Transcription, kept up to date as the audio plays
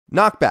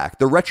Knockback,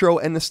 the retro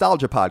and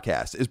nostalgia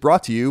podcast, is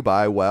brought to you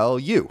by, well,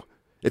 you.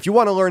 If you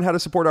want to learn how to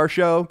support our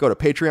show, go to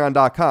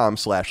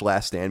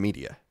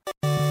patreon.com/laststandmedia.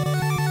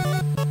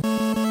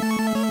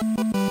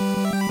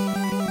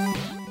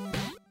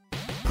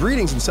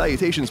 Greetings and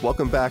salutations.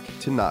 Welcome back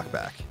to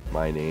Knockback.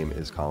 My name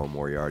is Colin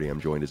Moriarty. I'm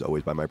joined as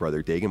always by my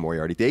brother Dagan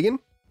Moriarty. Dagan,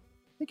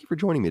 thank you for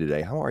joining me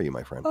today. How are you,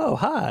 my friend? Oh,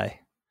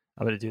 hi.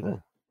 I'm going to do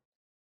the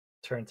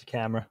turn to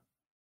camera.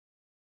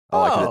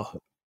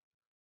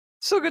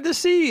 So good to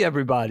see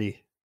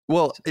everybody.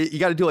 Well, you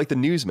got to do like the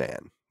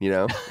newsman,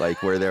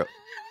 like where they're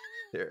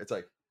it's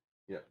like,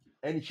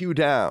 and Hugh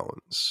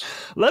Downs.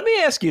 Let me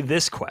ask you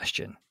this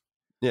question.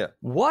 Yeah.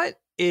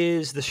 What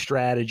is the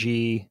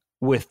strategy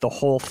with the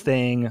whole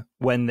thing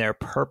when they're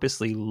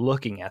purposely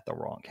looking at the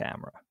wrong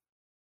camera?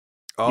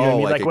 You know what I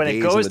mean? Like when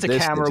it goes to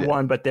camera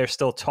one, but they're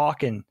still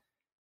talking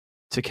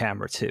to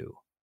camera two.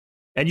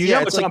 And you know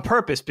it's like, on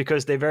purpose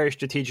because they very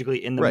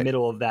strategically in the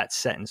middle of that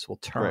sentence will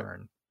turn. Right.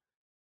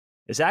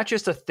 Is that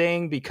just a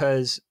thing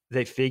because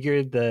they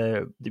figured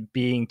the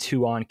being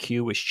too on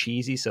cue was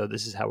cheesy, so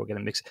this is how we're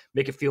going to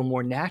make it feel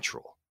more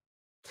natural?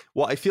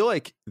 Well, I feel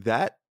like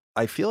that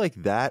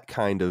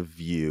kind of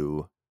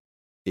view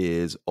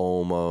is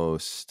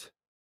almost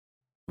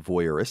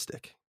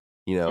voyeuristic,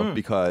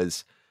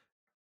 because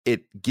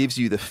it gives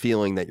you the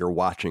feeling that you're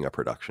watching a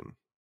production.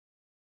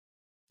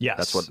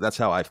 Yes. That's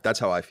how I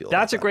feel.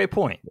 That's a great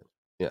point.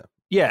 Yeah.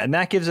 Yeah, and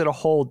that gives it a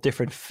whole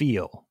different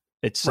feel.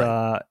 It's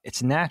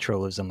it's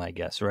naturalism, I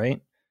guess,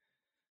 right?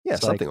 Yeah,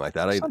 it's something like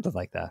that. Something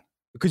like that.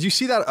 Because you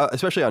see that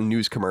especially on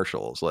news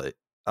commercials. Like,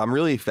 I'm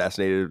really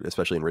fascinated,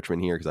 especially in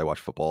Richmond here, because I watch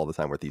football all the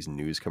time, with these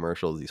news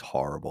commercials, these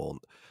horrible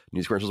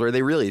news commercials where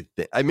they really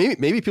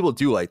maybe people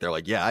do they're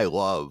like, yeah, I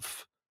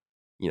love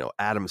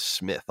Adam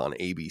Smith on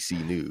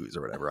ABC News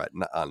or whatever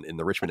in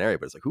the Richmond area,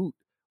 but it's like,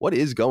 what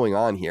is going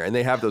on here? And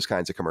they have those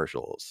kinds of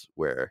commercials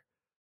where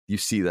you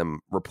see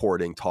them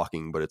reporting,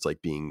 talking, but it's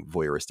like being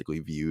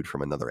voyeuristically viewed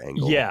from another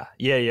angle. Yeah.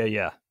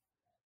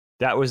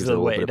 That was the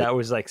way. That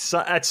was like,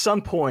 at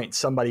some point,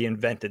 somebody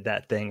invented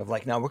that thing of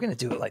like, no, we're going to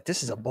do it like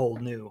this is a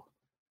bold new.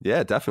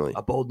 Yeah, definitely.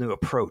 A bold new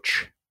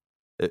approach.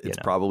 It's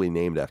probably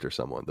named after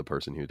someone, the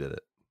person who did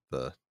it,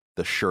 the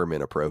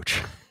Sherman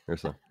approach or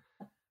something.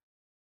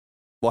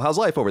 Well, how's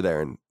life over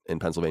there in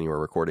Pennsylvania? We're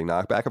recording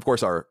Knockback. Of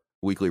course, our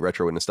weekly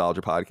retro and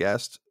nostalgia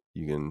podcast.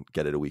 You can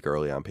get it a week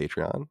early on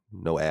Patreon.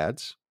 No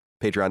ads.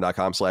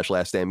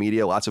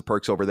 Patreon.com/laststandmedia. Lots of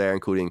perks over there,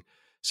 including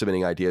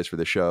submitting ideas for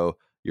the show,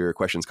 your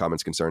questions,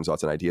 comments, concerns,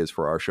 thoughts, and ideas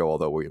for our show.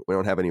 Although we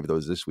don't have any of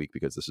those this week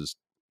because this is a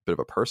bit of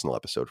a personal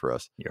episode for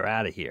us. You're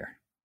out of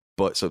here.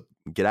 But so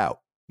get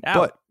out.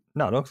 But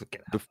no, don't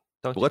get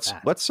out. Let's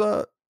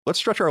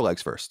stretch our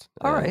legs first.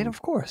 All right,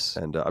 of course.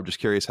 And I'm just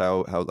curious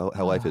how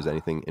life is.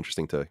 Anything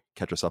interesting to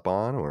catch us up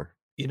on, or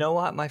you know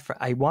what, my friend,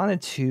 I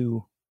wanted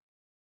to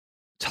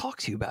talk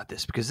to you about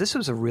this because this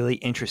was a really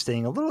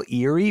interesting, a little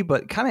eerie,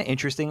 but kind of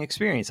interesting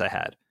experience I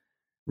had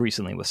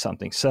recently with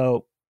something.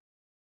 So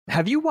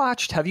have you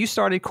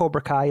started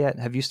Cobra Kai yet?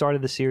 Have you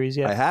started the series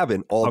yet? I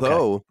haven't,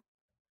 although,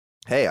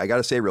 hey, I got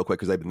to say real quick,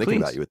 because I've been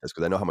thinking about you with this,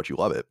 because I know how much you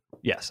love it.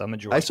 Yes, I'm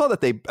enjoying it. I saw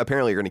that they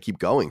apparently are going to keep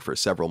going for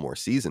several more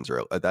seasons,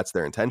 or that's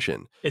their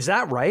intention. Is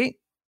that right?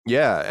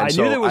 Yeah. And I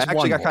knew there was I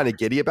actually got kind of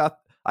giddy about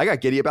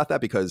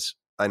that because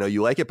I know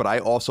you like it, but I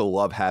also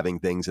love having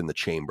things in the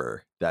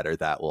chamber that are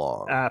that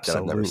long.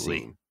 Absolutely. That I've never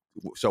seen.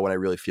 So when I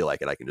really feel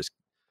like it, I can just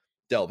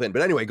delve in.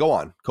 But anyway, go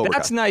on.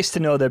 That's nice to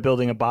know they're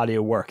building a body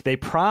of work. They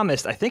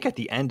promised, I think at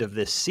the end of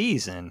this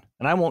season,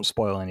 and I won't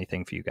spoil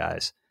anything for you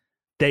guys,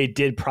 they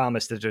did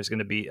promise that there's going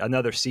to be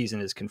another season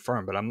is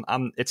confirmed. But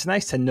it's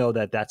nice to know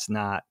that that's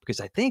not, because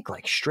I think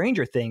like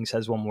Stranger Things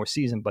has one more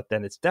season, but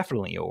then it's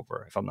definitely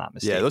over if I'm not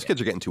mistaken. Yeah, those kids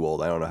are getting too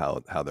old. I don't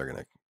know how they're going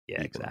to.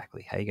 Yeah,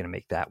 exactly. How are you going to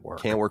make that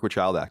work? Can't work with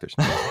child actors.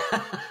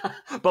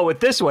 But with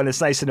this one, it's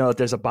nice to know that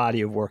there's a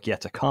body of work yet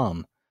to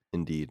come.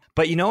 Indeed.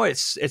 But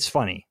it's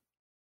funny.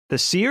 The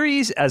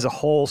series as a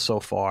whole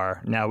so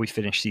far, now we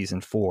finished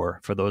season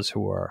 4 for those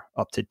who are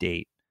up to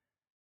date.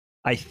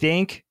 I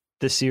think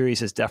the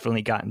series has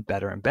definitely gotten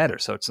better and better.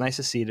 So it's nice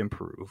to see it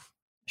improve.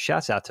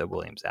 Shouts out to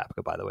William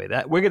Zabka, by the way.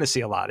 That we're going to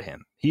see a lot of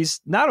him.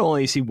 He's not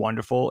only is he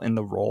wonderful in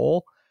the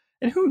role,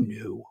 and who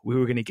knew we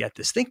were going to get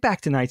this? Think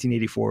back to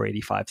 1984,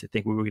 85 to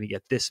think we were going to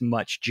get this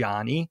much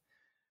Johnny.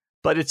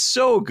 But it's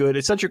so good.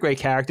 It's such a great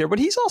character. But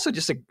he's also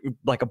just a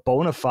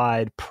bona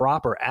fide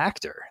proper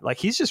actor. Like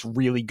he's just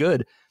really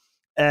good.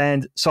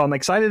 And so I'm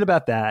excited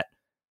about that.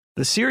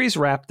 The series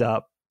wrapped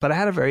up, but I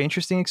had a very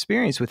interesting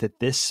experience with it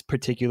this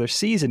particular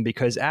season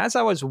because as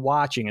I was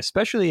watching,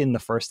 especially in the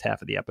first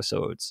half of the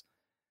episodes,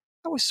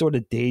 I was sort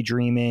of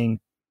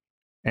daydreaming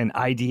and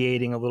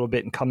ideating a little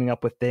bit and coming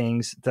up with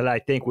things that I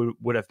think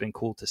would have been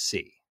cool to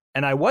see.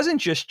 And I wasn't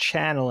just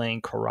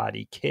channeling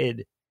Karate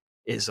Kid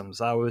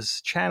isms. I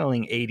was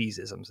channeling 80s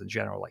isms in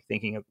general, like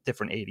thinking of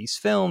different 80s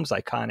films,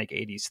 iconic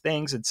 80s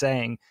things, and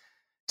saying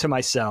to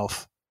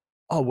myself,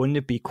 oh, wouldn't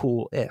it be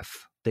cool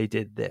if they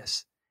did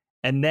this?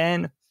 And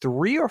then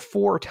 3 or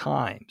 4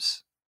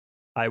 times,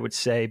 I would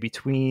say,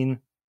 between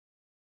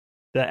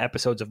the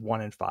episodes of 1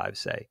 and 5,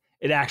 say,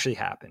 it actually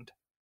happened.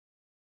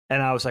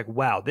 And I was like,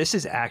 wow, this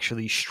is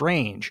actually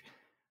strange.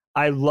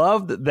 I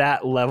loved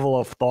that level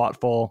of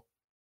thoughtful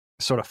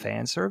sort of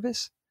fan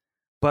service.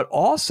 But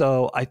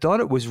also, I thought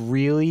it was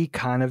really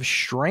kind of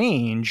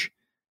strange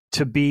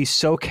to be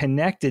so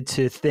connected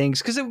to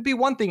things. Because it would be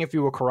one thing if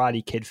you were a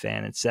Karate Kid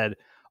fan and said,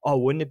 oh,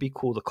 wouldn't it be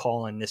cool to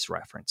call in this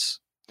reference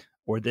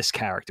or this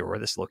character or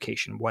this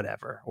location,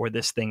 whatever, or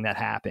this thing that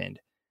happened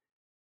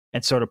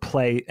and sort of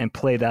play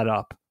that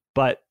up.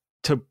 But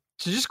to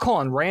just call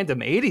on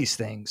random 80s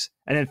things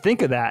and then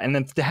think of that and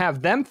then to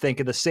have them think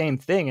of the same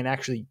thing and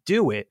actually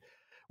do it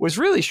was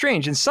really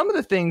strange. And some of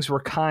the things were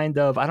kind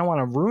of, I don't want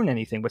to ruin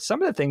anything, but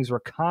some of the things were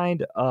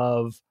kind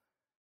of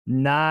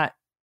not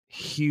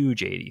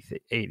huge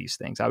 80s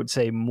things. I would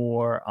say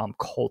more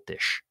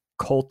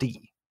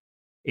culty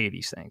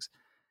 80s things.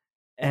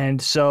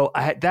 And so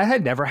that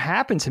had never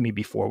happened to me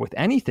before with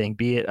anything,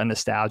 be it a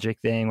nostalgic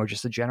thing or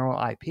just a general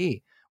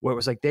IP, where it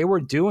was like they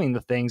were doing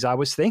the things I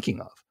was thinking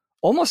of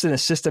almost in a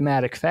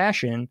systematic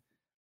fashion,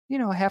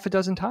 a half a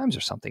dozen times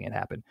or something had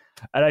happened.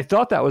 And I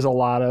thought that was a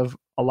lot of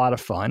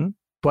fun.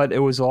 But it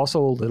was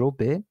also a little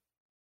bit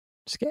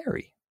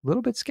scary, a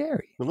little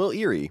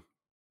eerie.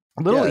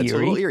 A little It's a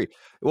little eerie.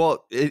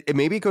 Well, it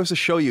maybe it goes to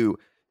show you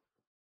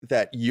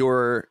that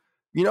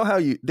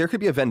there could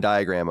be a Venn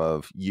diagram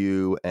of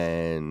you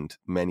and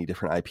many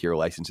different IP or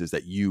licenses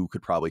that you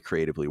could probably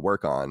creatively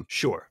work on.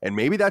 Sure. And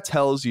maybe that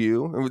tells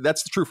you,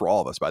 that's true for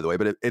all of us, by the way,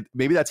 but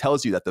maybe that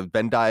tells you that the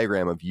Venn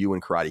diagram of you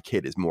and Karate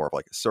Kid is more of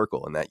like a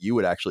circle and that you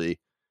would actually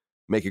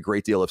make a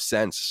great deal of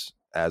sense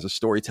as a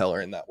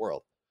storyteller in that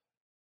world.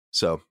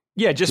 So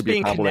yeah, just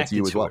being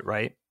connected to it,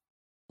 right?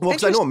 Well,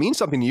 because I know it means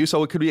something to you,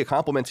 so it could be a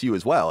compliment to you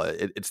as well.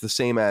 It's the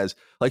same as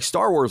like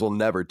Star Wars will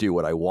never do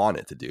what I want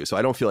it to do, so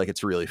I don't feel like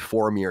it's really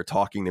for me or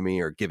talking to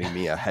me or giving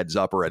me a heads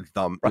up or a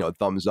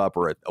thumbs up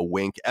or a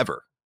wink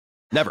ever,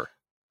 never.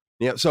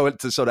 So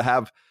to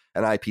have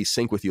an IP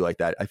sync with you like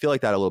that, I feel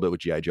like that a little bit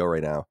with G.I. Joe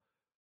right now.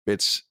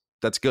 That's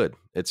good.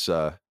 It's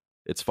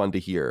fun to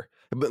hear.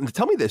 But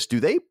tell me this: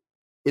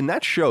 in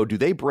that show do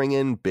they bring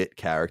in bit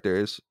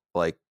characters?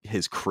 Like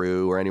his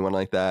crew or anyone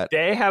like that?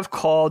 They have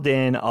called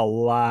in a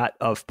lot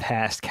of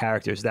past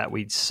characters that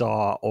we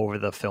saw over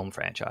the film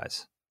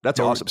franchise. That's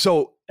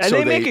awesome.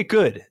 They make it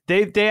good.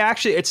 They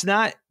actually, it's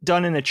not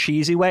done in a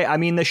cheesy way. I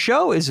mean, the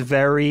show is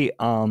very,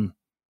 the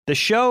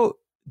show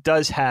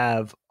does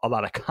have a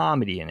lot of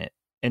comedy in it,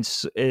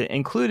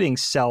 including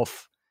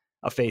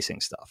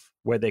self-effacing stuff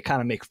where they kind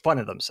of make fun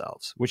of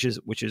themselves, which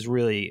is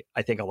really,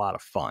 I think, a lot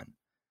of fun.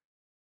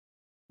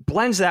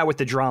 Blends that with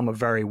the drama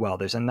very well.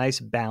 There's a nice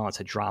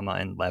balance of drama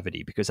and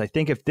levity because I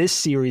think if this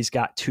series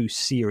got too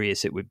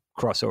serious, it would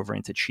cross over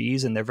into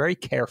cheese, and they're very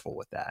careful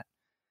with that.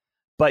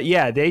 But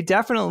yeah, they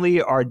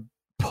definitely are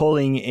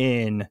pulling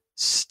in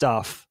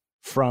stuff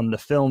from the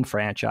film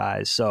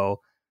franchise.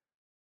 So,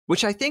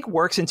 which I think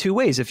works in two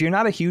ways. If you're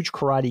not a huge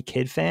Karate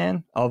Kid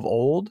fan of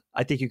old,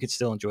 I think you could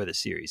still enjoy the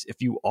series.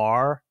 If you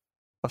are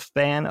a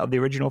fan of the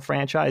original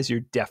franchise, you're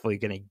definitely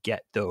going to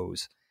get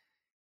those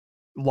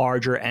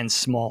larger and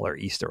smaller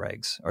Easter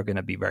eggs are going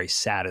to be very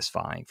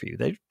satisfying for you.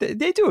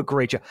 They do a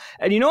great job.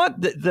 And you know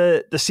what?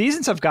 The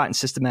seasons have gotten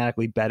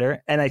systematically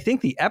better. And I think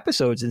the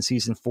episodes in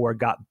season 4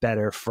 got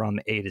better from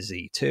A to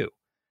Z too.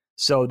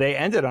 So they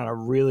ended on a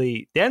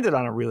really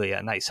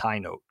a nice high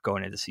note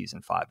going into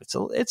season 5.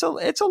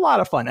 It's a lot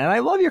of fun. And I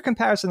love your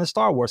comparison to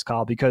Star Wars,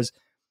 Kyle, because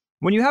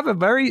when you have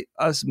a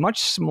much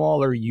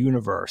smaller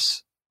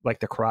universe, like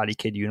the Karate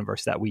Kid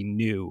universe that we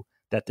knew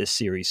that this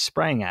series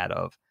sprang out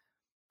of,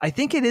 I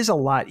think it is a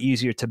lot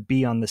easier to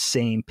be on the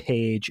same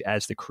page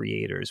as the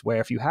creators, where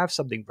if you have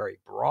something very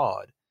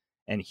broad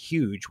and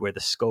huge, where the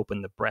scope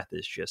and the breadth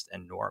is just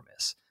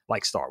enormous,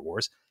 like Star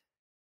Wars,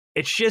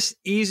 it's just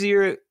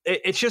easier.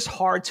 It's just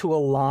hard to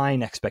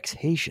align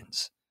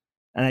expectations.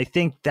 And I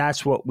think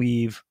that's what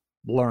we've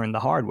learned the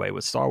hard way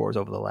with Star Wars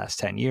over the last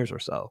 10 years or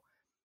so,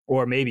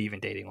 or maybe even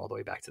dating all the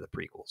way back to the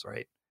prequels,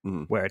 right?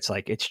 Where it's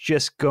like, it's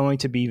just going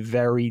to be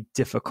very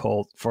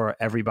difficult for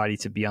everybody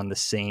to be on the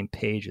same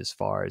page as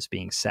far as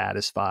being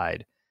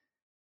satisfied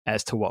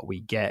as to what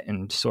we get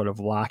and sort of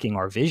locking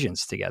our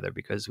visions together,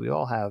 because we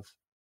all have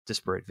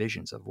disparate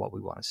visions of what we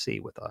want to see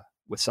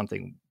with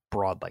something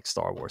broad like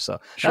Star Wars.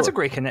 So That's a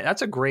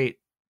great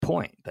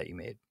point that you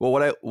made. Well,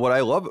 what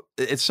I love,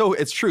 it's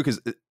true, because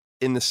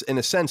in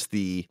a sense,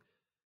 the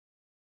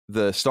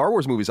Star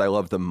Wars movies I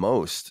love the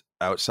most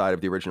outside of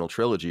the original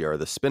trilogy are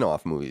the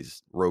spin-off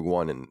movies, Rogue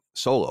One and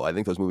Solo. I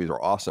think those movies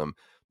are awesome.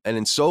 And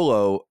in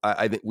Solo,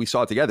 I think we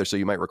saw it together, so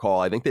you might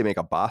recall, I think they make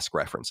a Bossk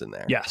reference in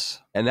there. Yes.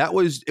 And it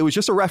was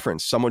just a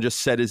reference. Someone just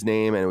said his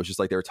name, and it was just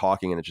like they were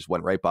talking, and it just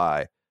went right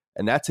by.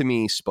 And that to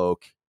me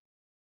spoke,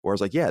 where I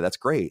was like, yeah, that's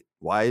great.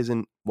 Why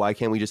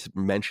can't we just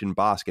mention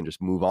Bossk and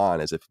just move on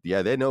as if,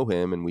 yeah, they know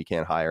him and we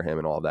can't hire him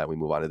and all of that. We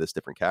move on to this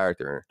different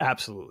character.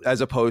 Absolutely.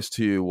 As opposed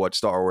to what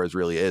Star Wars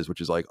really is,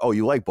 which is like, oh,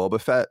 you like Boba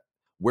Fett?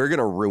 We're going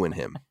to ruin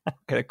him. I'm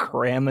going to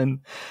cram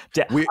him.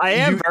 I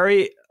am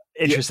very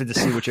interested to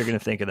see what you're going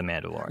to think of The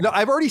Mandalorian. No,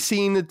 I've already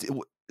seen it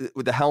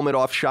with the helmet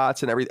off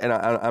shots and everything.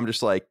 And I'm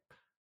just like,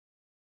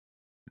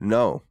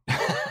 no,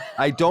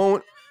 I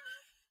don't.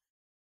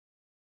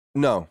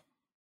 No.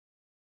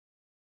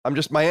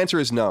 My answer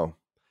is no.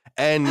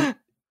 And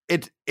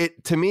it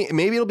to me,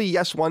 maybe it'll be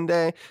yes one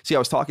day. See, I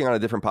was talking on a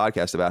different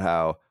podcast about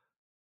how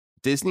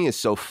Disney is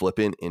so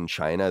flippant in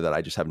China that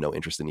I just have no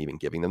interest in even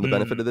giving them the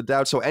benefit of the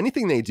doubt. So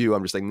anything they do,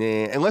 I'm just like,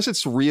 nah, unless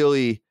it's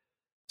really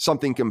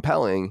something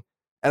compelling.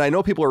 And I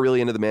know people are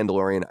really into The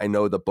Mandalorian. I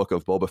know the Book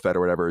of Boba Fett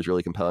or whatever is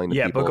really compelling to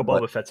people. Yeah, Book of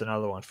Boba Fett's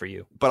another one for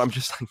you. But I'm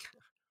just like,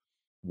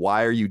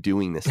 why are you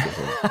doing this to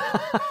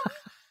him?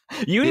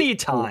 You need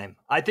time.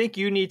 I think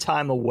you need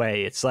time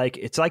away. It's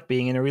like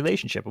being in a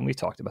relationship, and we've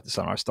talked about this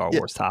on our Star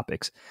Wars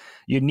topics.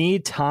 You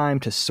need time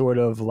to sort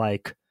of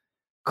like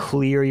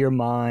clear your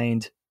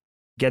mind,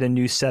 get a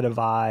new set of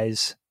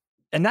eyes,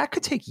 and that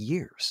could take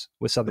years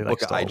with something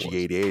like Star Wars. Book of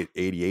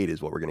IG-88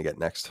 is what we're going to get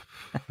next.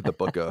 The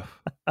Book of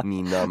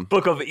Neenum.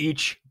 Book of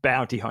each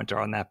bounty hunter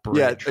on that bridge.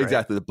 Yeah, right?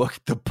 exactly. The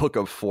Book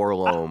of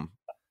Forlom.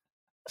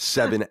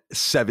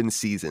 seven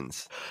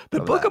seasons.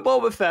 The Book of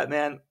Boba Fett,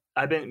 man.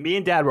 Me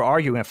and Dad were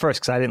arguing at first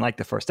because I didn't like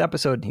the first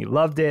episode and he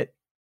loved it.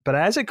 But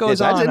as it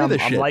goes on, I'm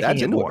liking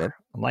it more.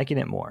 I'm liking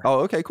it more. Oh,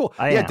 okay, cool.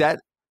 Dad.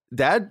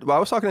 Well, I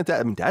was talking to Dad.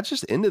 I mean, Dad's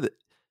just into the.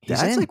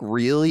 He's like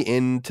really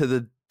into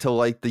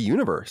the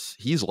universe.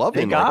 He's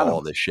loving like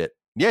all this shit.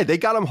 Yeah, they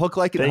got him hook,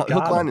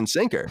 line, and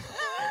sinker.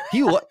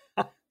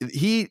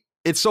 He.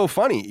 It's so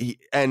funny.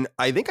 And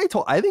I think I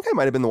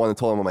might have been the one that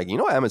told him, I'm like,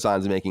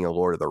 Amazon's making a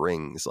Lord of the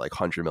Rings like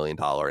 $100 million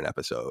an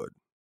episode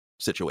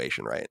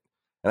situation, right?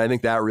 And I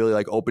think that really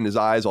like opened his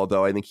eyes.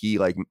 Although I think he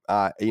like,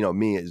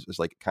 me is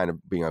like kind of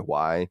being like,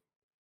 why?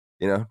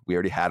 We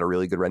already had a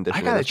really good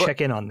rendition. I gotta check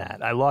in on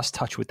that. I lost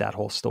touch with that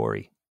whole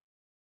story.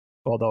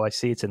 Although I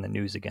see it's in the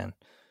news again.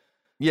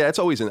 Yeah, it's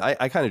always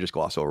I kind of just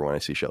gloss over when I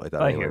see shit like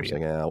that. I hear you.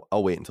 Like,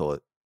 I'll wait until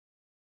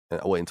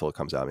it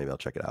comes out. Maybe I'll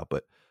check it out.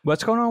 But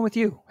what's going on with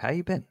you? How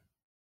you been?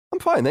 I'm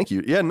fine, thank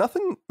you. Yeah,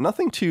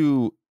 nothing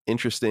too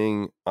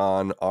interesting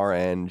on our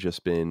end.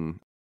 Just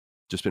been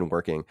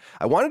working.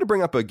 I wanted to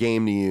bring up a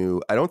game to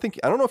you. I don't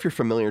know if you're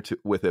familiar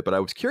with it, but I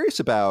was curious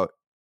about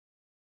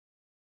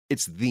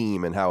its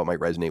theme and how it might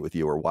resonate with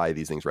you, or why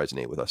these things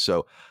resonate with us.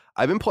 So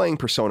I've been playing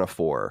Persona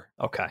 4.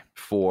 Okay.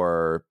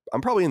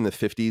 I'm probably in the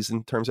 50s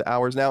in terms of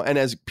hours now. And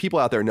as people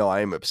out there know, I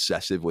am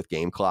obsessive with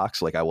game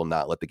clocks. Like I will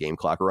not let the game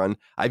clock run.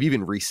 I've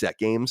even reset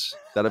games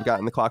that have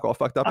gotten the clock all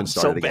fucked up and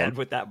started again. I'm so bad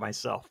with that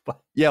myself.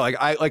 But yeah,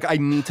 I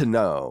need to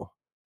know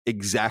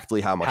exactly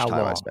how much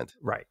time I spent.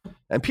 Right.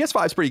 And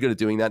PS5 is pretty good at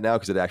doing that now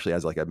because it actually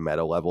has like a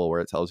meta level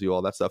where it tells you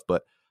all that stuff.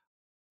 But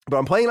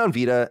I'm playing it on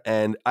Vita,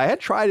 and I had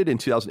tried it in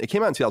 2000. It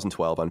came out in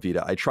 2012 on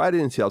Vita. I tried it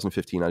in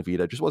 2015 on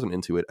Vita. Just wasn't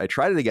into it. I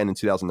tried it again in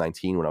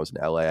 2019 when I was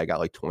in LA. I got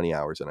like 20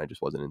 hours and I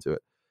just wasn't into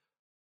it.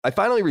 I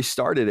finally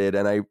restarted it,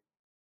 and I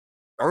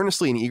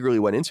earnestly and eagerly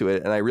went into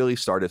it, and I really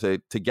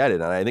started to get it.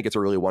 And I think it's a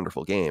really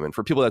wonderful game. And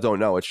for people that don't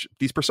know,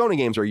 these Persona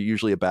games are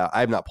usually about, I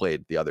have not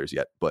played the others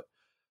yet, but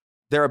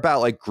they're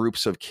about like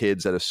groups of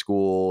kids at a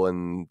school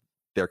and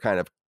their kind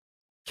of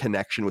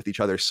connection with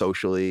each other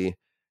socially,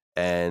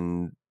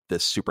 and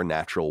this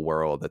supernatural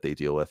world that they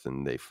deal with,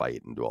 and they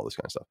fight and do all this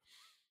kind of stuff.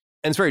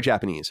 And it's very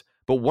Japanese.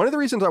 But one of the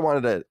reasons I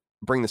wanted to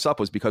bring this up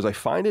was because I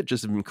find it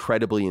just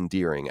incredibly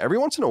endearing. Every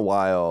once in a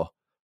while,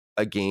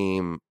 a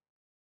game,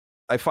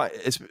 I find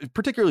it's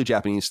particularly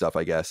Japanese stuff,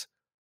 I guess,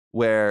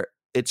 where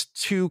it's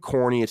too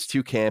corny, it's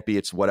too campy,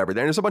 it's whatever.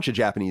 There's a bunch of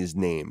Japanese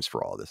names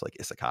for all this, like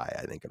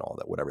isekai, I think, and all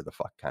that, whatever the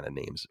fuck kind of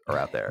names are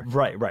out there.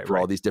 Right. For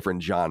all these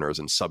different genres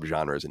and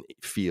subgenres and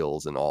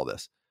feels and all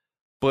this.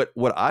 But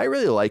what I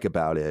really like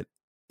about it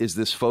is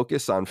this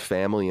focus on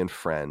family and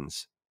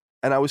friends.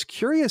 And I was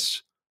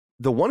curious,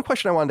 the one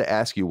question I wanted to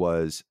ask you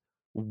was,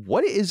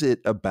 what is it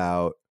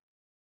about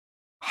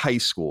high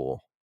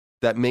school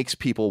that makes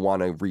people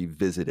want to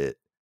revisit it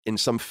in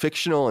some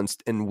fictional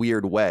and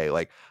weird way?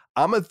 Like,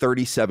 I'm a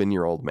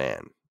 37-year-old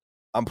man.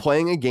 I'm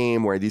playing a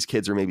game where these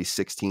kids are maybe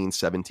 16,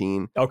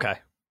 17. Okay.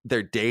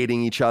 They're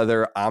dating each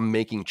other. I'm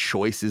making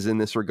choices in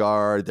this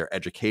regard, their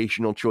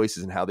educational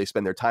choices and how they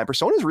spend their time.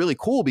 Persona is really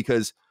cool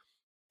because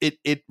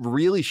it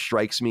really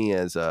strikes me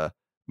as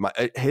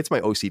it hits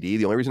my OCD.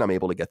 The only reason I'm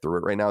able to get through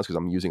it right now is because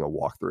I'm using a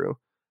walkthrough.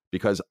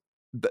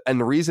 And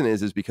the reason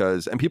is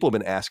because, and people have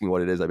been asking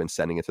what it is, I've been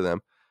sending it to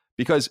them,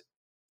 because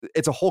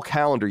it's a whole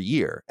calendar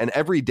year, and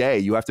every day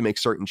you have to make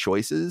certain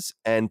choices,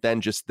 and then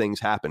just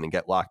things happen and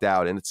get locked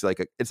out. And it's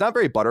like it's not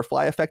very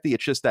butterfly effecty.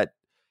 It's just that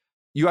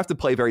you have to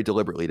play very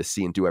deliberately to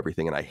see and do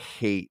everything. And I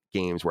hate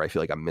games where I feel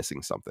like I'm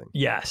missing something.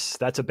 Yes,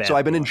 that's a bad. So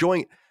I've been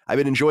enjoying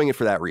it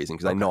for that reason,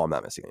 because I know I'm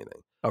not missing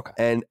anything. Okay.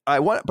 And I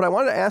wanted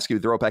to ask you,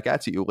 throw it back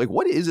at you, like,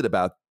 what is it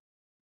about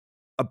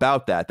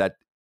that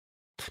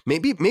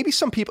maybe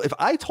some people, if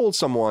I told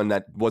someone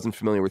that wasn't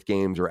familiar with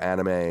games or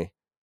anime,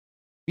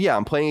 yeah,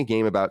 I'm playing a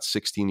game about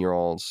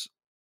 16-year-olds.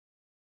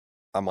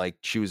 I'm like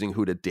choosing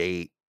who to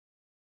date,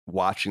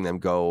 watching them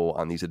go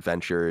on these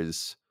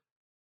adventures,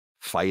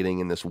 fighting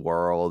in this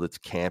world. It's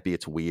campy,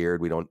 it's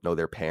weird. We don't know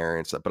their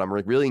parents, but I'm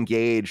really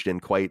engaged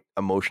and quite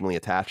emotionally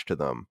attached to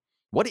them.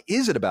 What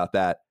is it about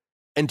that?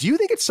 And do you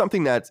think it's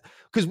something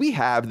because we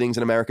have things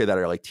in America that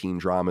are like teen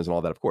dramas and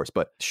all that, of course,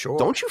 but sure,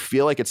 don't you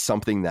feel like it's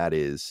something that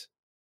is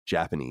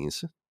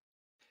Japanese?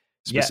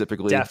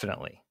 specifically? Yeah,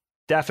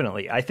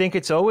 definitely. I think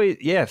it's always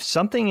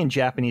something in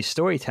Japanese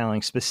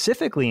storytelling,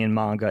 specifically in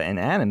manga and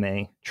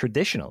anime,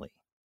 traditionally,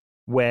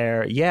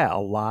 where a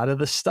lot of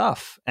the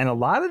stuff and a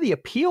lot of the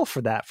appeal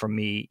for that for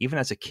me, even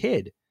as a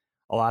kid,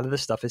 a lot of the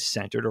stuff is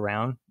centered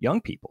around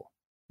young people,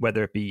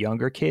 whether it be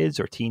younger kids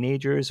or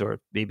teenagers or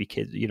maybe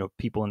kids,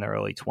 people in their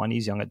early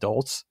 20s, young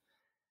adults.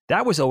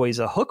 That was always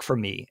a hook for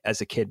me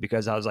as a kid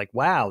because I was like,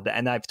 wow.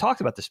 And I've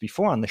talked about this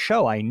before on the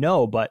show, I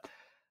know, but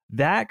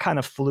that kind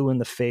of flew in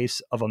the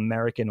face of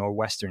American or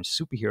Western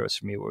superheroes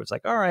for me, where it's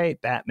like, all right,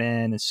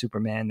 Batman and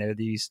Superman, they're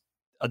these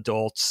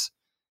adults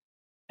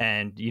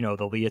and,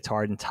 the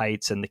leotard and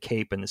tights and the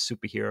cape and the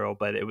superhero,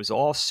 but it was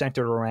all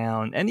centered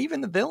around, and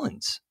even the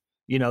villains,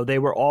 they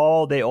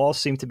all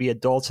seemed to be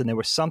adults, and there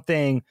was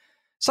something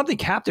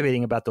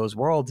captivating about those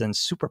worlds and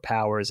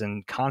superpowers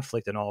and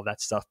conflict and all of that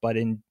stuff. But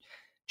in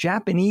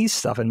Japanese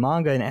stuff and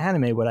manga and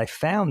anime, what I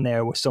found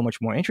there was so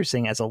much more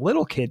interesting as a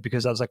little kid,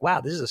 because I was like,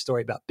 wow, this is a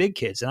story about big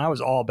kids. And I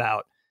was all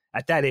about,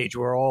 at that age,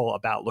 we're all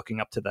about looking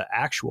up to the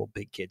actual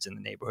big kids in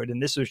the neighborhood.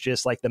 And this was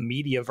just like the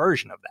media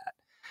version of that.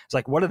 It's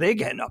like, what are they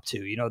getting up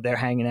to? They're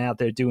hanging out,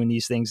 they're doing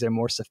these things, they're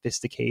more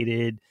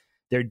sophisticated,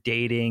 they're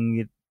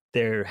dating,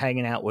 they're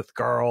hanging out with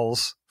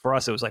girls. For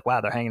us, it was like,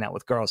 wow, they're hanging out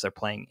with girls, they're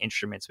playing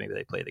instruments, maybe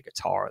they play the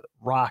guitar, the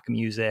rock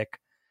music,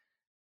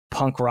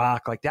 punk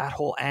rock, like that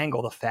whole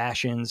angle, the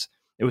fashions.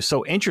 It was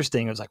so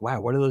interesting. It was like, wow,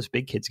 what are those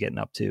big kids getting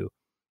up to?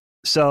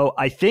 So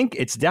I think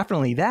it's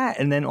definitely that.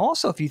 And then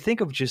also, if you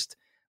think of just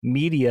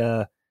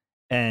media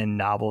and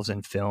novels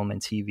and film and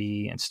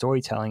TV and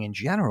storytelling in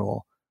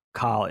general,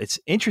 Kyle, it's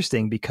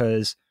interesting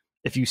because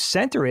if you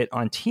center it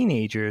on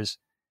teenagers,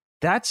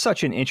 that's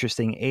such an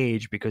interesting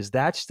age, because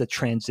that's the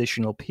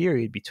transitional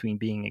period between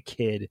being a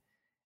kid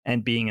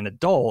and being an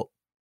adult.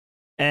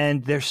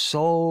 And there's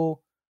so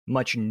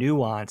much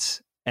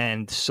nuance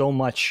and so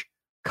much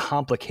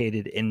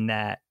complicated in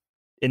that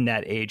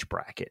age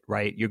bracket,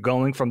 right? You're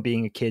going from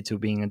being a kid to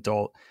being an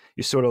adult.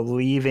 You're sort of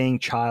leaving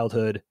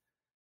childhood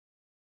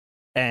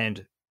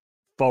and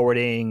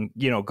forwarding,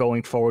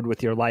 going forward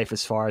with your life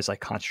as far as like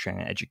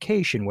concentrating on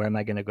education. Where am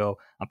I going to go?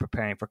 I'm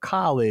preparing for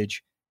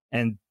college,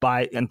 and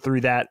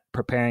through that,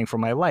 preparing for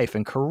my life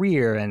and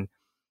career, and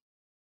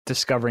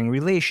discovering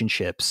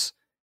relationships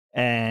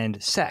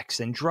and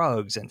sex and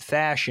drugs and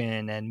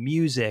fashion and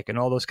music and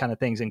all those kind of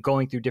things, and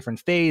going through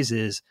different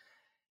phases.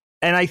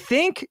 And I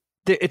think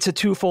it's a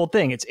twofold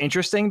thing. It's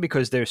interesting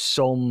because there's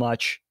so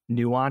much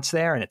nuance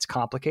there and it's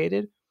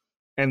complicated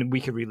and we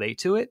can relate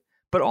to it.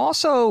 But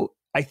also,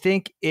 I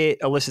think it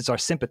elicits our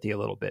sympathy a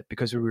little bit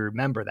because we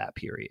remember that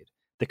period,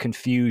 the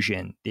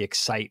confusion, the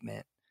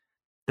excitement,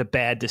 the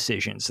bad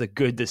decisions, the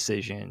good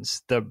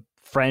decisions, the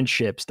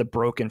friendships, the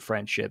broken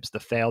friendships, the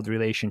failed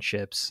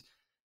relationships,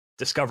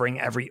 discovering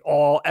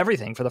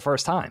everything for the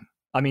first time.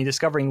 I mean,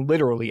 discovering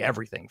literally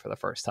everything for the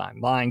first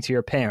time, lying to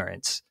your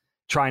parents,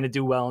 trying to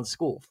do well in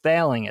school,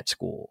 failing at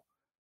school,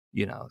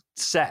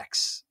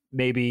 sex,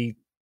 maybe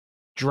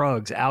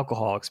drugs,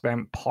 alcohol,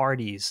 experiment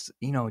parties,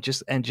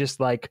 just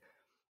like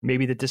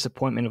maybe the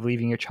disappointment of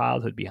leaving your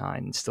childhood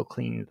behind and still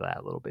clinging to that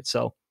a little bit.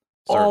 So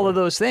all of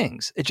those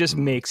things, it just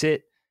makes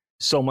it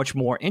so much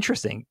more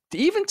interesting.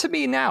 Even to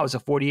me now as a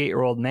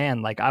 48-year-old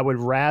man, like I would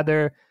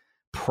rather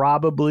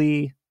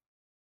probably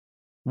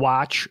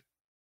watch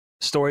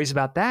stories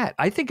about that.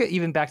 I think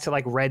even back to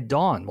like Red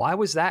Dawn. Why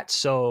was that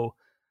so,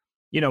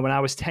 when I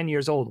was 10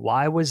 years old,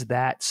 why was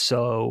that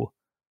so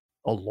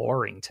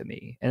alluring to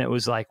me? And it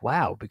was like,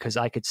 wow, because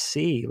I could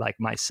see like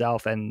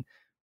myself and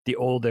the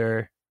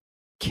older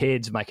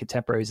kids, my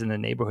contemporaries in the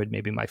neighborhood,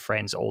 maybe my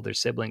friends' older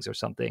siblings or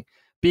something,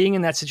 being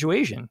in that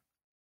situation.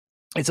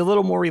 It's a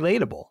little more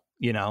relatable,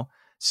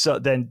 so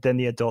than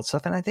the adult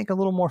stuff. And I think a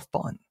little more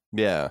fun.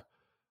 Yeah,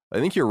 I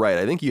think you're right.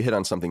 I think you hit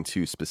on something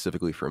too,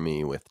 specifically for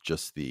me, with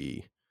just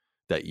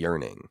that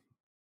yearning,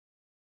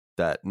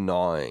 that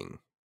gnawing,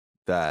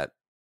 that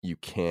you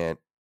can't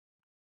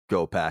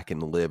go back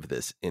and live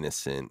this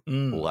innocent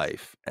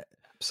life.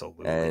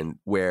 Absolutely. And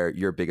where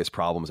your biggest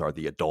problems are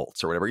the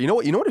adults or whatever. You know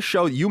what a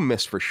show you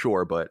missed for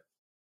sure, but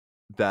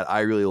that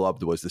I really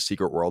loved was The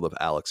Secret World of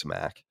Alex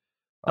Mack.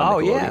 Oh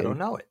yeah, I don't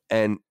know it.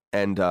 And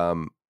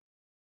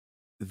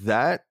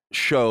that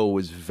show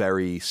was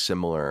very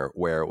similar,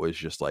 where it was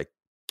just like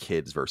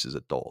kids versus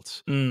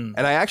adults. And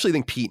I actually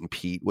think Pete and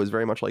Pete was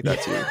very much like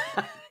that too.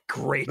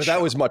 Great. But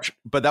that was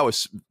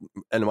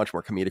in a much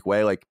more comedic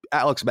way. Like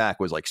Alex Mack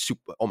was like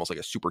almost like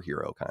a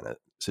superhero kind of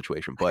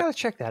situation. But I gotta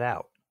check that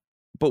out.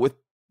 But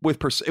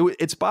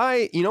it's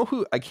by,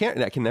 who I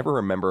can never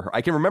remember her.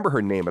 I can remember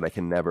her name, but I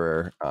can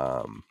never.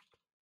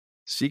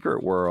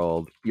 Secret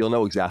World. You'll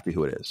know exactly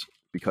who it is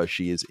because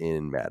she is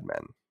in Mad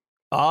Men.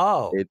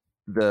 Oh,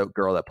 the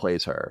girl that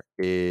plays her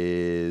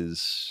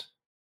is,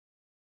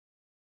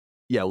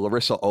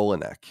 Larissa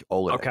Olenek.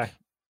 Okay.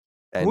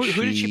 And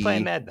who did she play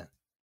in Mad Men?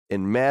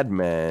 In Mad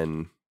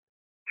Men,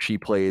 she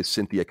plays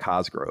Cynthia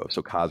Cosgrove,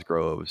 so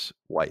Cosgrove's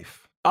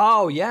wife.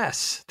 Oh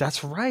yes,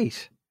 that's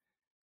right.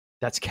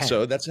 That's Ken.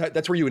 So that's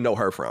where you would know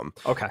her from.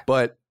 Okay,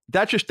 but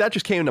that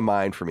just came to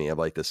mind for me of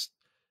like this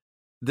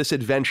this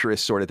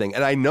adventurous sort of thing.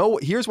 And I know,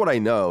 here's what I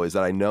know is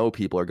that I know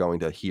people are going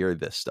to hear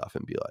this stuff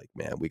and be like,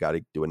 man, we got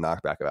to do a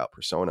knockback about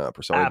Persona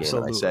Absolutely. game.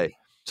 And I say,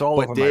 it's all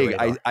but over Dig,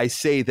 my radar. I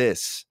say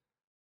this,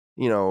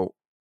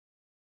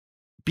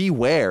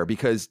 beware,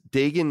 because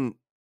Dagon,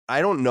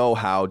 I don't know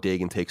how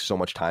Dagon takes so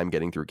much time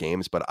getting through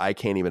games, but I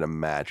can't even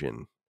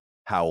imagine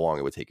how long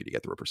it would take you to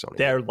get through a Persona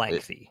They're game.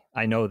 lengthy.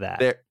 I know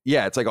that.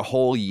 Yeah, it's like a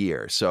whole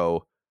year.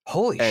 So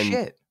Holy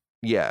shit.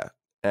 Yeah.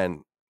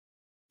 And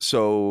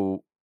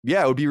so,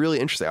 yeah, it would be really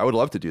interesting. I would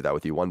love to do that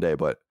with you one day,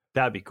 but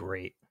that'd be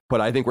great. But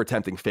I think we're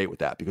tempting fate with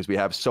that because we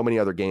have so many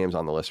other games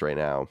on the list right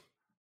now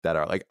that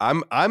are like,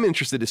 I'm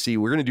interested to see.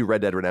 We're going to do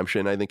Red Dead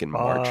Redemption, I think, in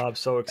March. I'm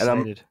so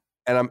excited.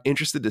 And I'm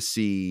interested to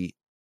see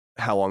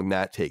how long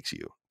that takes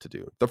you to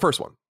do. The first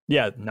one.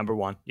 Yeah, number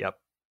one. Yep.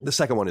 The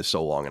second one is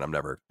so long, and I'm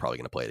never probably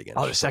going to play it again.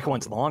 Oh, the second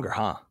one's longer,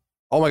 huh?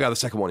 Oh my god, the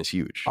second one is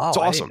huge. Oh, it's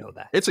awesome. I didn't know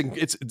that.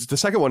 It's the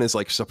second one is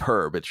like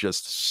superb. It's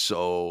just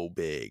so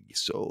big,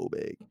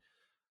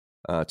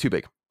 too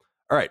big.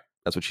 All right,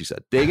 that's what she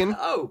said. Dagon.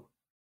 Oh,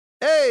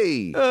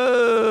 hey.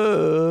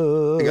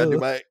 I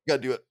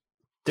gotta do it.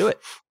 Do it.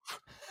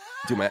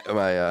 Do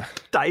my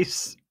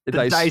dice. The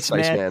dice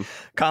man.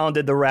 Colin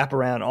did the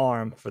wraparound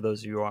arm for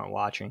those of you who aren't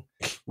watching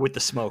with the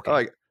smoke. Oh,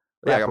 I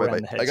got my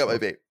vape. I got my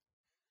vape.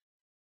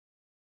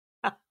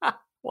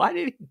 Why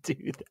did he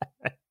do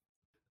that?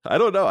 I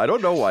don't know. I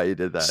don't know why he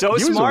did that. So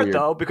smart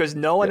though, because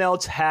no one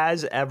else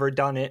has ever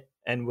done it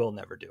and will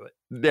never do it.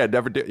 Yeah,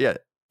 never do. Yeah.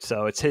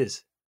 So it's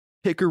his.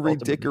 Hickory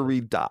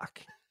dickory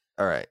dock.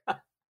 All right.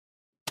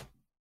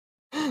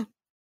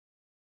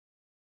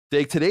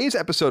 Dave, today's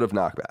episode of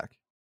Knockback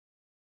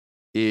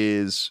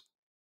is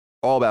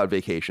all about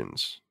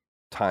vacations,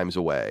 times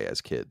away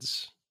as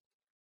kids,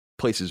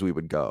 places we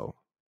would go.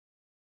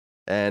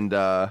 And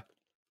I'm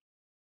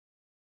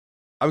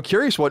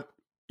curious what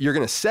you're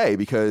going to say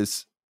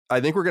because I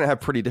think we're going to have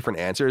pretty different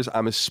answers.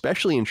 I'm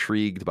especially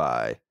intrigued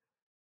by,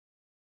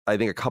 I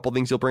think, a couple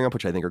things you'll bring up,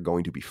 which I think are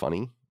going to be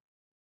funny.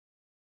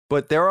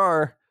 But there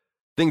are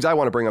things I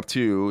want to bring up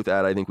too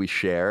that I think we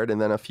shared,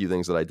 and then a few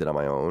things that I did on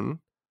my own.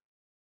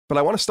 But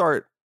I want to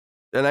start,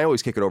 and I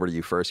always kick it over to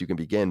you first. You can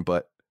begin.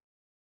 But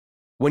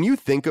when you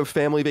think of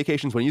family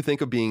vacations, when you think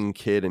of being a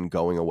kid and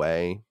going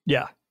away,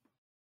 yeah,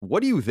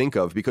 what do you think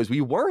of? Because we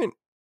weren't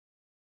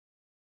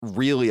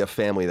really a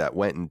family that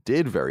went and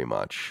did very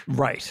much.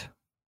 Right.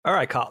 All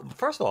right, Kyle.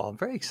 First of all, I'm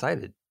very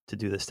excited to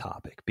do this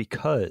topic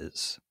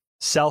because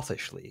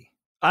selfishly,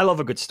 I love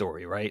a good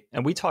story, right?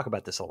 And we talk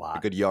about this a lot.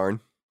 A good yarn.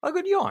 A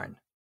good yarn.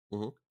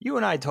 Mm-hmm. You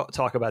and I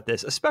talk about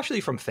this, especially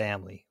from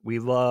family.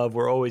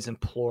 We're always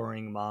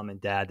imploring mom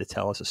and dad to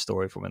tell us a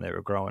story from when they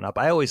were growing up.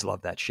 I always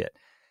love that shit.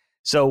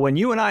 So when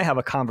you and I have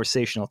a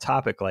conversational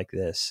topic like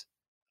this,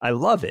 I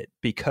love it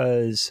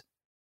because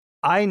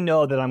I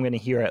know that I'm going to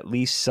hear at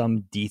least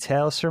some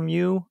details from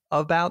you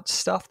about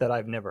stuff that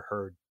I've never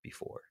heard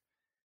before.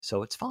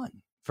 So it's fun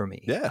for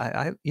me.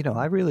 Yeah.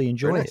 I really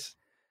enjoy it.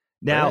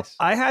 Now, nice.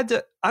 I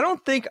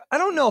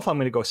don't know if I'm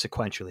going to go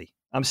sequentially.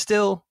 I'm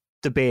still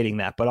debating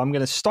that, but I'm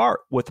going to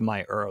start with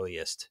my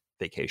earliest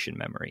vacation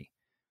memory.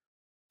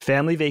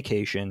 Family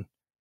vacation.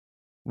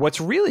 What's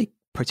really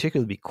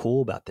particularly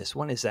cool about this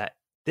one is that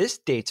this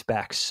dates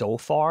back so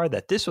far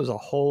that this was a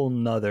whole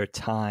nother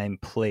time,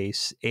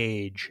 place,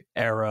 age,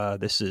 era.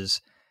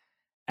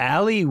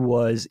 Allie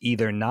was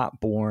either not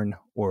born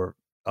or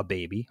a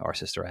baby, our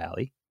sister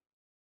Allie.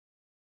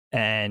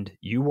 And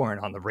you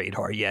weren't on the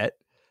radar yet.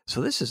 So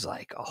this is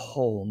like a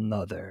whole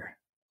nother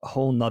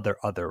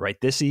other, right?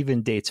 This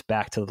even dates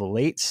back to the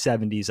late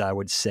 70s, I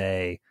would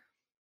say.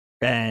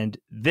 And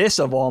this,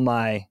 of all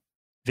my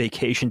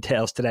vacation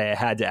tales today, I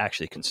had to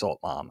actually consult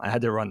mom. I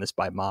had to run this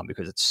by mom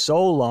because it's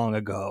so long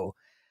ago.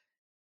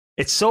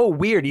 It's so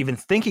weird even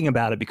thinking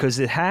about it because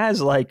it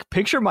has like,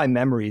 picture my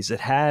memories.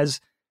 It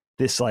has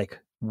this like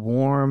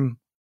warm,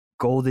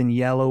 golden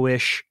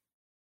yellowish,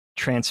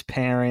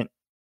 transparent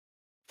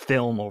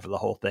film over the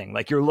whole thing.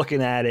 Like you're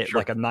looking at it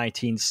like a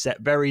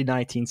very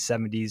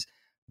 1970s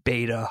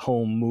beta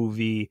home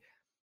movie.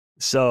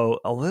 So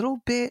a little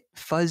bit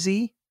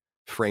fuzzy.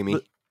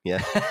 Framey.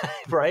 Yeah.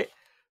 Right.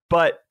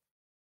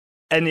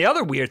 And the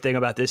other weird thing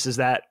about this is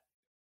that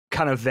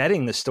kind of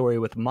vetting the story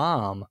with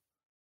mom,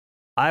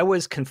 I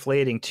was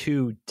conflating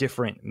two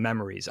different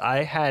memories.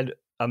 I had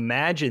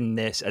imagined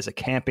this as a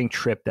camping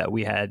trip that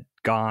we had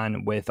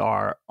gone with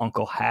our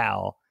Uncle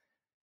Hal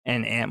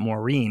and Aunt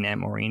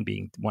Maureen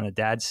being one of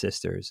Dad's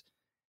sisters,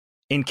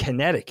 in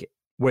Connecticut,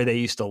 where they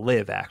used to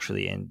live,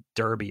 actually, in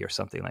Derby or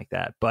something like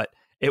that. But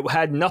it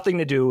had nothing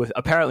to do with,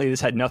 apparently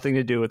this had nothing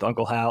to do with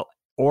Uncle Hal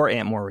or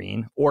Aunt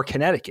Maureen or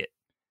Connecticut.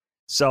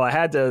 So I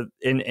had to,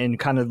 in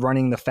kind of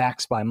running the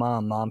facts by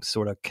mom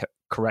sort of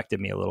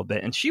corrected me a little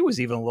bit. And she was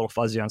even a little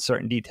fuzzy on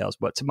certain details.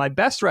 But to our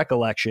best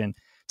recollection,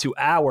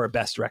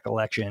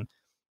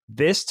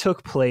 this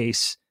took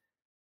place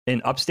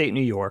in upstate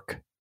New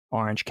York,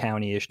 Orange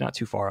County-ish, not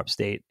too far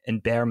upstate, in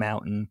Bear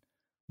Mountain,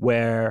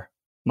 where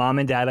mom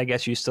and dad, I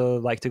guess, used to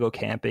like to go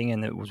camping,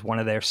 and it was one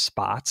of their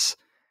spots.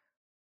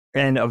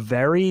 and a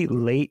very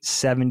late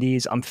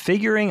 70s. I'm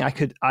figuring I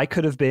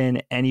could have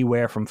been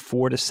anywhere from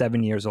 4 to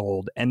 7 years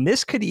old, and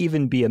this could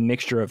even be a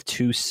mixture of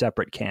 2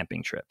 separate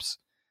camping trips.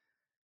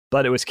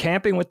 But it was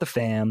camping with the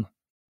fam,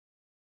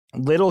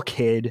 little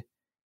kid,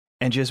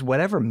 and just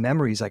whatever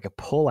memories I could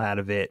pull out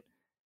of it.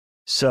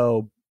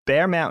 So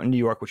Bear Mountain, New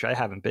York, which I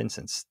haven't been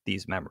since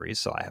these memories,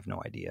 so I have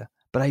no idea.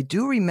 But I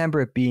do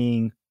remember it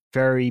being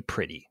very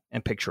pretty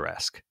and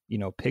picturesque. You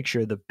know,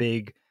 picture the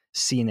big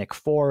scenic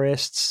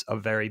forests, a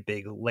very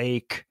big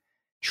lake,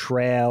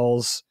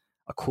 trails,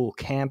 a cool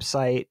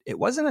campsite. It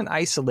wasn't an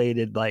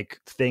isolated like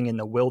thing in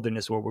the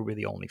wilderness where we were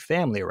the only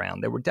family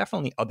around. There were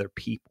definitely other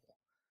people,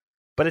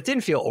 but it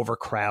didn't feel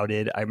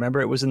overcrowded. I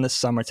remember it was in the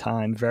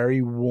summertime,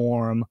 very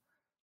warm.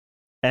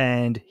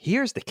 And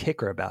here's the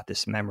kicker about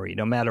this memory.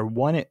 No matter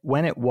when it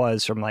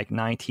was, from like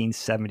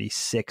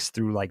 1976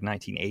 through like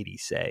 1980,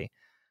 say,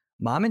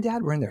 Mom and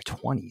Dad were in their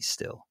 20s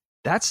still.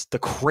 That's the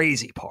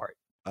crazy part.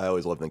 I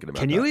always love thinking about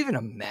that. Can you even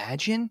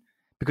imagine?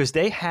 Because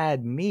they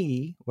had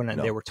me when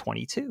they were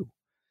 22.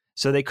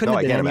 So they couldn't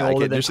have been any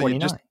older than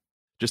 29.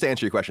 Just to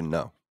answer your question,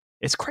 no.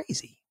 It's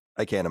crazy.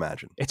 I can't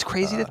imagine. It's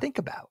crazy to think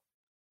about.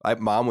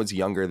 Mom was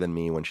younger than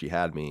me when she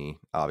had me,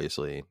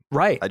 obviously.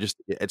 Right.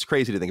 It's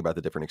crazy to think about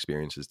the different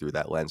experiences through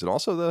that lens. And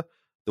also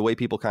the way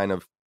people kind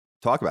of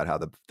talk about how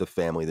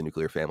the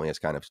nuclear family has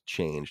kind of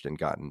changed and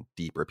gotten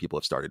deeper. People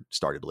have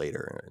started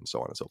later and so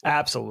on and so forth.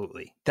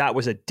 Absolutely. That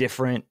was a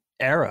different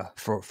era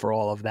for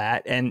all of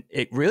that. And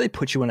it really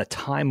puts you in a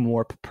time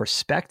warp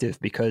perspective,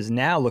 because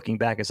now looking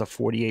back as a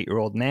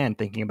 48-year-old man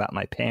thinking about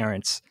my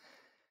parents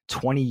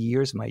 20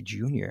 years my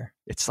junior,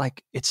 it's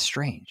like, it's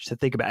strange to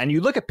think about. And you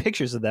look at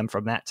pictures of them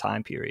from that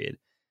time period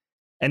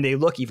and they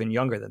look even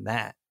younger than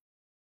that.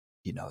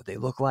 You know, they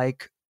look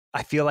like,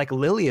 I feel like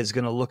Lilia is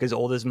going to look as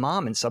old as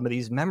Mom in some of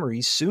these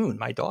memories soon,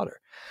 my daughter.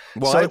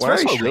 Well,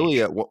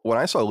 when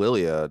I saw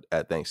Lilia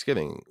at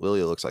Thanksgiving,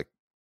 Lilia looks like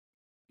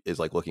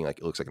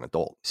an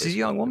adult. She's a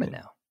young woman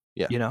now.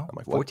 Yeah. You know,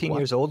 like, 14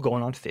 years old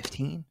going on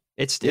 15.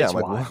 It's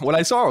like, when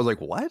I saw her, I was like,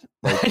 what?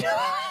 Like,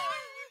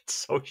 it's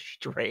so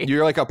strange.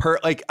 You're like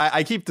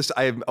I keep this.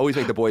 I always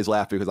make the boys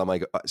laugh because I'm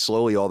like,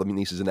 slowly all the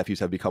nieces and nephews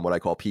have become what I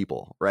call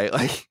people, right?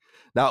 Like,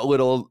 not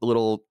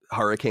little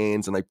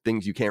hurricanes and like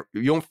things you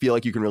don't feel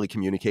like you can really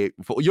communicate.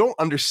 You don't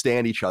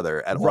understand each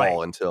other at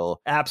all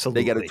until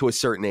absolutely they get to a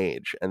certain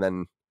age, and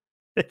then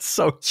it's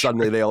so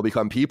suddenly they all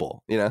become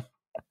people. You know,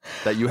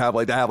 that you have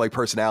like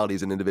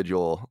personalities and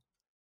individual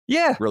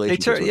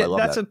relationships. I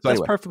love that.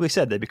 That's perfectly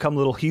said. They become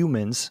little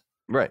humans,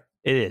 right?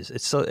 It is.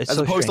 It's as so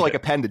opposed strange. to like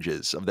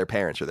appendages of their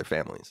parents or their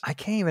families. I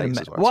can't even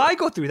imagine. Well, I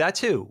go through that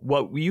too.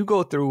 What you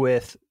go through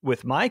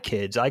with my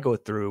kids, I go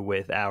through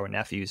with our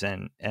nephews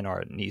and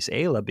our niece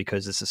Ayla,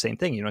 because it's the same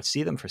thing. You don't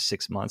see them for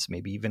 6 months,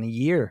 maybe even a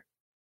year,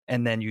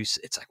 and then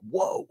it's like,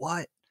 whoa,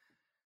 what?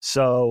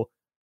 So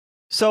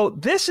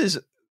this is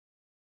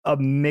a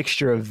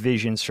mixture of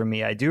visions for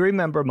me. I do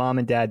remember Mom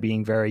and Dad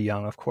being very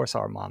young. Of course,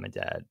 our mom and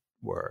dad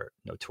were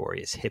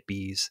notorious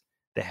hippies.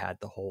 They had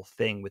the whole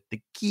thing with the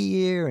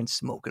gear and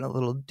smoking a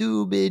little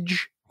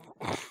doobage.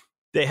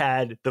 They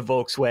had the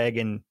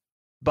Volkswagen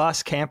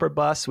camper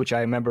bus, which I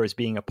remember as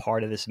being a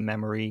part of this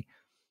memory.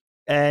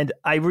 And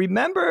I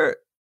remember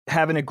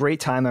having a great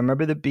time. I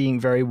remember it being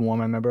very warm.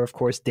 I remember, of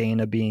course,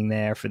 Dana being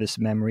there for this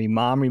memory.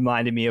 Mom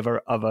reminded me of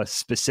a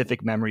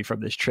specific memory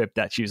from this trip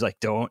that she was like,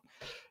 don't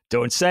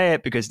say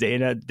it because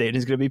Dana's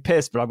going to be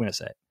pissed, but I'm going to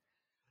say it.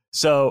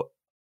 So,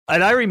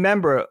 and I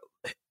remember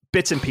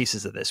bits and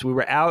pieces of this. We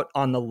were out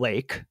on the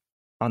lake,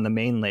 on the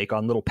main lake,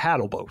 on little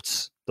paddle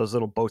boats, those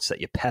little boats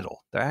that you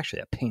pedal. They're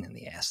actually a pain in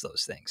the ass,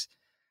 those things.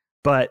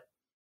 But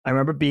I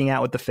remember being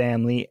out with the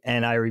family,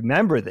 and I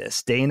remember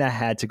this. Dana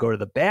had to go to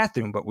the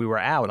bathroom, but we were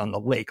out on the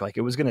lake. Like,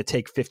 it was going to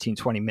take 15,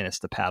 20 minutes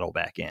to paddle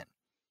back in.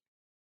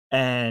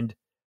 And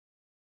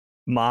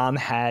Mom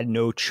had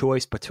no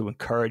choice but to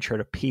encourage her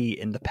to pee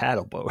in the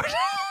paddle boat.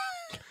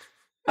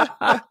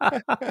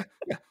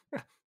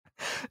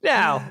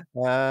 Now,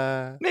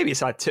 maybe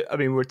it's not too, I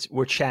mean,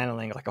 we're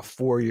channeling like a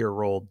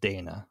 4-year-old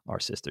Dana, our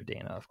sister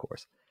Dana, of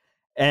course.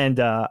 And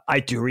I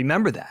do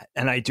remember that.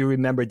 And I do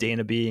remember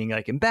Dana being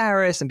like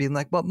embarrassed and being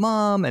like, but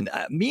Mom, and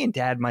me and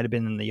Dad might have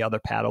been in the other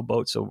paddle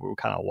boat. So we were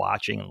kind of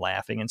watching and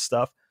laughing and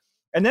stuff.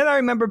 And then I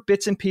remember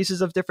bits and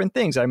pieces of different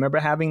things. I remember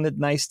having the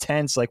nice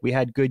tents, like we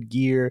had good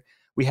gear.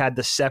 We had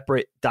the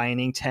separate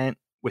dining tent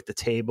with the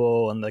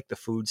table and like the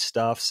food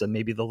stuffs and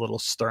maybe the little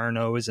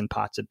sternos and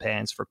pots and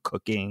pans for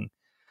cooking,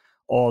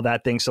 all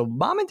that thing. So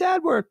Mom and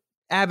Dad were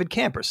avid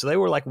campers. So they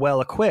were like well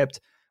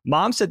equipped.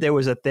 Mom said there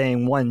was a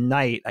thing one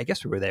night. I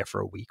guess we were there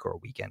for a week or a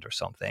weekend or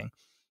something.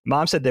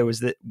 Mom said there was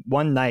that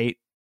one night,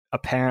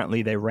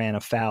 apparently they ran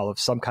afoul of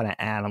some kind of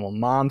animal.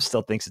 Mom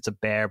still thinks it's a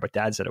bear, but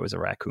Dad said it was a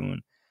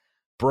raccoon.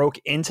 Broke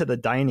into the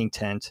dining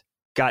tent,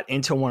 got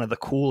into one of the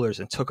coolers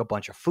and took a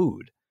bunch of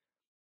food.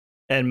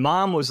 And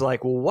Mom was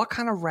like, well, what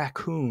kind of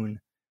raccoon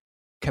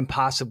can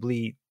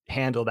possibly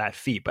handle that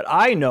feat? But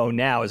I know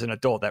now as an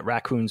adult that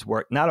raccoons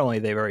work. Not only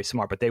are they very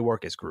smart, but they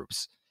work as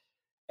groups.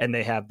 And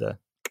they have the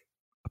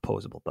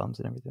opposable thumbs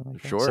and everything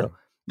like that. Sure. So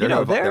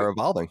they're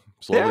evolving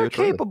slowly. They're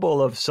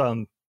capable of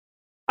some.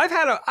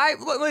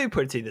 Let me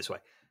put it to you this way.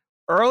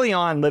 Early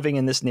on, living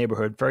in this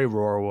neighborhood, very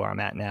rural where I'm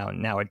at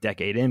now a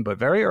decade in, but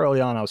very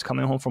early on, I was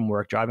coming home from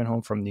work, driving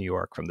home from New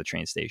York from the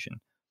train station,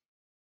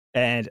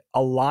 and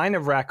a line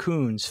of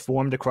raccoons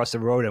formed across the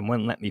road and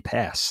wouldn't let me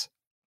pass.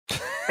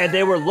 And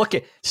they were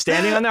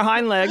standing on their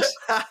hind legs.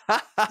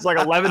 It's like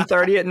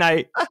 11:30 at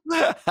night,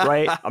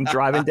 right? I'm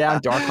driving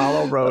down Dark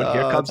Hollow Road.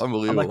 Here comes. I'm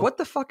like, what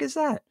the fuck is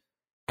that?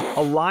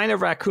 A line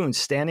of raccoons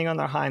standing on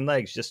their hind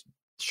legs, just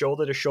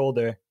shoulder to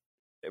shoulder,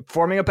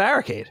 forming a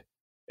barricade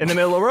in the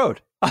middle of the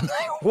road. I'm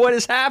like, what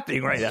is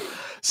happening right now?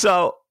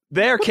 So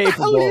they're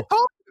capable.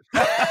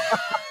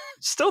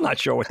 Still not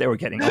sure what they were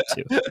getting up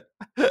to.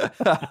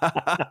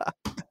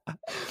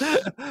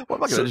 We're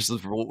not going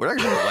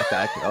to let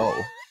that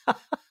go.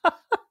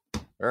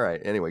 All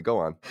right. Anyway, go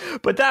on.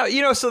 But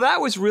so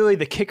that was really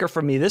the kicker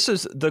for me. This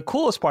is the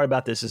coolest part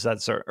about this is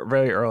that's a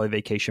very early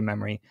vacation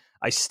memory.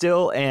 I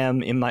still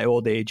am in my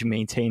old age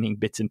maintaining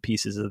bits and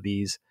pieces of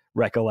these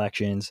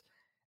recollections,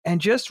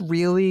 and just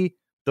really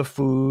the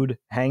food,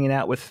 hanging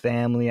out with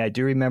family. I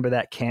do remember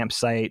that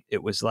campsite.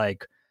 It was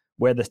like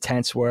where the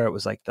tents were. It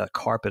was like the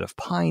carpet of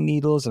pine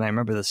needles. And I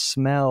remember the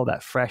smell,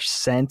 that fresh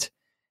scent,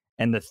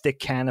 and the thick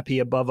canopy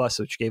above us,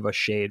 which gave us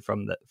shade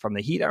from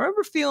the heat. I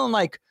remember feeling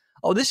like,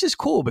 oh, this is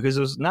cool, because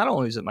it was not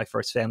only was it my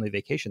first family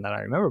vacation that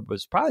I remember, but it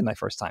was probably my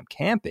first time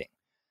camping,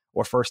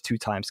 or first 2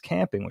 times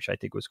camping, which I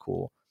think was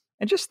cool.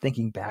 And just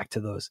thinking back to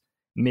those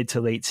mid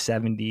to late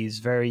 70s,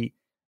 very,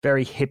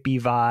 very hippie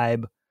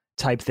vibe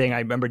type thing. I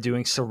remember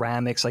doing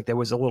ceramics, like there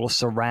was a little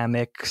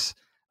ceramics,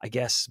 I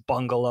guess,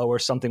 bungalow or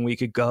something where you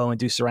could go and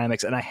do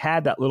ceramics. And I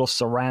had that little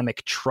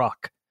ceramic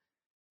truck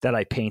that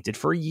I painted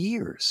for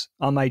years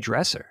on my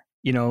dresser,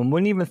 and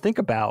wouldn't even think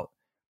about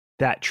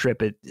that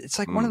trip. It's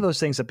like one of those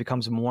things that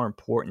becomes more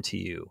important to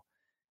you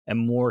and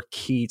more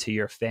key to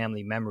your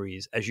family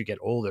memories as you get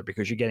older,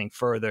 because you're getting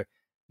further,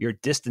 you're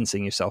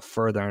distancing yourself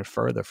further and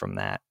further from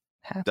that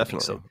happening.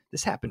 Definitely. So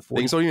this happened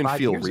 45 things don't even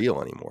feel years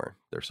real ago. anymore.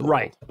 They're so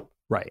right. old.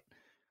 Right.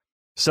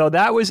 So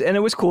that was, and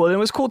it was cool. And it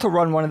was cool to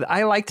run one of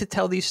I like to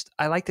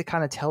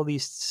kind of tell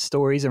these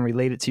stories and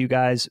relate it to you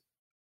guys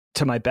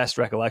to my best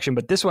recollection.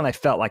 But this one, I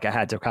felt like I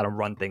had to kind of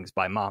run things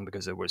by Mom,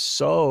 because it was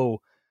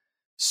so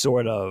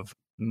sort of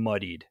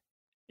muddied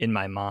in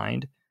my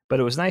mind. But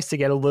it was nice to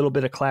get a little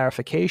bit of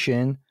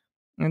clarification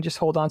and just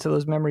hold on to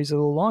those memories a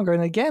little longer.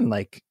 And again,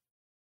 like,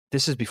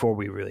 this is before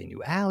we really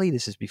knew Allie.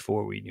 This is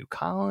before we knew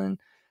Colin.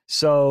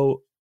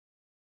 So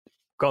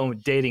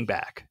dating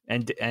back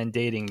and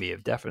dating me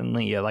of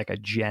definitely like a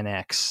Gen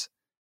X,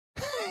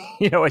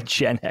 a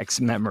Gen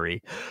X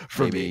memory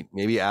for me.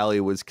 Maybe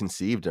Allie was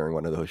conceived during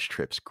one of those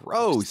trips.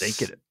 Gross.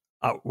 Thinking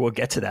it. We'll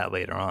get to that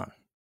later on.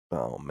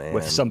 Oh man,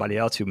 with somebody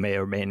else who may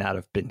or may not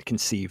have been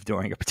conceived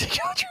during a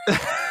particular trip.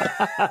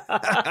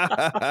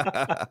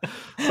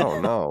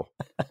 Oh no.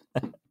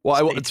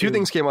 Well, 2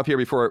 things came up here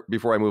before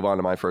I move on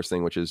to my first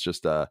thing, which is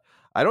just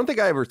I don't think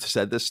I ever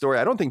said this story.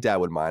 I don't think Dad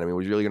would mind. I mean,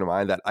 was he really going to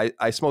mind that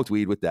I smoked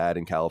weed with Dad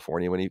in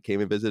California when he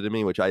came and visited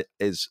me, which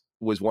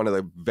was one of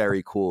the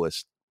very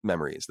coolest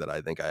memories that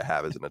I think I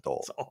have as an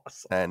adult. That's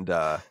awesome. And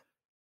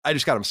I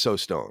just got him so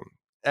stoned.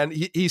 And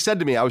he said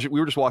to me, we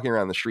were just walking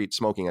around the street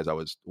smoking as I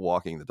was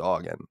walking the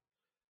dog, and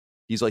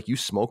he's like, "You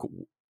smoke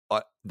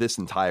this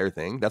entire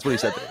thing?" That's what he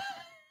said to me.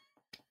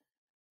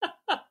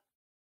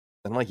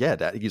 And I'm like, "Yeah,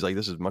 Dad." He's like,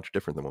 "This is much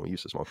different than what we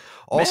used to smoke."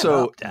 Also,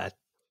 Man up, Dad.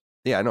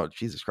 Yeah, I know.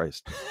 Jesus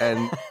Christ.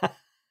 And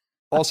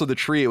also the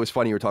tree. It was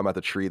funny you were talking about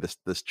the tree.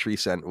 This tree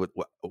scent.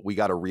 We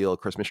got a real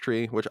Christmas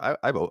tree, which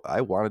I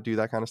want to do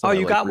that kind of stuff. Oh,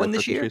 you got one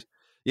this year? Trees.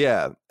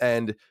 Yeah,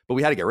 but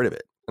we had to get rid of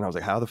it. And I was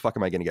like, "How the fuck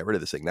am I going to get rid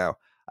of this thing now?"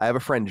 I have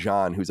a friend,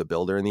 John, who's a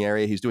builder in the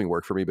area. He's doing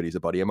work for me, but he's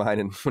a buddy of mine.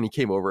 And when he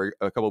came over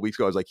a couple of weeks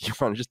ago, I was like, "You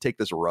want to just take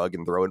this rug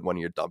and throw it in one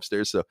of your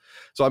dumpsters?" So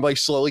I'm like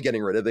slowly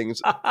getting rid of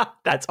things.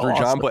 That's for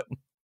awesome.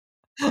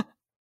 John,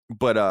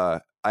 but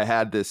I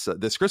had this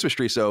Christmas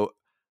tree, so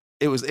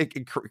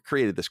it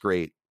created this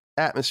great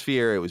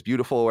atmosphere. It was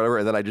beautiful, whatever.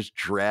 And then I just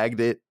dragged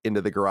it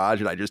into the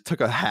garage, and I just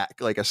took a hack,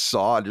 like a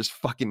saw, and just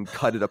fucking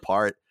cut it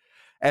apart.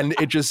 And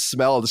it just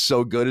smelled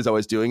so good as I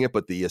was doing it,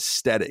 but the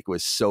aesthetic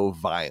was so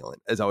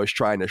violent as I was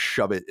trying to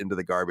shove it into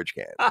the garbage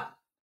can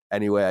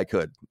any way I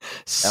could.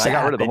 And I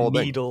got rid of the whole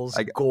needles,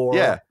 thing. Gore.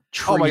 Yeah.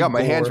 Oh my God, my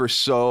gore. hands were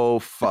so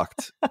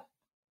fucked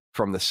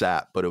from the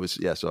sap, but it was,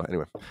 yeah. So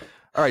anyway.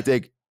 All right,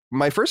 Dig.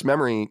 My first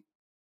memory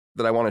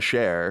that I want to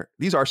share,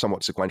 these are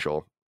somewhat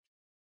sequential,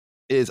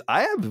 is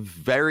I have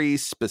very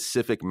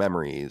specific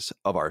memories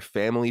of our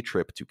family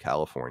trip to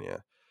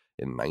California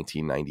in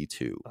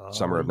 1992,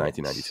 summer of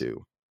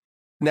 1992.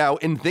 Now,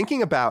 in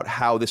thinking about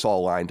how this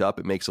all lined up,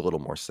 it makes a little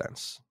more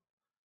sense.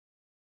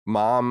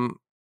 Mom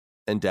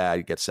and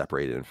Dad get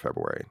separated in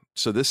February.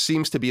 So this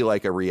seems to be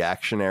like a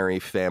reactionary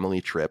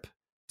family trip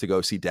to go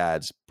see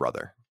Dad's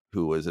brother,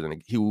 who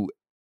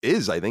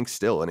is, I think,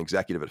 still an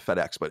executive at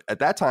FedEx. But at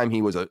that time,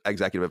 he was an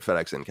executive at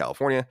FedEx in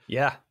California.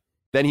 Yeah.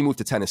 Then he moved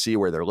to Tennessee,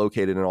 where they're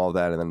located and all of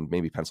that. And then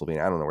maybe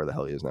Pennsylvania. I don't know where the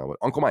hell he is now. But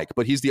Uncle Mike.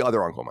 But he's the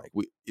other Uncle Mike.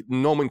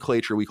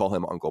 Nomenclature, we call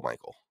him Uncle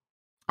Michael.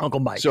 Uncle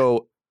Mike.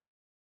 So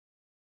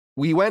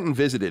we went and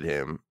visited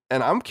him.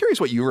 And I'm curious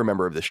what you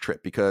remember of this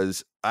trip,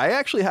 because I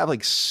actually have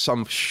like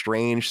some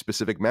strange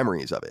specific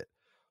memories of it.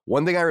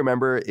 One thing I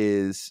remember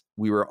is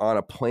we were on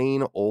a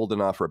plane old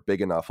enough or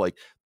big enough. Like,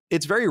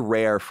 it's very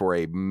rare for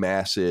a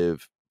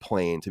massive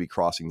plane to be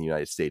crossing the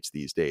United States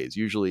these days.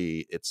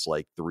 Usually it's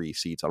like 3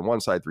 seats on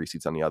one side, 3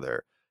 seats on the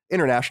other.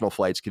 International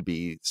flights could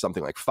be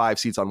something like 5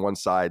 seats on one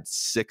side,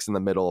 6 in the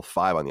middle,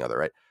 5 on the other,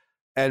 right?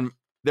 And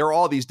there are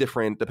all these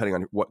different, depending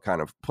on what kind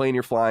of plane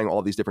you're flying,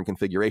 all these different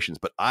configurations.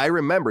 But I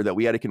remember that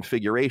we had a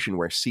configuration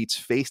where seats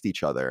faced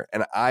each other.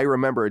 And I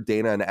remember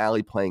Dana and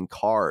Allie playing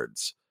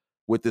cards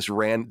with these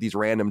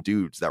random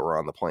dudes that were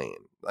on the plane.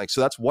 Like, so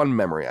that's one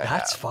memory I have.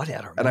 That's funny. I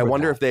don't remember and I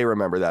wonder that. if they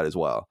remember that as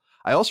well.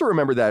 I also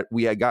remember that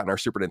we had gotten our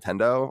Super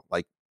Nintendo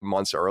like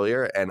months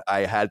earlier, and I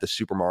had the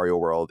Super Mario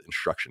World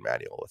instruction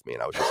manual with me,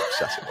 and I was just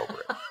obsessing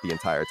over it the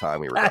entire time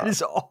we were That gone.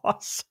 is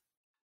awesome.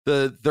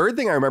 The third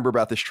thing I remember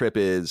about this trip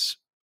is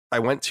I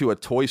went to a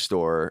toy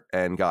store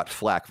and got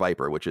Flak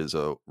Viper, which is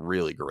a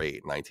really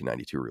great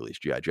 1992 release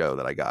G.I. Joe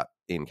that I got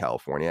in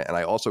California. And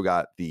I also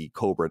got the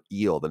Cobra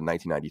Eel, the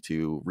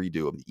 1992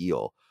 redo of the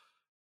Eel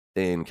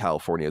in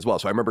California as well.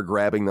 So I remember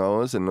grabbing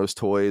those, and those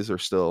toys are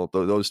still,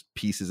 those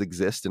pieces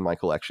exist in my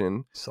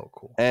collection. So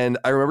cool. And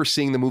I remember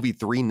seeing the movie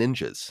Three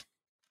Ninjas.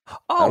 Oh,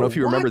 I don't know if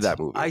you remember what? that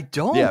movie. I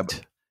don't. Yeah,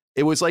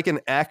 it was like an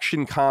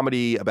action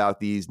comedy about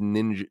these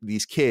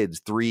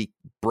kids, 3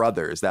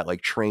 brothers that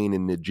like train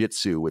in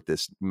ninjutsu with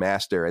this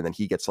master, and then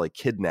he gets like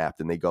kidnapped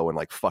and they go and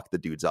like fuck the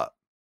dudes up.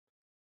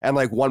 And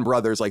like one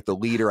brother's like the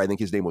leader, I think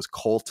his name was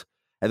Colt,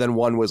 and then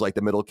one was like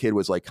the middle kid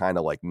was like kind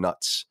of like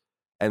nuts,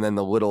 and then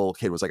the little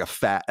kid was like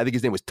I think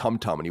his name was Tum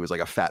Tum, and he was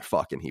like a fat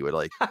fuck, and he would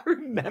like I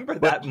remember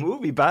that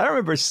movie, but I don't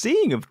remember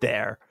seeing him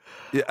there.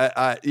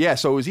 Yeah,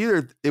 so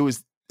it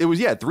was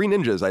Three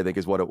Ninjas, I think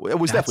is what it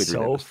was. That's definitely Three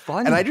so Ninjas.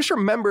 funny. And I just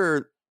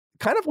remember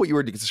kind of what you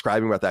were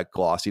describing about that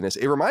glossiness.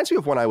 It reminds me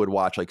of when I would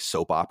watch like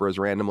soap operas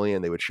randomly,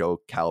 and they would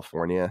show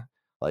California,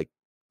 like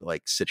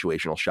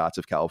situational shots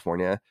of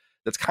California.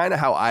 That's kind of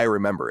how I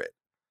remember it.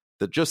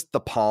 Just the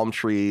palm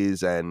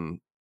trees and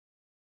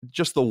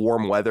just the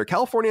warm weather.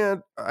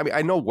 California, I mean,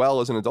 I know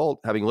well as an adult,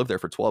 having lived there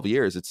for 12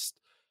 years,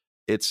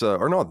 it's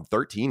or no,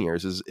 13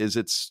 years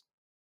it's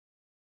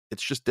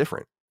just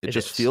different. It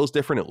just feels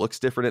different. It looks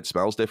different. It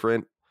smells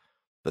different.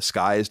 The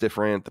sky is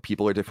different. The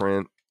people are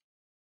different.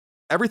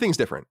 Everything's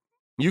different.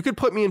 You could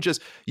put me in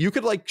you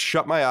could like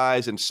shut my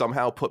eyes and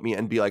somehow put me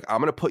and be like, I'm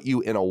going to put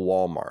you in a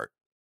Walmart,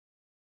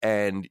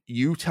 and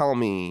you tell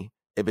me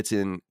if it's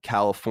in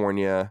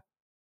California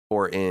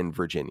or in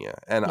Virginia.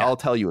 And I'll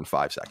tell you in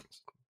 5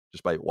 seconds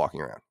just by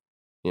walking around,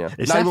 not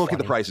even look at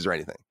the prices or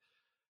anything.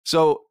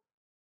 So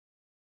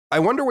I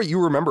wonder what you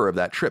remember of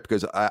that trip,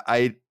 because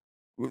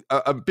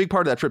a big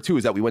part of that trip too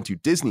is that we went to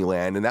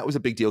Disneyland, and that was a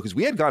big deal because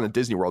we had gone to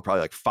Disney World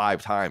probably like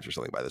 5 times or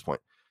something by this point.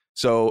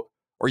 So,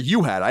 or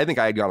you had, I think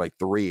I had gone like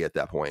 3 at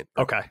that point.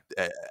 Okay.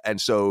 And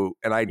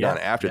I'd gone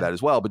after that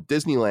as well, but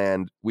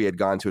Disneyland we had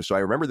gone to. So I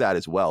remember that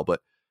as well.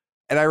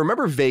 And I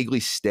remember vaguely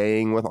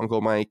staying with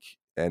Uncle Mike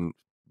and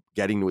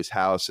getting to his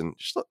house and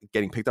just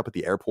getting picked up at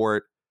the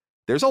airport.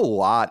 There's a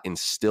lot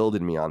instilled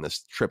in me on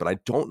this trip, and I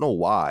don't know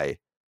why.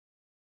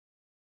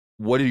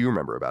 What do you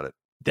remember about it?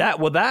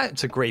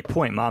 That's a great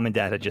point. Mom and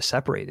Dad had just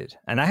separated,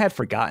 and I had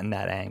forgotten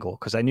that angle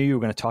because I knew you were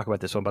going to talk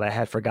about this one, but I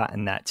had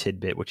forgotten that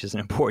tidbit, which is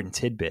an important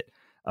tidbit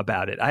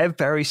about it. I have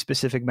very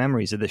specific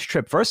memories of this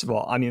trip. First of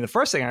all, I mean, the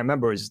first thing I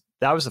remember is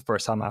that was the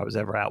first time I was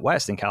ever out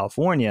west in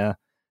California,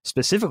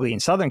 specifically in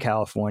Southern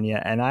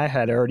California, and I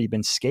had already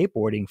been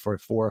skateboarding for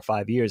 4 or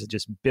 5 years and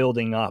just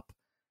building up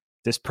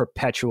this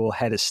perpetual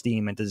head of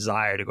steam and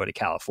desire to go to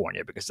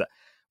California because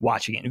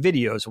watching it in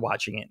videos,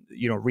 watching it,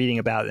 reading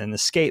about it in the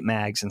skate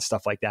mags and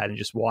stuff like that, and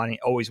just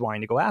always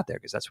wanting to go out there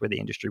because that's where the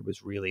industry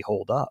was really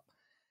holed up.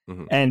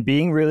 Mm-hmm. And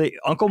being really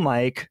Uncle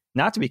Mike,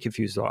 not to be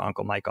confused with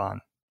Uncle Mike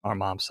on our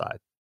mom's side.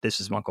 This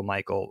is Uncle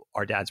Michael,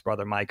 our dad's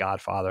brother, my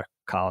godfather,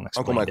 Colin.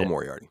 Uncle Michael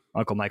Moriarty.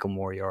 Uncle Michael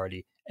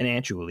Moriarty and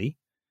Aunt Julie.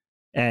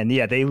 And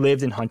yeah, they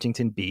lived in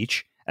Huntington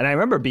Beach. And I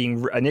remember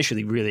being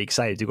initially really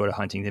excited to go to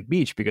Huntington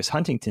Beach because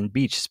Huntington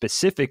Beach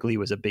specifically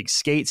was a big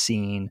skate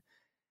scene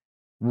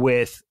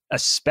with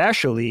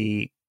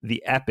especially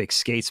the epic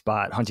skate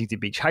spot. Huntington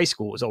Beach High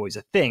School was always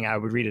a thing. I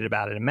would read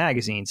about it in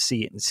magazines,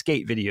 see it in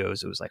skate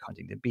videos. It was like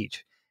Huntington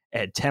Beach,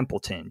 Ed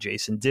Templeton,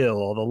 Jason Dill,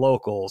 all the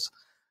locals.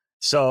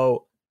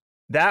 So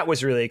that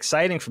was really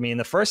exciting for me. And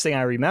the first thing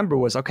I remember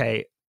was,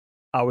 okay,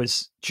 I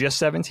was just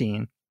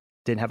 17,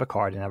 didn't have a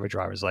car, didn't have a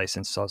driver's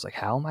license. So I was like,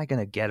 how am I going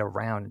to get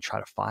around and try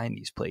to find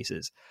these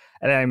places?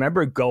 And I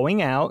remember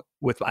going out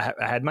I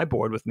had my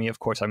board with me. Of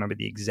course, I remember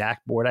the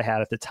exact board I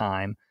had at the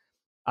time.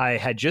 I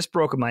had just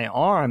broken my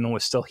arm and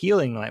was still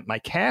healing. Like my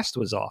cast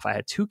was off. I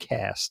had 2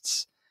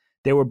 casts.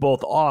 They were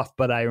both off,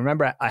 but I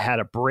remember I had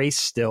a brace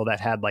still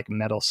that had like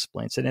metal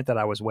splints in it that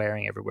I was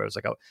wearing everywhere. It was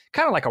like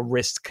kind of like a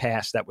wrist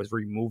cast that was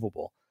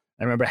removable.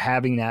 I remember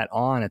having that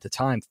on at the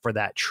time for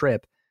that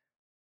trip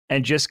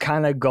and just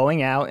kind of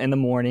going out in the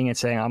morning and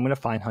saying, I'm going to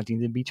find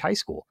Huntington Beach High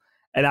School.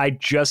 And I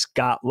just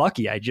got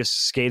lucky. I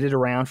just skated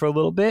around for a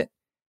little bit,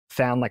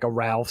 found like a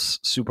Ralph's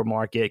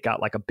supermarket,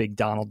 got like a big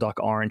Donald Duck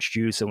orange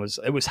juice, and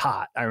it was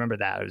hot. I remember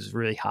that. It was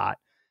really hot.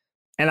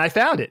 And I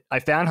found it. I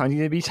found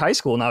Huntington Beach High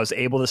School, and I was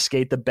able to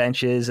skate the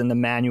benches and the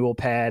manual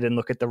pad and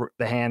look at the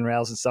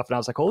handrails and stuff. And I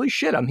was like, holy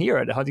shit, I'm here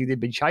at Huntington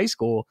Beach High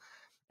School.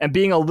 And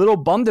being a little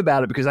bummed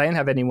about it because I didn't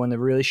have anyone to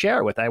really share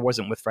it with. I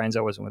wasn't with friends.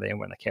 I wasn't with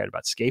anyone that cared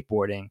about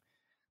skateboarding.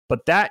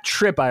 But that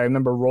trip, I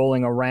remember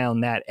rolling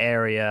around that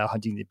area,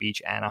 Huntington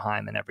Beach,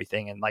 Anaheim, and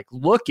everything, and like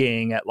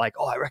looking at like,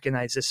 oh, I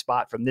recognize this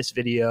spot from this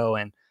video,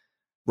 and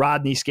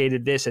Rodney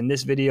skated this in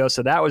this video.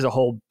 So that was a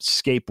whole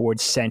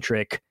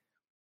skateboard-centric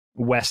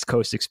West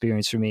Coast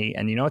experience for me.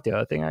 And you know what the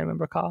other thing I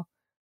remember, Kyle?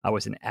 I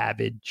was an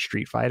avid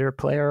Street Fighter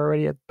player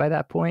already by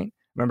that point.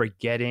 I remember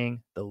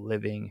getting the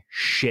living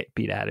shit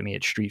beat out of me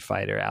at Street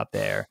Fighter out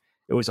there.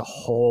 It was a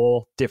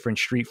whole different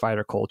Street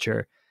Fighter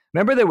culture.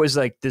 Remember there was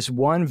like this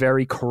one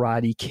very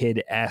Karate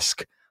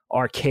Kid-esque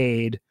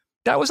arcade.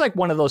 That was like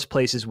one of those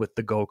places with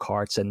the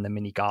go-karts and the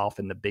mini golf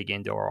and the big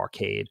indoor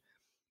arcade.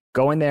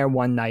 Going there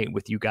one night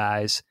with you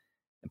guys,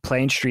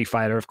 playing Street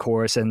Fighter, of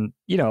course. And,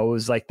 you know, it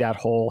was like that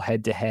whole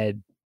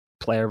head-to-head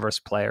player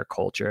versus player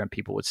culture, and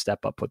people would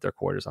step up, put their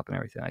quarters up and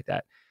everything like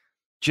that.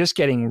 Just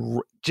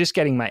getting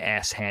my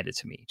ass handed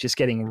to me, just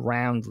getting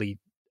roundly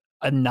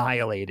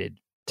annihilated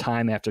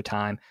time after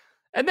time.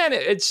 And then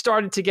it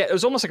started to it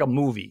was almost like a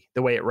movie,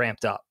 the way it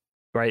ramped up,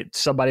 right?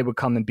 Somebody would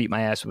come and beat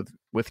my ass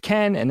with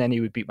Ken, and then he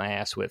would beat my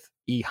ass with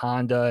E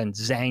Honda and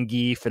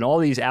Zangief and all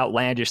these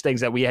outlandish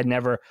things that we had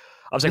never,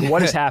 I was like,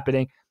 what is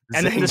happening?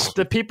 And then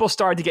the people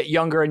started to get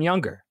younger and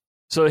younger.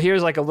 So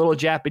here's like a little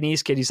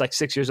Japanese kid. He's like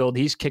 6 years old.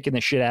 He's kicking the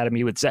shit out of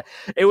me with Zen.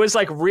 It was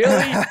like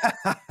really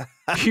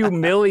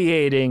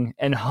humiliating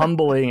and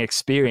humbling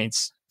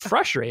experience,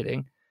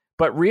 frustrating,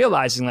 but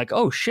realizing like,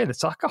 oh shit,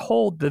 it's like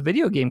the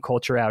video game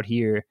culture out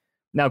here.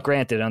 Now,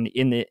 granted,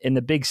 in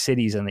the big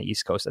cities on the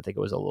East Coast, I think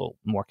it was a little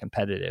more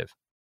competitive.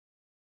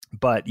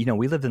 But you know,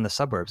 we lived in the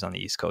suburbs on the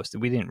East Coast,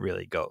 and we didn't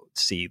really go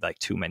see like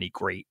too many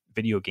great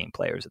video game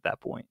players at that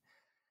point.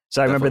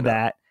 So I remember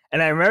that.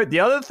 And I remember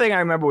the other thing I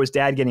remember was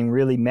Dad getting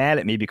really mad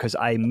at me because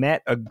I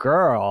met a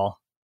girl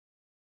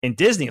in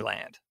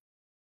Disneyland,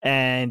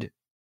 and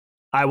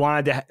I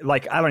wanted to,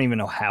 like, I don't even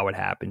know how it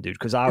happened, dude,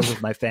 because I was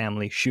with my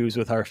family, she was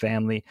with her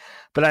family.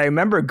 But I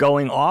remember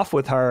going off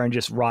with her and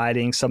just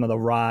riding some of the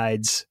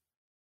rides.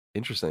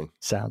 Interesting.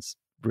 Sounds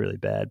really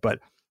bad, but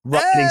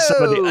riding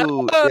some of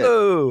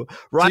the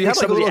riding so you have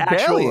like a little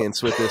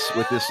dalliance with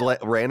this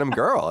random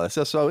girl. That's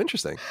just so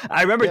interesting.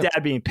 I remember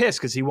Dad being pissed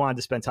because he wanted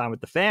to spend time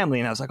with the family,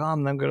 and I was like, "Oh,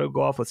 I'm going to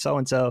go off with so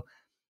and so.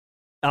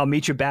 I'll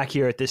meet you back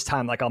here at this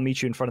time. Like, I'll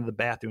meet you in front of the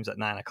bathrooms at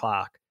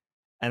 9:00."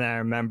 And I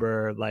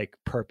remember like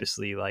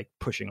purposely like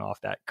pushing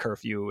off that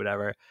curfew or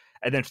whatever,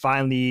 and then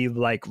finally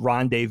like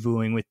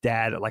rendezvousing with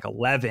Dad at like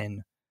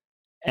 11.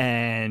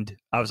 And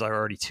I was like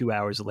already 2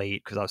 hours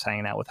late because I was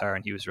hanging out with her,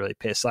 and he was really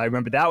pissed. So I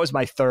remember that was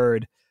my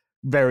third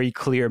very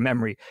clear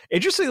memory.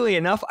 Interestingly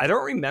enough, I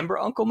don't remember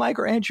Uncle Mike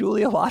or Aunt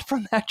Julie a lot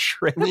from that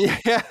trip.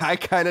 Yeah, I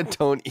kind of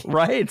don't either.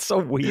 Right? It's so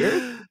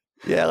weird.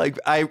 Yeah, like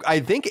I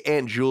think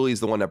Aunt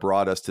Julie's the one that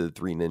brought us to the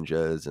Three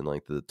Ninjas and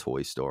like the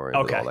toy store and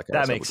okay, all that kind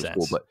that of stuff, makes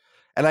sense. Cool.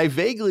 And I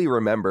vaguely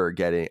remember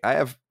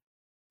I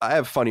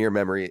have funnier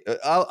memory.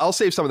 I'll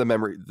save some of the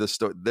memory.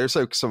 There's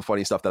like some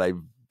funny stuff that I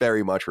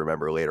very much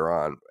remember later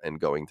on and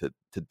going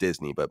to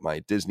Disney, but my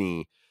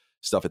Disney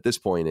stuff at this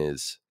point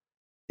is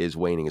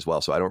waning as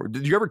well. So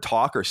did you ever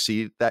talk to or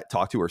see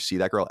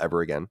that girl ever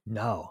again?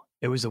 No,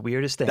 it was the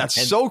weirdest thing.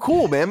 That's so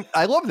cool, man.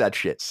 I love that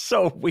shit.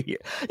 So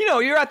weird. You know,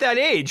 you're at that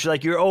age,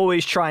 like you're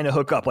always trying to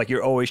hook up, like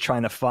you're always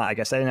trying to find. I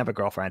guess I didn't have a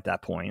girlfriend at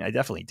that point. I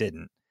definitely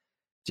didn't.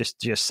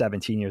 Just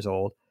 17 years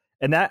old.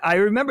 And that I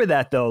remember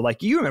that though,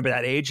 like you remember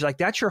that age, like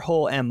that's your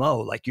whole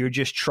MO. Like you're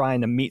just trying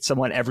to meet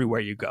someone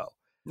everywhere you go.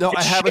 No, it's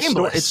I have shameless. a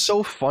story. It's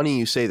so funny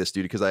you say this,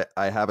 dude, because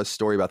I have a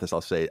story about this.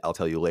 I'll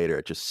tell you later.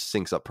 It just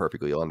syncs up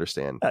perfectly. You'll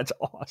understand. That's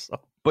awesome.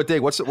 But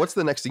Dave, what's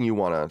the next thing you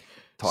want to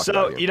talk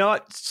about? So, you know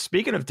what?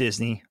 Speaking of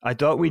Disney, I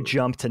thought we'd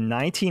jump to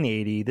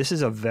 1980. This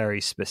is a very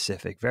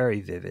specific,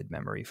 very vivid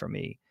memory for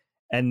me.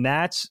 And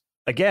that's,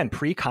 again,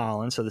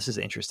 pre-Colin. So this is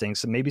interesting.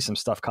 So maybe some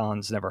stuff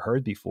Colin's never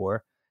heard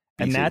before.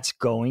 And that's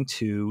going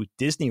to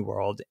Disney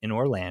World in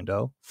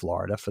Orlando,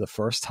 Florida for the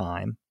first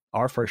time,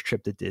 our first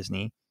trip to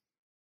Disney.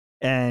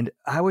 And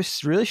I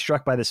was really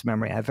struck by this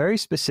memory. I have very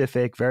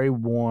specific, very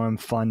warm,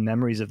 fun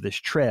memories of this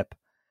trip.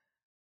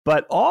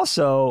 But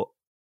also,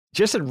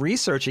 just in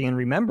researching and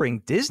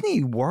remembering,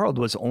 Disney World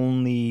was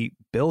only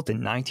built in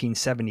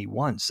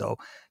 1971. So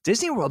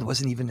Disney World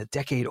wasn't even a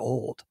decade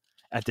old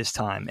at this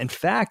time. In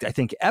fact, I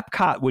think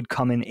Epcot would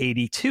come in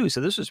 82. So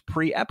this was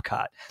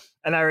pre-Epcot.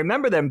 And I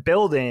remember them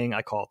building,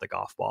 I call it the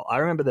golf ball. I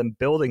remember them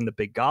building the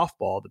big golf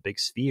ball, the big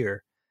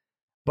sphere,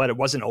 but it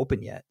wasn't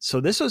open yet.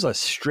 So this was a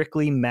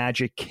strictly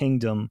Magic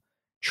Kingdom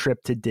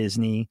trip to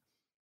Disney.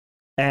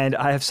 And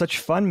I have such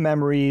fun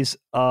memories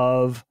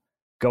of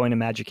going to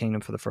Magic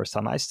Kingdom for the first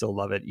time. I still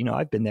love it. You know,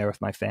 I've been there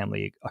with my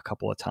family a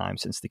couple of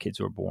times since the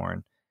kids were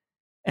born.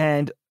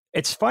 And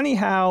it's funny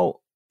how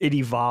it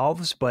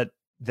evolves, but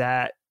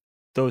that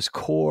those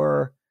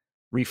core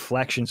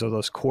reflections or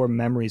those core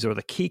memories or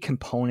the key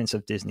components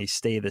of Disney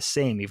stay the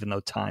same, even though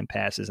time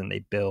passes and they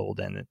build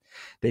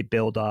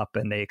up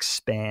and they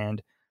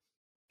expand.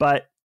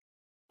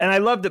 And I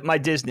love that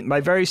my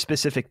very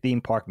specific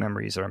theme park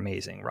memories are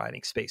amazing.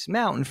 Riding Space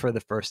Mountain for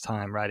the first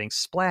time, riding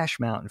Splash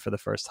Mountain for the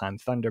first time,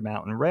 Thunder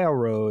Mountain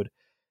Railroad,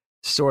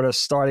 sort of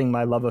starting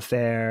my love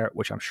affair,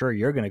 which I'm sure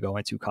you're going to go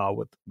into, Kyle,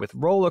 with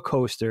roller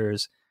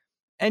coasters.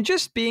 And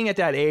just being at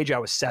that age, I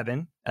was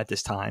 7 at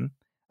this time.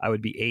 I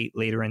would be 8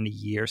 later in the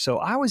year. So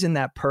I was in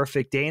that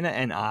perfect, Dana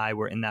and I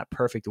were in that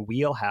perfect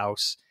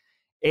wheelhouse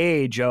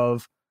age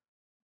of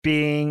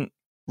being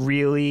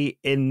really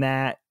in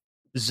that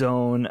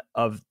zone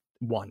of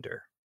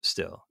wonder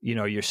still. You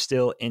know, you're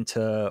still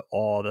into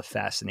all the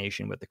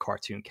fascination with the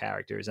cartoon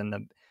characters and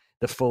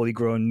the fully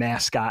grown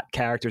mascot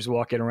characters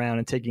walking around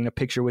and taking a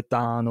picture with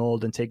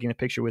Donald and taking a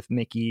picture with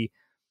Mickey.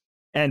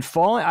 And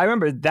I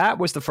remember that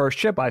was the first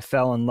trip I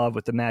fell in love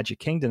with the Magic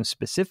Kingdom,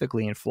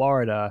 specifically in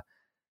Florida.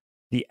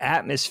 The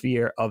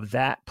atmosphere of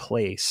that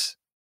place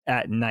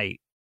at night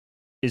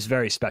is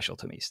very special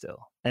to me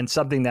still, and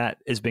something that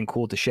has been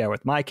cool to share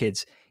with my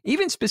kids,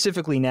 even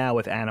specifically now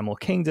with Animal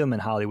Kingdom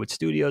and Hollywood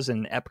Studios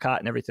and Epcot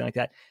and everything like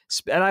that.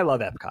 And I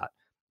love Epcot,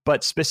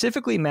 but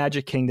specifically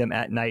Magic Kingdom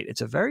at night,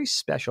 it's a very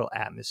special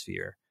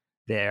atmosphere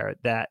there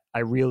that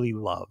I really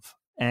love.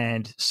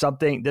 And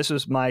this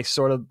was my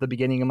sort of the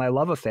beginning of my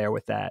love affair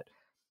with that.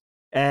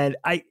 And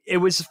it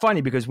was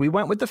funny because we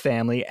went with the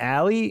family.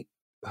 Allie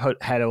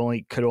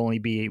could only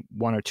be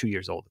 1 or 2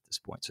 years old at this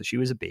point. So she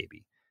was a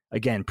baby,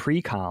 again,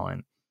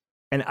 pre-Colin.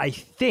 And I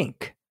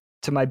think,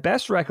 to my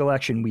best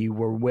recollection, we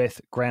were with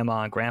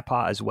Grandma and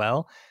Grandpa as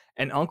well.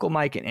 And Uncle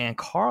Mike and Aunt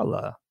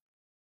Carla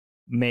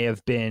may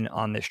have been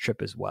on this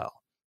trip as well.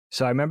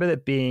 So I remember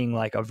that being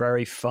like a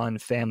very fun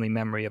family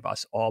memory of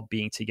us all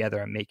being together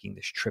and making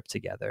this trip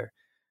together,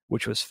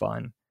 which was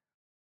fun.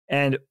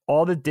 And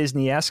all the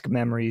Disney-esque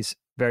memories,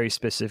 very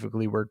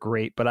specifically, were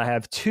great. But I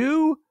have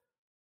 2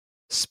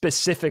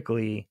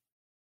 specifically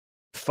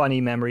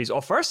funny memories.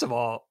 Well, first of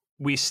all,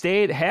 we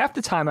stayed half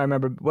the time. I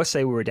remember, let's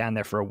say we were down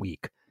there for a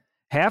week.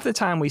 Half the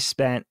time we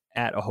spent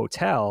at a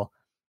hotel.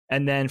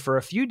 And then for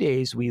a few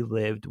days, we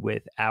lived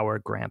with our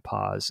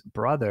grandpa's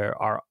brother,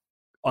 our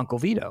Uncle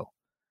Vito,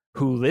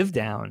 who lived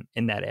down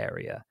in that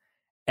area.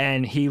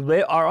 And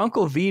our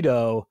Uncle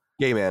Vito.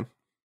 Gay man.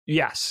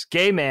 Yes,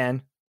 gay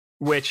man,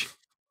 which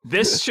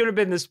this should have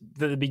been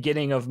the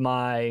beginning of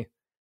my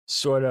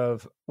sort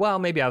of, well,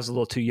 maybe I was a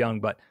little too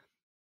young, but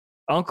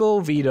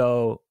Uncle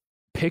Vito,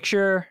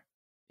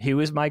 he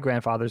was my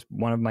grandfather's,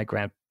 one of our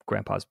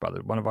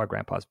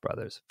grandpa's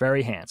brothers,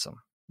 very handsome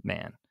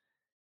man.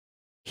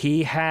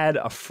 He had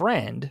a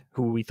friend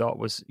who we thought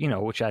was,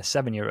 which as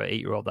 7-year or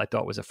 8-year-old, I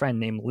thought was a friend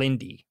named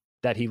Lindy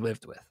that he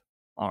lived with,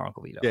 our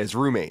Uncle Vito. Yeah, his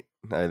roommate.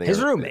 I think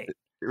his roommate.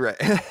 Right.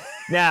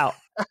 Now,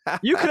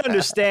 you can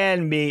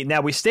understand me.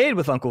 Now, we stayed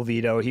with Uncle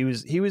Vito. He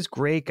was a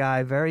great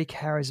guy, very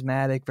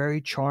charismatic,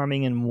 very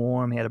charming and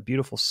warm. He had a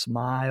beautiful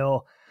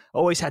smile.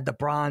 Always had the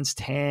bronze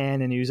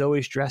tan, and he was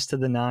always dressed to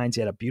the nines.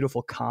 He had a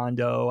beautiful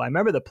condo. I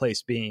remember the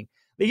place being,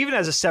 even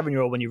as a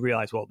 7-year-old, when you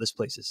realize, well, this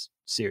place is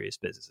serious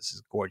business. This is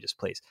a gorgeous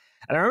place.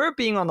 And I remember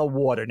being on the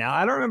water. Now,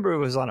 I don't remember if it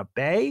was on a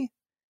bay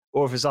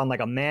or if it was on like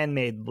a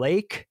man-made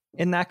lake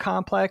in that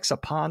complex, a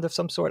pond of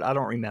some sort. I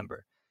don't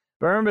remember.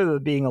 But I remember there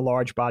being a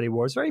large body of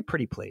water. It was a very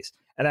pretty place.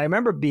 And I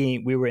remember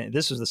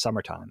this was the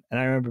summertime, and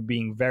I remember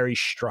being very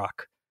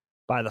struck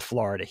by the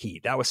Florida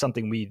heat. That was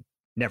something we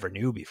never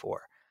knew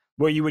before,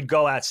 where you would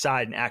go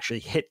outside and actually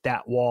hit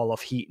that wall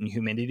of heat and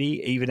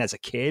humidity, even as a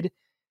kid,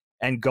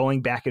 and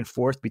going back and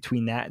forth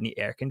between that and the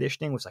air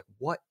conditioning was like,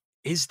 what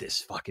is this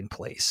fucking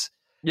place?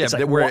 Yeah,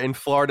 but like, in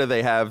Florida,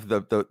 they have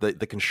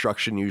the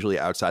construction usually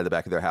outside the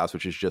back of their house,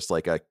 which is just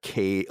like a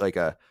cave,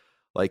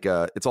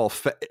 it's all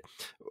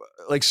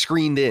like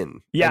screened in.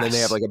 Yes. And then they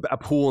have like a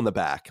pool in the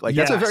back. Like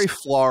that's a very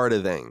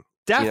Florida thing.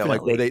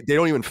 Definitely. Like they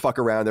don't even fuck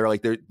around. They're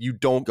like, you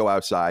don't go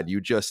outside.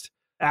 You just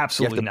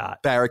absolutely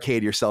not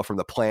barricade yourself from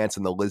the plants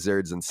and the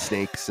lizards and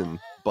snakes and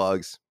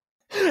bugs.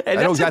 And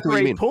I know exactly what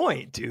you mean.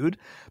 Point, dude,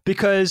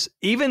 because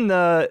even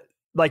the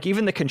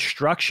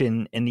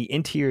construction and the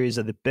interiors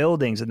of the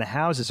buildings and the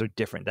houses are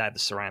different. They have the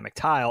ceramic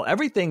tile.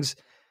 Everything's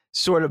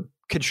sort of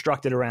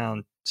constructed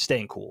around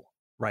staying cool,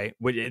 right?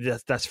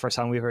 That's the first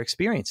time we ever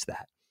experienced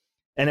that.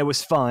 And it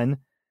was fun.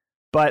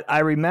 But I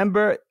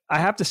remember, I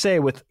have to say,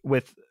 with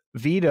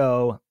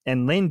Vito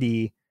and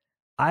Lindy,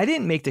 I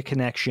didn't make the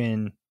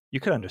connection. You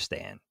could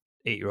understand.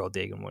 8-year-old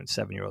Dagan wouldn't,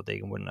 7-year-old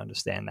Dagan wouldn't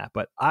understand that.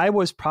 But I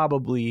was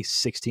probably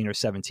 16 or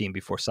 17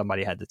 before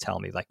somebody had to tell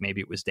me, like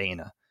maybe it was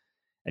Dana.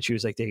 And she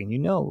was like,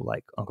 Dagan,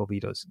 like Uncle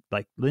Vito's,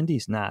 like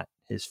Lindy's not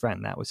his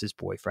friend. That was his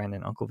boyfriend,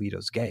 and Uncle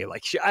Vito's gay.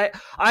 Like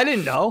I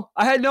didn't know.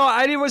 I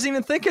wasn't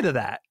even thinking of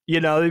that. You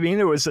know what I mean?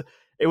 It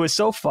was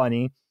so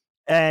funny.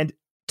 And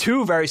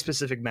 2 very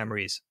specific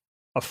memories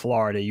of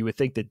Florida. You would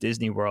think the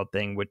Disney World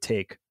thing would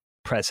take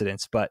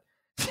precedence, but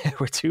there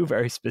were 2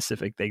 very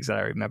specific things that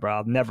I remember.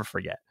 I'll never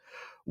forget.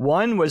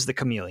 One was the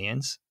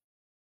chameleons,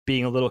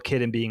 being a little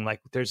kid and being like,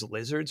 there's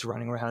lizards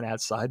running around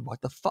outside. What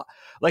the fuck?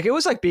 Like, it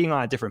was like being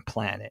on a different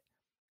planet.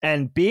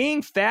 And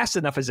being fast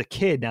enough as a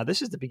kid, now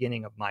this is the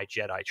beginning of my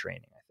Jedi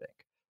training, I think.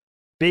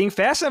 Being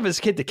fast enough as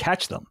a kid to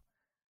catch them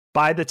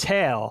by the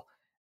tail.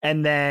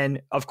 And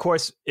then, of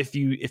course, if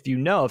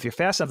you're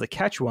fast enough to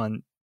catch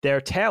one,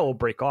 their tail will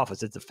break off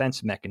as a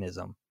defense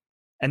mechanism.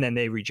 And then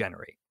they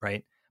regenerate,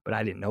 right? But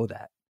I didn't know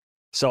that.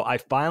 So I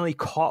finally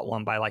caught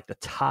one by like the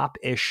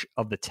top-ish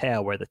of the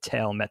tail where the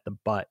tail met the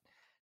butt.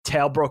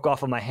 Tail broke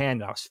off of my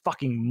hand and I was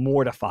fucking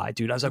mortified,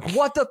 dude. I was like,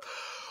 what?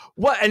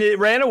 And it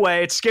ran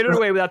away. It skidded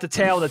away without the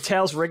tail. The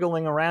tail's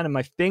wriggling around in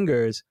my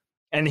fingers.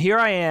 And here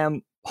I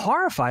am,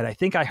 horrified. I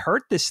think I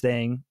hurt this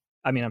thing.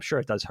 I mean, I'm sure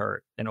it does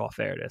hurt, in all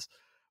fairness.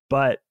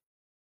 But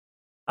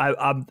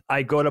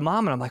I go to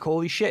mom and I'm like,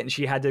 holy shit. And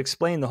she had to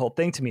explain the whole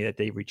thing to me, that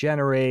they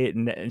regenerate.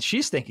 And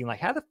she's thinking like,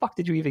 how the fuck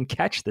did you even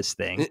catch this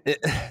thing?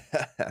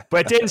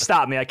 But it didn't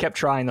stop me. I kept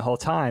trying the whole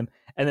time.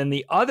 And then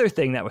the other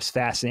thing that was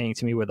fascinating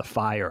to me were the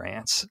fire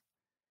ants.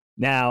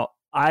 Now,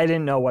 I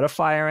didn't know what a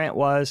fire ant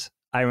was.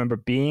 I remember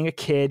being a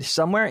kid,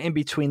 somewhere in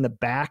between the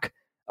back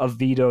of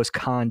Vito's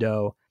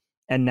condo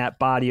and that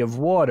body of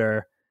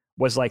water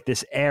was like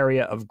this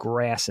area of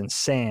grass and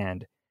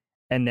sand.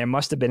 And there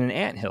must have been an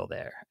anthill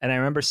there. And I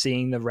remember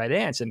seeing the red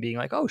ants and being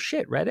like, oh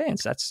shit, red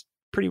ants. That's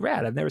pretty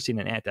rad. I've never seen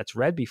an ant that's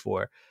red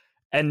before.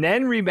 And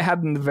then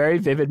having the very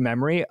vivid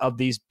memory of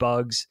these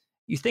bugs.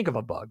 You think of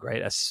a bug,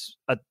 right? As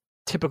a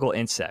typical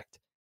insect.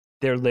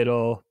 They're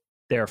little,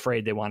 they're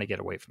afraid, they want to get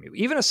away from you.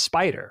 Even a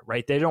spider,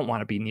 right? They don't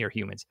want to be near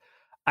humans.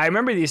 I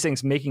remember these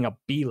things making a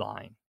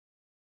beeline.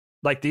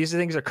 Like these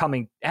things are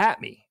coming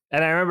at me.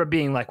 And I remember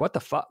being like, what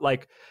the fuck?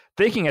 Like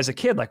thinking as a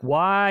kid, like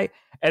why?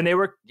 And they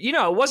were,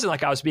 it wasn't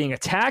like I was being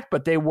attacked,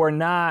 but they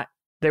weren't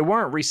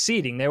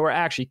receding. They were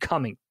actually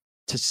coming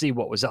to see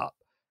what was up.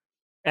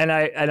 And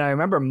I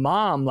remember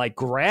mom like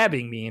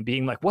grabbing me and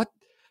being like, what?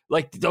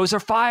 Like those are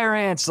fire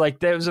ants. Like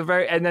there was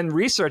and then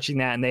researching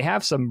that. And they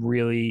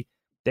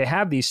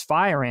have these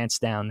fire ants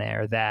down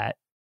there that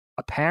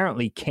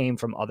apparently came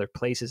from other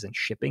places in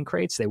shipping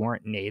crates. They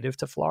weren't native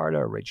to Florida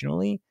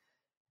originally.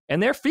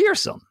 And they're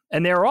fearsome.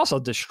 And they're also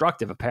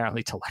destructive,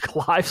 apparently, to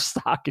like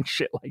livestock and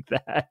shit like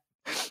that.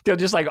 They'll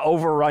just like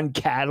overrun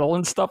cattle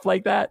and stuff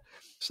like that.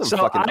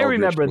 So I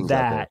remember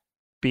that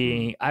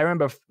being, I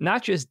remember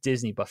not just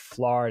Disney, but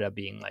Florida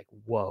being like,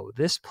 whoa,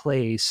 this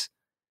place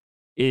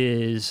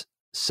is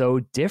so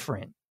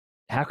different.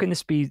 How can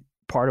this be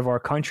part of our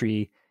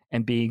country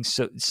and being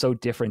so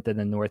different than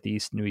the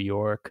Northeast, New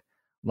York,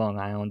 Long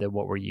Island, and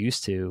what we're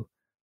used to?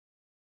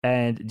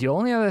 And the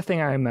only other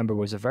thing I remember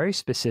was a very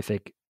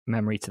specific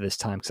memory to this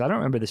time, because I don't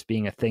remember this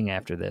being a thing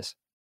after this.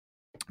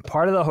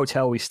 Part of the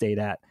hotel we stayed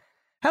at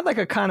had like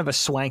a kind of a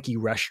swanky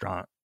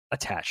restaurant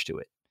attached to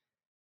it.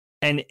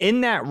 And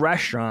in that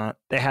restaurant,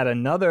 they had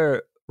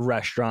another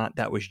restaurant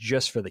that was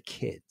just for the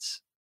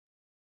kids.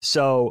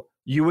 So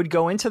you would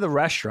go into the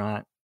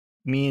restaurant,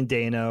 me and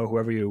Dana,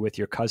 whoever you were with,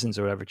 your cousins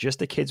or whatever, just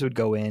the kids would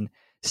go in,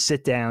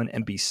 sit down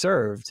and be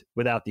served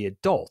without the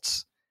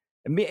adults.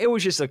 I mean, it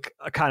was just a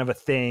kind of a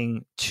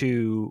thing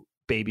to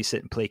babysit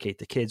and placate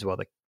the kids while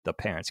the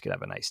parents could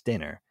have a nice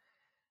dinner.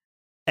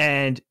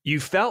 And you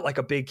felt like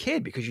a big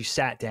kid because you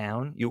sat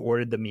down, you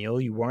ordered the meal,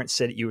 you were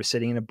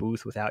sitting in a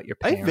booth without your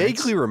parents. I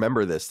vaguely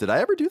remember this. Did I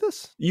ever do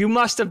this? You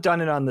must have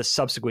done it on the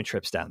subsequent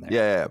trips down there.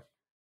 Yeah.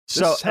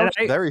 So sounds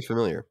very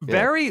familiar. Yeah.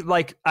 Very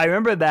like, I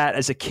remember that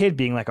as a kid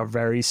being like a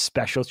very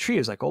special treat. It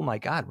was like, oh my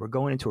God, we're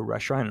going into a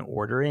restaurant and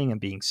ordering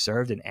and being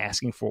served and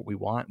asking for what we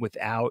want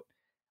without,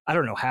 I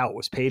don't know how it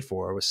was paid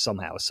for. It was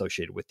somehow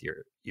associated with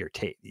your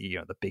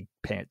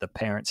the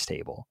parents'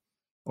 table.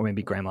 Or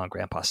maybe grandma and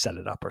grandpa set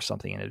it up or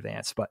something in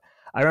advance. But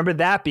I remember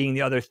that being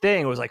the other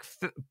thing. It was like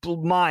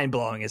mind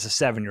blowing as a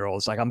 7-year-old.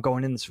 It's like, I'm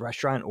going in this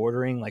restaurant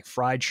ordering like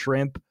fried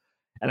shrimp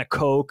and a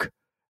Coke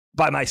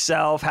by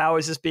myself. How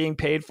is this being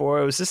paid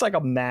for? It was just like a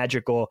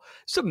magical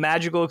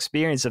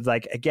experience of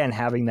like, again,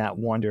 having that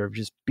wonder of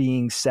just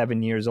being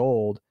 7 years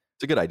old.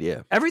 It's a good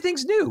idea.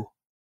 Everything's new.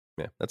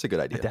 Yeah, that's a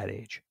good idea. At that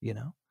age,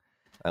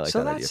 I like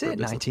so that idea. That's it.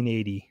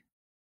 1980,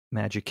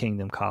 Magic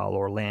Kingdom, Kyle,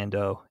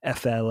 Orlando,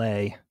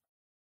 FLA.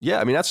 Yeah,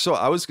 I mean,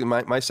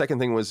 my second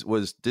thing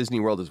was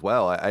Disney World as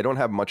well. I don't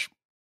have much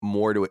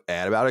more to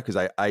add about it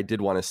because I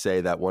did want to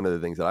say that one of the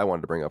things that I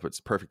wanted to bring up, it's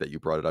perfect that you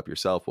brought it up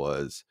yourself,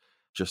 was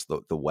just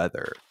the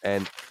weather.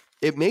 And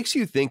it makes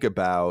you think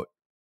about,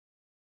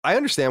 I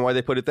understand why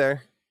they put it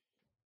there,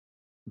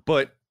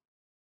 but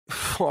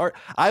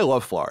I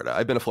love Florida.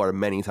 I've been to Florida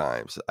many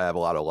times. I have a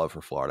lot of love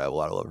for Florida. I have a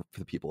lot of love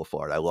for the people of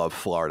Florida. I love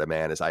Florida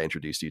Man, as I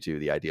introduced you to,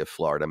 the idea of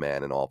Florida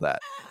Man and all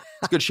that.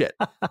 It's good shit.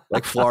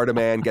 Like Florida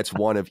Man gets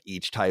one of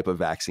each type of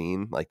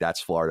vaccine. Like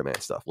that's Florida Man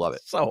stuff. Love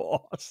it.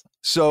 So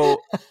awesome.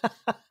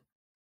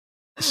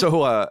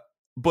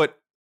 But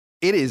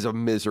it is a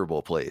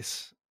miserable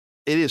place.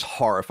 It is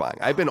horrifying.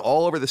 I've been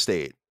all over the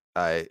state.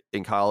 I,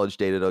 in college,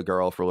 dated a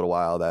girl for a little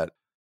while that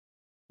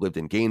lived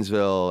in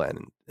Gainesville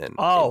and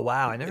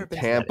wow, I never been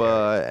Tampa to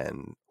that area.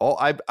 And all.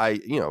 I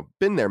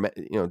been there,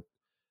 in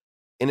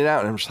and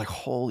out, and I'm just like,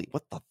 holy,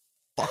 what the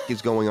fuck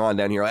is going on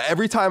down here?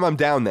 Every time I'm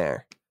down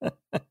there,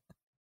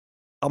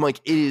 I'm like,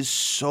 it is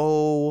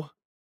so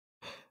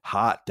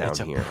hot down It's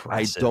here.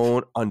 oppressive. I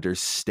don't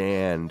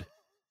understand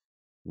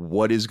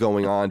what is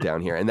going on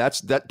down here. And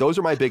those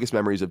are my biggest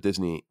memories of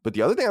Disney. But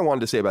the other thing I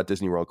wanted to say about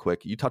Disney World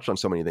quick, you touched on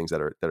so many things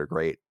that are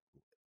great,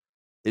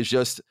 is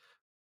just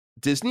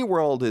Disney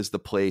World is the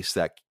place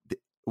that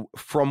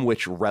from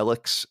which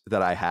relics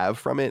that I have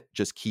from it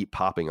just keep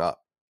popping up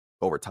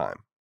over time.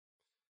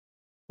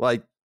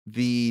 Like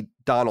the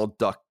Donald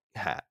Duck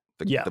hat.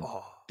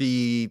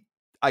 The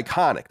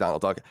iconic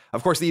Donald Duck.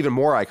 Of course, the even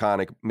more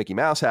iconic Mickey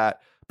Mouse hat.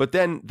 But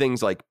then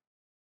things like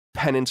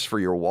pennants for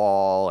your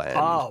wall and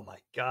oh my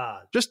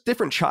God, just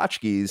different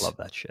tchotchkes. Love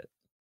that shit.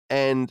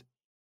 And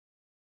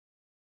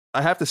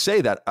I have to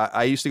say that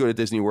I used to go to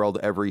Disney World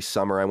every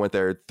summer. I went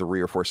there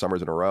 3 or 4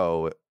 summers in a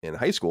row in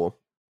high school.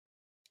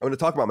 I'm going to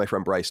talk about my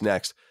friend Bryce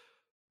next,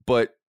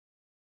 but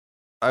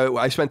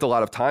I spent a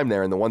lot of time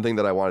there. And the one thing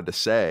that I wanted to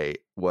say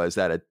was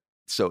that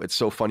it's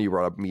so funny you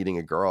brought up meeting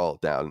a girl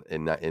down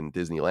in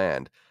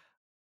Disneyland.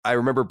 I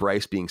remember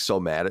Bryce being so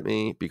mad at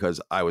me because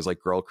I was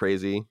like girl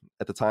crazy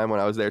at the time when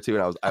I was there too.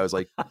 And I was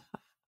like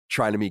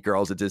trying to meet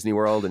girls at Disney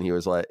World. And he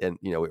was like, and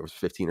you know, it was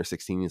 15 or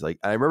 16. He's like,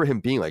 I remember him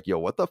being like, yo,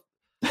 what the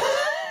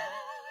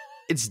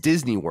it's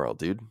Disney World,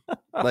 dude.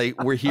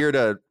 Like, we're here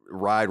to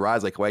ride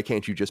rides. Like, why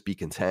can't you just be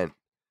content?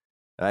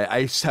 And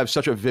I have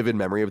such a vivid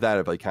memory of that,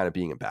 of like kind of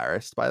being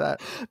embarrassed by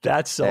that.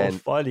 That's so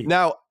funny.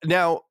 Now,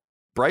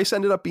 Bryce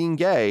ended up being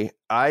gay.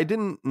 I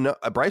didn't know.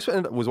 Bryce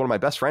was one of my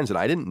best friends, and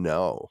I didn't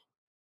know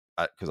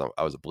because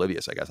I was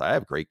oblivious, I guess. I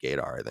have great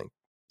gaydar, I think.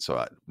 So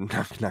I'm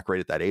not great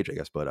at that age, I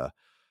guess. But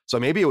so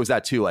maybe it was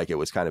that too. Like, it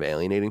was kind of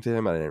alienating to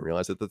him. I didn't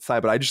realize it at the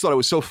time. But I just thought it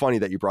was so funny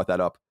that you brought that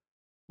up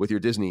with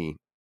your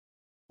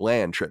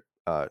Disneyland trip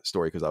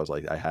story, because I was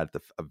like, I had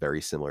a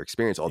very similar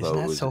experience, although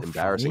it was so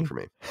embarrassing for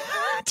me.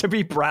 To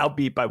be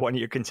browbeat by one of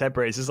your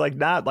contemporaries is like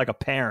not like a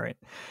parent.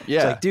 Yeah.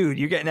 It's like, dude,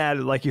 you're getting at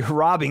it like you're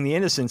robbing the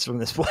innocence from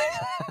this place.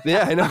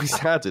 Yeah, I know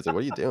exactly. It's like,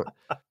 what are you doing?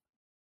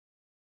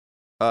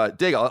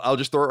 Dig, I'll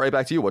just throw it right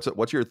back to you.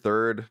 What's your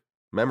third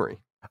memory?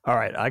 All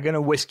right, I'm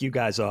gonna whisk you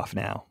guys off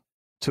now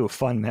to a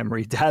fun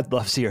memory. Dad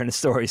loves hearing the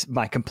stories,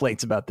 my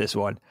complaints about this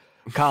one.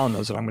 Colin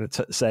knows what I'm going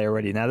to say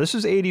already. Now, this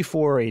was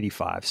 84 or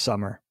 85,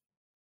 summer.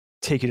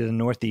 Take you to the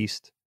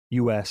Northeast,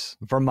 U.S.,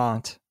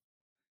 Vermont,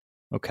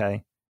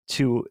 okay,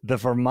 to the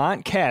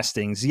Vermont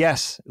Castings.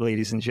 Yes,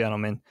 ladies and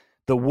gentlemen,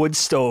 the wood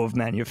stove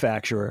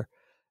manufacturer.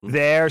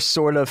 Their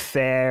sort of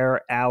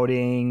fair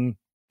outing,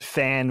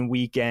 fan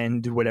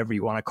weekend, whatever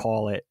you want to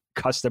call it,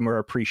 customer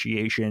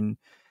appreciation,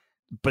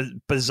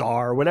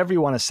 bazaar, whatever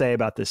you want to say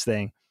about this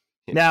thing.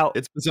 Now,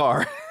 it's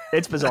bizarre.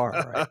 It's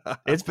bizarre, right?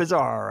 It's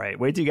bizarre, all right.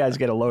 Wait till you guys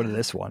get a load of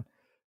this one.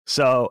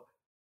 So,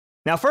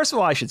 now, first of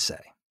all, I should say,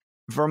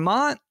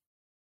 Vermont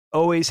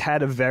always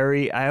had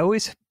I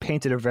always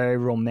painted a very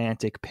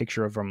romantic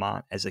picture of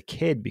Vermont as a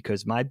kid,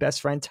 because my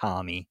best friend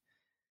Tommy,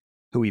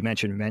 who we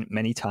mentioned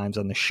many times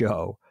on the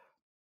show,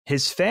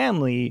 his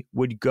family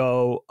would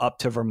go up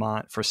to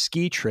Vermont for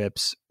ski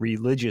trips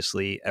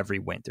religiously every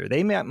winter.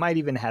 They might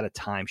even had a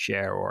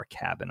timeshare or a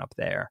cabin up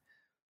there.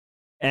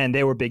 And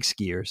they were big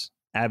skiers,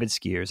 avid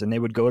skiers, and they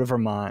would go to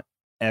Vermont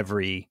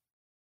every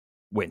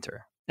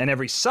winter. And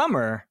every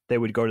summer, they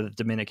would go to the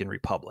Dominican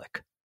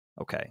Republic.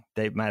 Okay,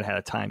 they might have had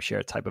a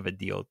timeshare type of a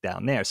deal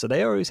down there. So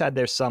they always had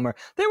their summer.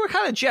 They were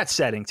kind of jet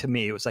setting to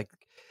me. It was like,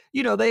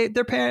 you know,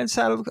 their parents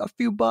had a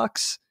few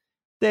bucks.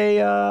 They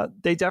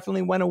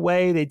definitely went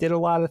away. They did a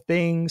lot of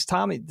things.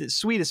 Tommy, the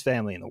sweetest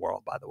family in the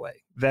world, by the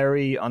way,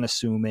 very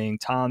unassuming.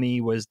 Tommy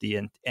was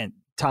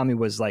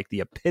like the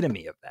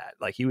epitome of that.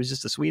 Like, he was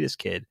just the sweetest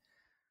kid,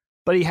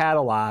 but he had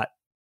a lot.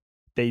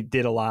 They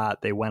did a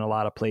lot. They went a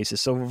lot of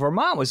places. So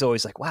Vermont was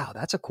always like, wow,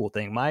 that's a cool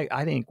thing.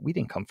 We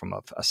didn't come from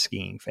a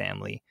skiing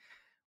family.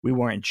 We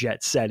weren't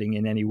jet setting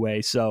in any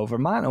way. So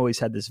Vermont always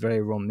had this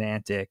very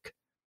romantic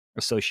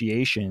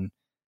association.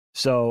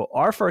 So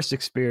our first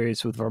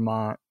experience with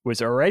Vermont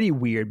was already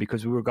weird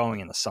because we were going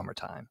in the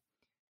summertime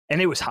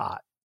and it was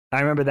hot.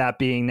 I remember that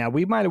being, now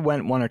we might have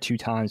went 1 or 2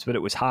 times, but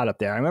it was hot up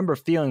there. I remember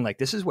feeling like,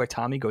 this is where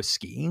Tommy goes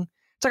skiing.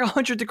 It's like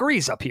 100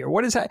 degrees up here.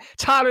 What is that?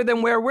 It's hotter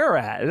than where we're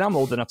at. And I'm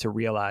old enough to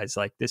realize,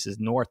 like, this is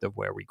north of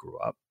where we grew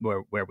up,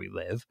 where we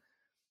live.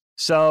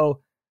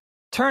 So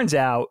turns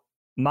out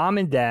mom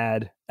and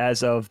dad,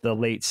 as of the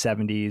late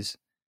 70s,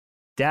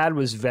 dad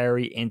was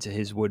very into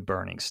his wood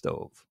burning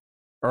stove.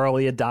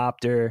 Early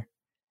adopter,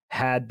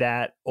 had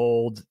that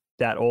old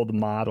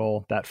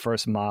model, that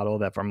first model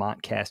that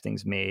Vermont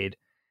Castings made.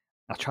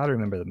 I'll try to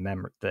remember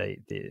the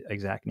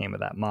exact name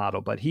of that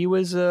model, but he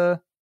was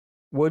a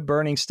wood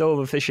burning stove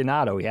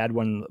aficionado. He had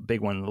one big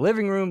one in the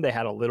living room. They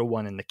had a little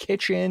one in the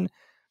kitchen.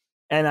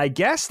 And I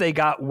guess they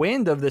got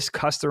wind of this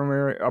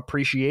customer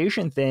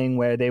appreciation thing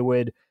where they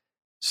would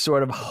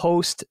sort of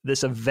host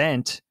this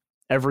event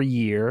every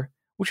year,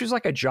 which was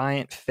like a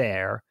giant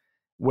fair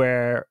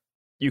where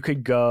you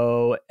could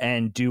go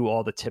and do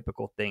all the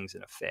typical things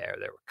in a fair.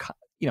 There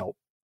were,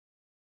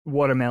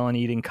 watermelon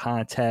eating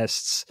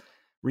contests,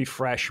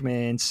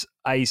 refreshments,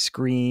 ice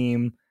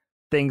cream,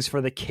 things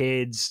for the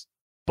kids,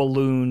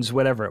 balloons,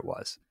 whatever it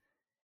was.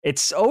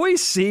 It's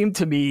always seemed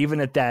to me,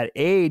 even at that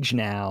age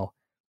now,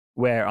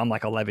 where I'm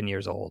like 11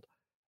 years old,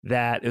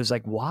 that it was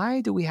like,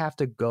 why do we have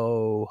to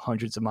go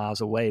hundreds of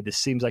miles away? This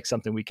seems like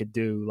something we could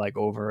do like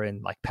over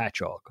in like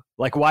Patchogue.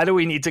 Like, why do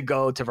we need to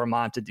go to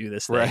Vermont to do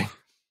this thing? Right.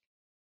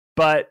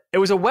 But it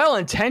was a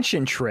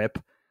well-intentioned trip.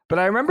 But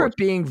I remember it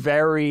being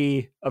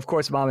very, of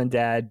course, mom and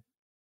dad,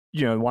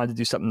 wanted to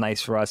do something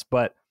nice for us.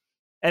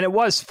 And it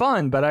was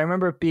fun, but I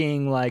remember it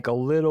being like a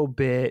little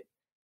bit,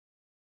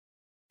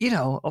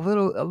 a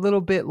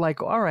little bit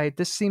like, all right,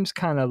 this seems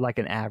kind of like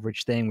an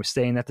average thing. We're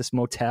staying at this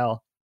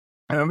motel.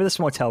 I remember this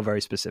motel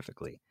very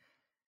specifically.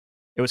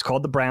 It was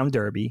called the Brown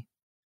Derby.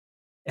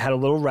 It had a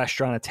little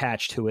restaurant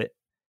attached to it.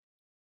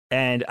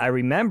 And I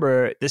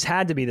remember this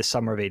had to be the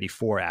summer of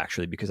 '84,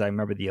 actually, because I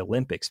remember the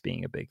Olympics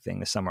being a big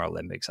thing, the Summer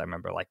Olympics. I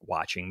remember like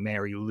watching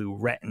Mary Lou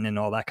Retton and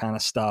all that kind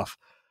of stuff.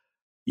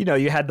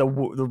 You had the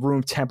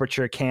room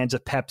temperature cans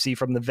of Pepsi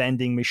from the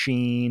vending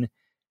machine.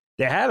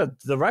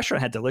 The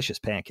restaurant had delicious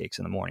pancakes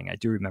in the morning. I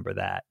do remember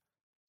that.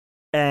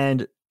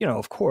 And,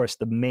 of course,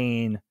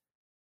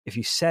 if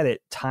you set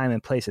it time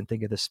and place and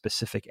think of the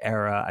specific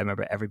era, I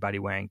remember everybody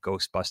wearing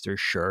Ghostbusters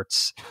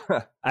shirts.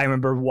 I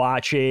remember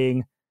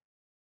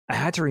I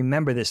had to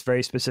remember this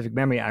very specific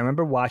memory. I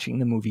remember watching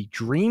the movie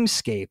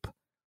Dreamscape,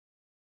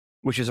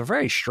 which is a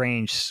very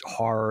strange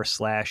horror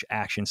 /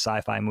 action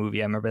sci-fi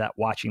movie. I remember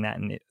watching that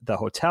in the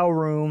hotel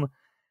room.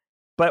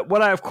 But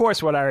I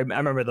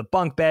remember the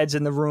bunk beds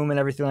in the room and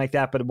everything like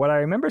that. But what I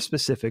remember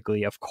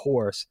specifically, of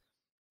course,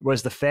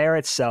 was the fair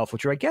itself,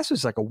 which I guess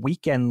was like a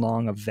weekend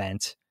long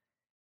event.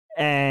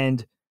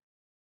 And,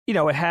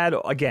 it had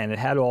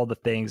all the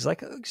things,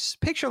 like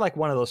picture like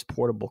one of those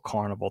portable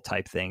carnival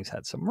type things,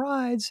 had some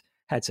rides,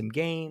 had some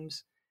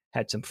games,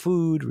 had some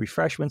food,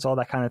 refreshments, all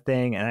that kind of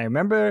thing. And I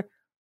remember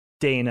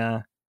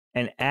Dana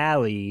and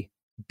Allie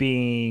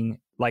being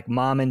like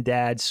mom and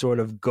dad sort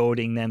of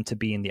goading them to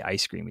be in the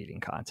ice cream eating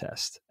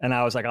contest. And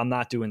I was like, I'm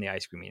not doing the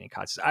ice cream eating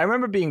contest. I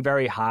remember being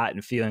very hot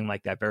and feeling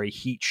like that very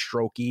heat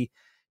strokey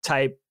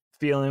type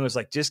feeling. It was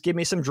like, just give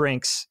me some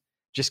drinks,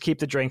 just keep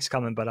the drinks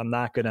coming, but I'm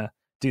not going to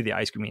do the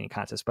ice cream eating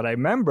contest. But I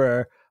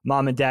remember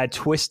mom and dad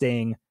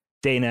twisting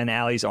Dana and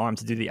Allie's arm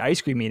to do the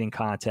ice cream eating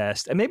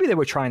contest. And maybe they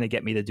were trying to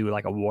get me to do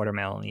like a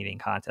watermelon eating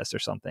contest or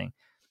something.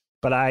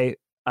 But I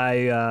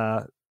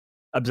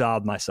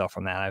absolved myself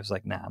from that. I was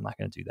like, nah, I'm not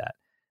going to do that.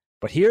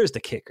 But here's the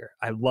kicker.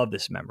 I love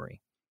this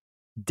memory.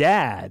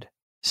 Dad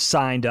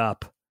signed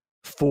up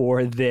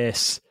for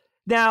this.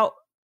 Now,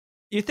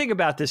 you think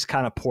about this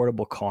kind of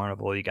portable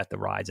carnival. You got the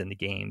rides and the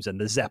games and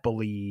the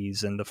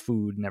Zeppelis and the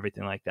food and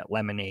everything like that,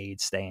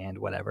 lemonade stand,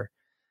 whatever.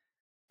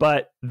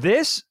 But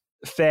this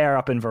fair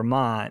up in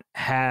Vermont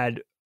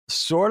had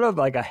sort of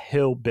like a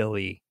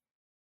hillbilly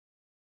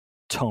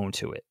tone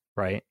to it,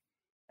 right?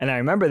 And I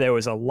remember there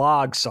was a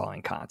log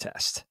sawing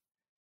contest.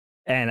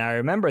 And I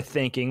remember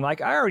thinking,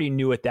 like, I already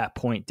knew at that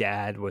point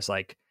Dad was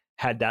like,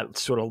 had that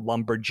sort of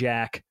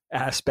lumberjack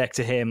aspect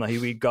to him. Like, he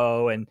would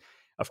go, and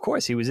of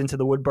course he was into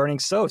the wood burning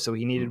stove, so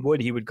he needed wood.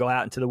 He would go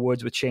out into the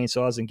woods with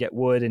chainsaws and get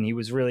wood, and he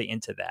was really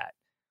into that.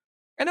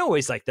 And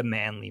always like the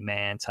manly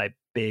man type,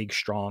 big,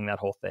 strong, that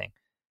whole thing.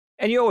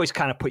 And you always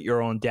kind of put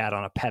your own dad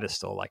on a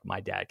pedestal, like my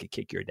dad could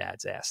kick your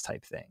dad's ass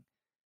type thing.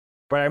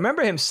 But I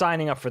remember him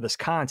signing up for this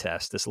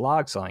contest, this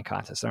log sawing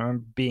contest. I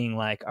remember being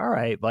like, all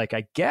right, like,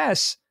 I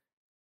guess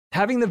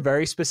having the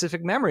very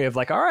specific memory of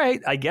like, all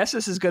right, I guess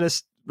this is going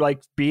to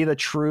like be the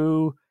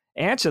true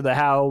answer to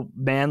how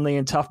manly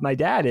and tough my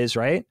dad is,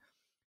 right?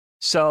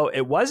 So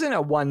it wasn't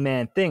a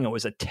one-man thing. It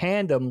was a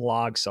tandem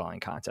log sawing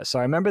contest. So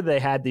I remember they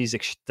had these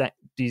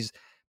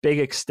big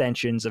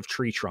extensions of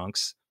tree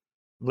trunks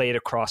laid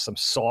across some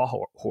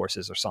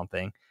horses or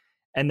something.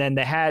 And then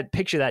they had,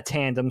 picture that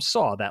tandem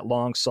saw, that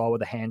long saw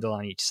with a handle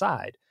on each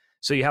side.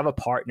 So you have a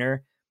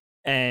partner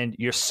and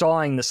you're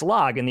sawing this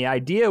log. And the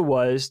idea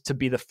was to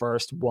be the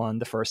first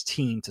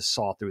team to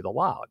saw through the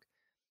log.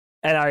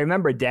 And I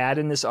remember Dad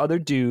and this other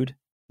dude,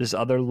 this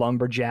other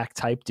lumberjack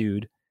type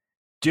dude,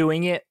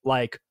 doing it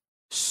like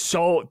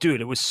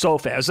it was so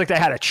fast. It was like they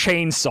had a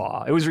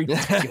chainsaw. It was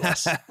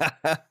ridiculous.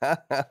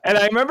 And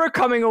I remember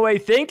coming away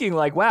thinking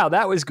like, wow,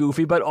 that was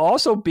goofy, but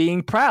also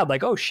being proud.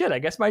 Like, oh shit, I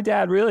guess my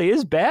dad really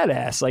is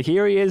badass. Like,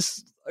 here he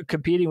is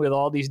competing with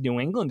all these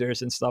New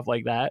Englanders and stuff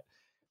like that.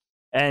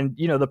 And,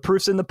 the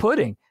proof's in the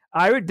pudding.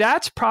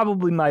 That's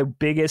probably my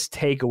biggest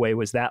takeaway,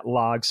 was that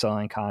log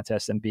sawing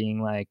contest and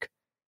being like,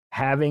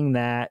 having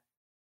that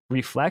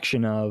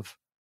reflection of,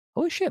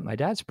 holy shit, my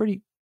dad's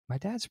pretty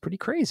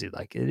crazy.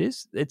 Like,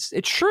 it's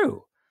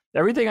true.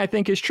 Everything I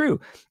think is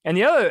true. And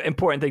the other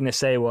important thing to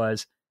say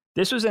was,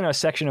 this was in a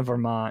section of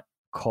Vermont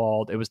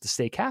it was the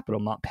state capital,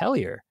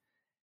 Montpelier.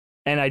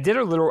 And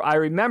I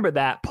remember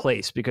that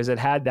place because it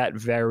had that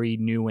very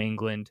New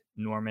England,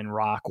 Norman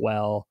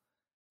Rockwell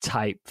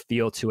type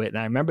feel to it. And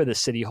I remember the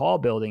City Hall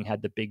building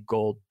had the big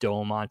gold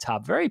dome on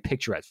top, very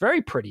picturesque,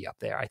 very pretty up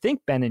there. I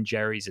think Ben and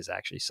Jerry's is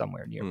actually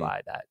somewhere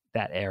nearby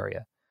that area.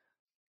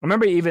 I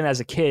remember even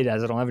as a kid,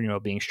 as an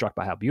 11-year-old, being struck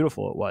by how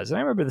beautiful it was. And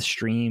I remember the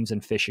streams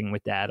and fishing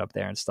with Dad up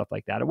there and stuff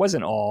like that. It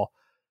wasn't all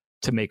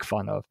to make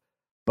fun of.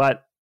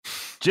 But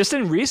Just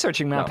in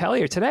researching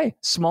Montpelier today,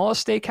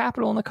 smallest state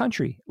capital in the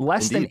country.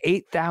 Less than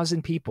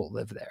 8,000 people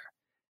live there.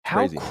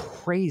 How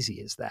crazy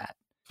is that?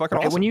 Fucking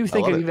awesome. When you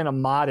think of even a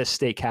modest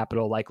state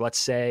capital, like let's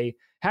say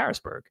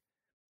Harrisburg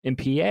in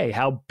PA,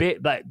 how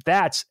big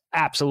that's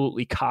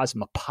absolutely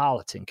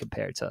cosmopolitan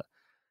compared to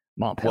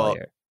Montpelier.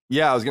 Well,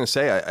 yeah, I was going to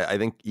say, I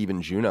think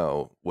even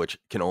Juneau, which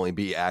can only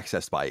be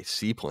accessed by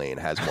seaplane,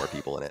 has more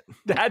people in it.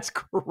 That's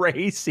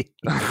crazy.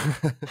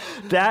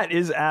 That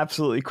is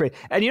absolutely crazy.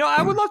 And,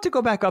 I would love to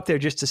go back up there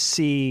just to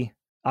see,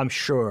 I'm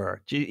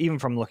sure, even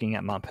from looking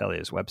at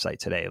Montpelier's website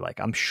today, like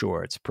I'm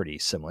sure it's pretty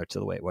similar to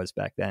the way it was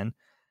back then.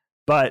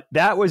 But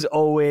that was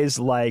always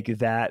like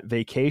that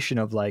vacation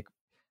of like,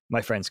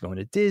 my friend's going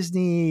to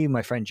Disney.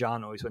 My friend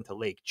John always went to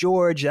Lake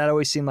George. That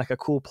always seemed like a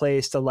cool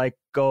place to like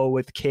go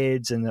with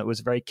kids. And it was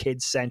a very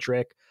kid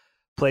centric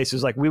place. It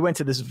was like, we went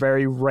to this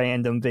very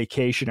random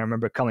vacation. I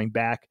remember coming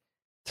back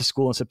to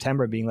school in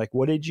September being like,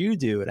 what did you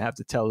do? And I have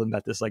to tell them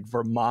about this like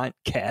Vermont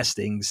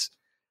castings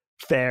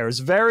fair. It was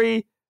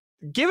very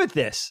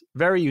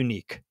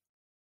unique.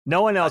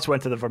 No one else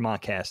went to the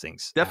Vermont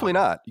castings. Definitely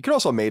not. You could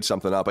also have made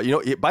something up. But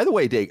by the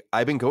way, Dave,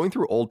 I've been going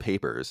through old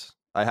papers.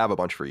 I have a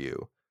bunch for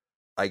you.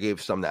 I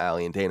gave some to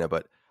Allie and Dana,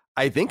 but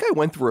I think I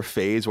went through a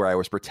phase where I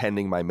was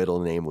pretending my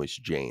middle name was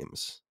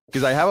James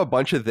because I have a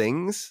bunch of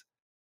things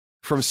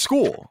from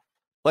school,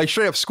 like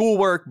straight up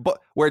schoolwork, but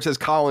where it says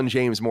Colin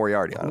James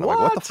Moriarty on it. I'm like,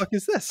 what the fuck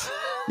is this?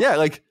 Yeah,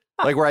 like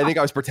where I think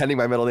I was pretending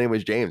my middle name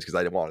was James because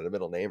I didn't want a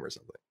middle name or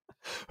something.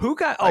 Who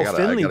got?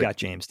 Finley got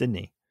James, didn't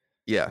he?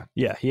 Yeah,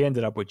 he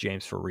ended up with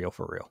James for real.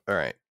 All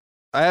right.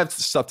 I have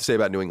stuff to say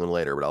about New England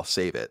later, but I'll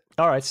save it.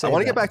 All right. I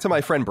want to get back to my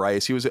friend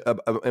Bryce. He was an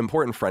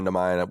important friend of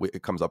mine.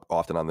 It comes up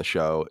often on the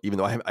show, even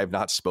though I have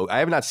not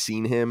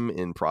seen him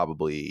in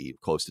probably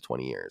close to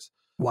 20 years.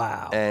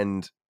 Wow.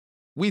 And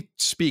we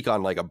speak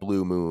on like a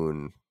blue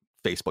moon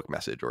Facebook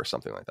message or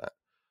something like that.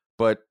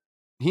 But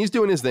he's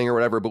doing his thing or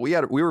whatever. But we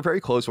were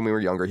very close when we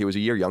were younger. He was a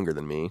year younger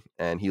than me,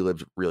 and he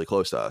lived really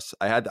close to us.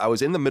 I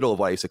was in the middle of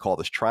what I used to call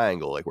this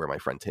triangle, like where my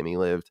friend Timmy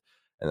lived.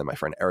 And then my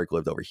friend Eric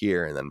lived over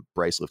here, and then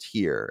Bryce lived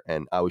here,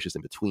 and I was just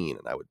in between,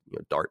 and I would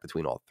dart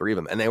between all three of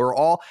them. And they were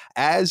all,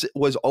 as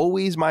was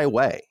always my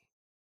way,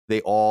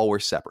 they all were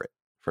separate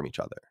from each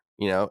other.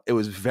 It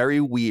was very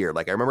weird.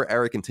 Like I remember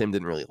Eric and Tim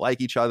didn't really like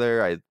each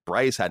other.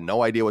 Bryce had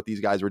no idea what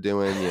these guys were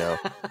doing.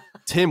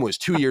 Tim was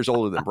 2 years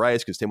older than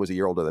Bryce because Tim was a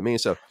year older than me.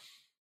 So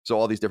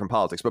all these different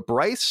politics. But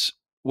Bryce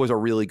was a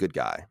really good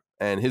guy,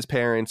 and his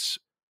parents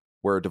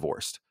were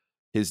divorced.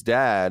 His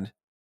dad,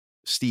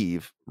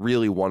 Steve,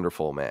 really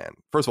wonderful man.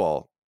 First of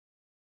all,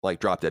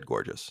 like drop dead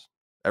gorgeous.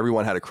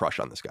 Everyone had a crush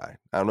on this guy.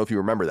 I don't know if you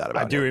remember that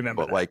about him. I do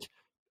remember but that. Like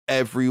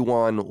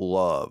everyone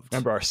loved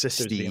our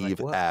sisters Steve being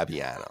like,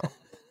 Aviano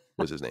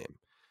was his name.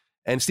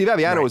 And Steve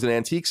Aviano was an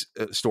antiques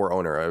store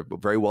owner, a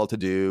very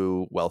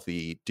well-to-do,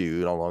 wealthy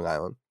dude on Long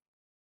Island.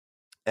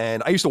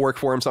 And I used to work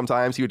for him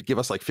sometimes. He would give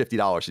us like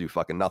 $50 to do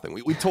fucking nothing.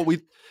 We told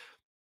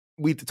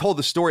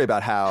the story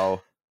about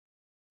how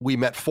we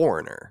met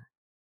Foreigner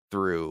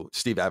through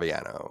Steve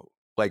Aviano,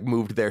 like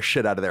moved their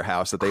shit out of their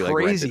house that they like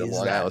rented in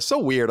Long Island. It's so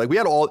weird. Like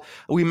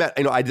we met,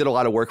 I did a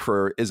lot of work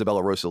for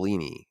Isabella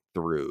Rossellini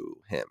through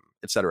him,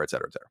 et cetera, et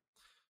cetera, et cetera.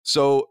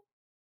 So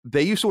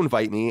they used to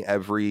invite me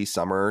every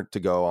summer to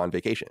go on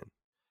vacation.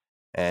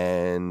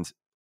 And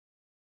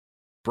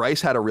Bryce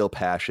had a real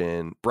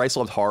passion. Bryce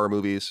loved horror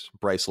movies.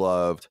 Bryce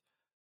loved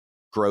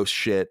gross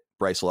shit.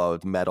 Bryce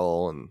loved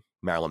metal and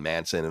Marilyn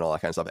Manson and all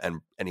that kind of stuff.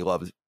 And he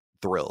loved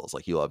thrills.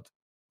 Like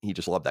he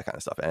just loved that kind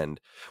of stuff. And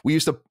we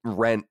used to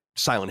rent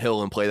Silent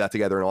Hill and play that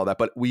together and all that,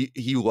 but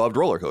he loved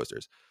roller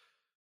coasters.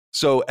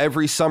 So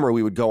every summer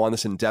we would go on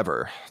this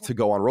endeavor to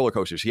go on roller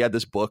coasters. He had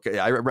this book.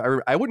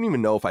 I wouldn't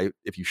even know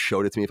if you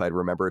showed it to me, if I'd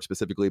remember it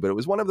specifically, but it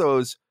was one of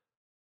those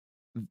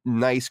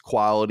nice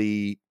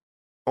quality,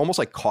 almost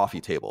like coffee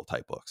table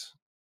type books,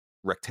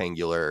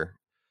 rectangular.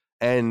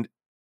 And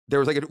there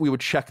was like, we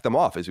would check them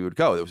off as we would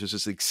go. There was just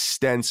this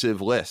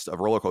extensive list of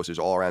roller coasters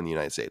all around the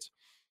United States,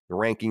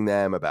 ranking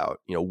them about,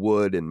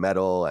 wood and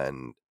metal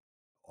and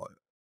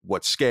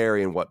what's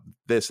scary and what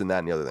this and that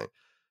and the other thing.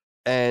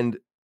 And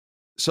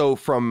so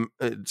from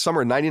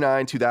summer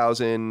 99,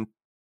 2000,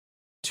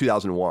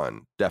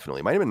 2001,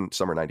 definitely, might have been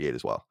summer 98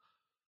 as well,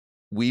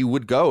 we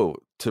would go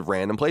to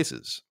random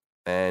places.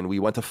 And we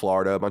went to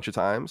Florida a bunch of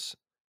times,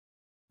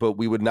 but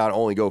we would not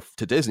only go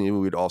to Disney, we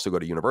would also go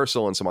to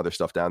Universal and some other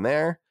stuff down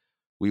there.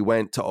 We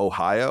went to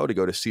Ohio to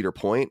go to Cedar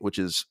Point, which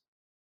is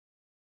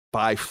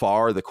by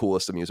far the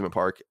coolest amusement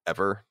park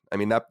ever. I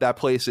mean, that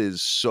place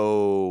is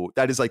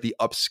that is like the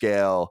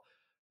upscale,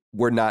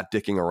 we're not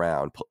dicking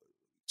around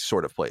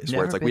sort of place.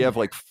 Where it's like we have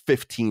like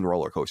 15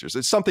 roller coasters.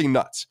 It's something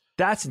nuts.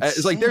 That's insane.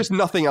 It's like there's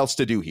nothing else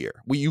to do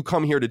here. You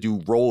come here to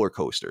do roller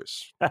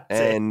coasters.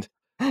 And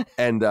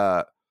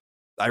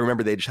I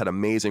remember they just had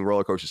amazing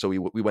roller coasters. So we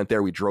went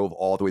there. We drove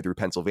all the way through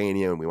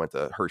Pennsylvania, and we went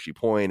to Hershey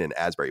Point and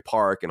Asbury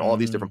Park and all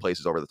these different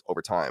places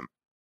over time.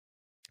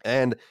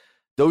 And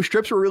those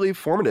trips were really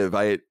formative.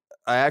 I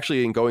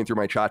actually, in going through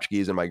my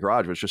tchotchkes in my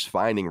garage, was just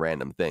finding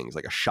random things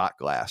like a shot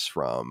glass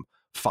from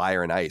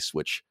Fire and Ice,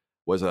 which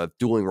was a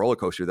dueling roller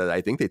coaster that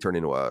I think they turned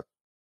into a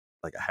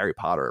Harry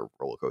Potter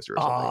roller coaster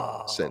or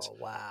something since.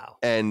 Wow.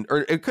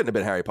 Or it couldn't have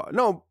been Harry Potter.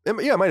 No, it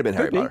might have been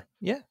Harry Potter.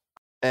 Yeah.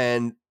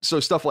 And so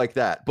stuff like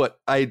that. But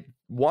I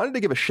wanted to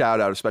give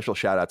a special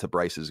shout out to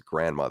Bryce's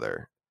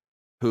grandmother,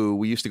 who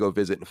we used to go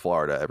visit in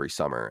Florida every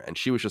summer. And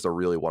she was just a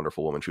really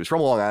wonderful woman. She was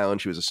from Long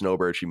Island. She was a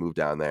snowbird. She moved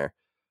down there.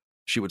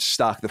 She would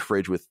stock the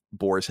fridge with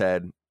Boar's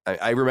Head.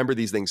 I remember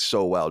these things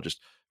so well.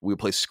 Just we would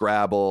play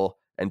Scrabble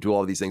and do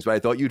all of these things. But I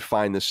thought you'd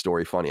find this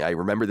story funny. I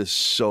remember this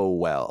so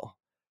well.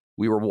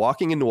 We were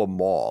walking into a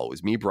mall. It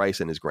was me, Bryce,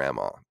 and his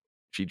grandma.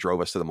 She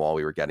drove us to the mall.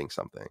 We were getting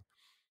something.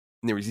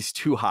 And there was these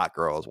two hot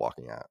girls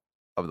walking out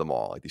of the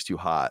mall, like these two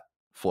hot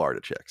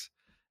Florida chicks.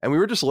 And we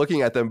were just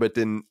looking at them, but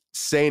didn't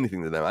say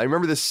anything to them. I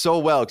remember this so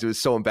well because it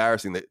was so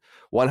embarrassing that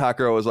one hot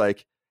girl was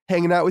like,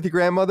 hanging out with your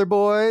grandmother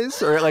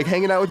boys, or like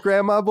hanging out with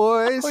grandma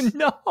boys, Oh,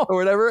 no. or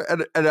whatever.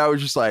 And I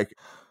was just like,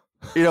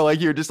 like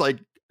you're just like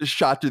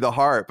shot through the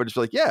heart, but it's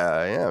like, yeah,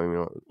 I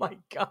am. My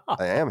God.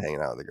 I am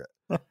hanging out with the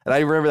grandma. And I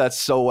remember that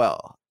so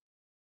well.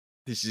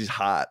 This is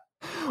hot.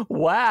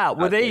 Wow.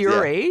 Were they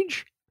your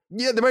age?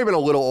 Yeah, they might have been a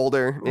little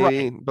older,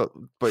 maybe, right.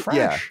 but fresh,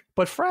 yeah.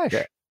 But fresh.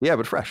 Yeah,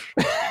 but fresh.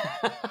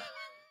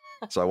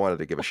 So I wanted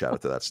to give a shout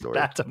out to that story.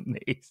 That's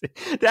amazing.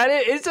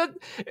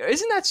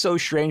 Isn't that so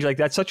strange? Like,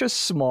 that's such a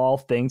small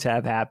thing to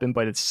have happen,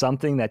 but it's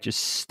something that just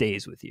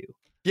stays with you.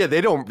 Yeah,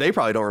 they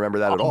probably don't remember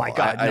that at all. Oh my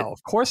God, no,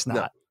 of course not.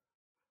 No.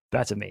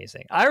 That's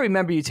amazing. I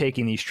remember you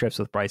taking these trips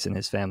with Bryce and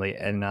his family,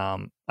 and I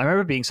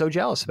remember being so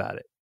jealous about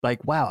it.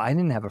 Like, wow, I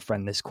didn't have a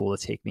friend this cool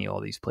to take me all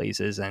these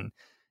places, and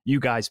you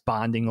guys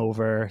bonding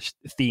over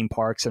theme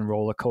parks and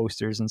roller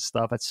coasters and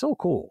stuff. That's so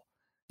cool.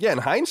 Yeah, in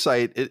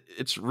hindsight,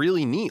 it's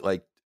really neat.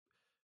 Like,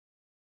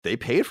 they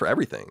paid for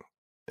everything.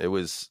 It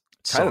was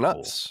kind of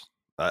nuts.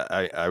 Cool.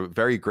 I'm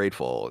very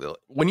grateful.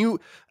 When you,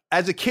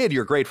 as a kid,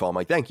 you're grateful. I'm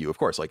like, thank you, of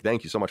course. Like,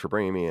 thank you so much for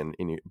bringing me in.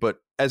 But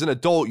as an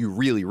adult, you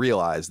really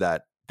realize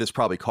that this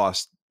probably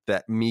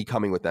me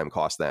coming with them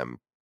cost them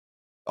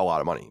a lot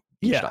of money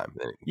each time.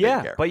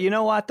 Yeah. But you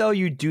know what, though?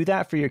 You do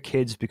that for your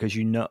kids because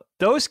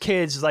those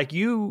kids, like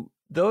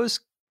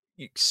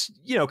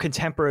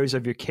contemporaries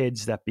of your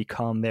kids that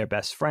become their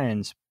best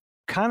friends,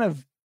 kind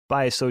of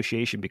by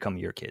association become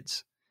your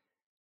kids.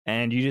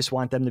 And you just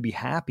want them to be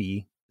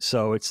happy.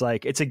 So it's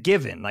like, it's a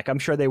given. Like, I'm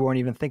sure they weren't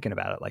even thinking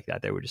about it like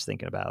that. They were just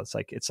thinking about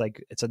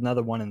it's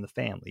another one in the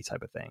family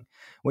type of thing.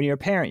 When you're a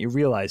parent, you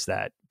realize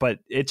that. But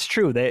it's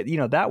true that,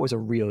 that was a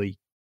really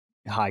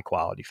high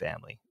quality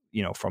family,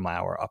 from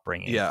our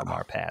upbringing, from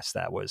our past.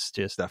 That was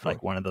just definitely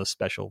like one of those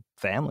special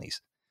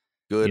families.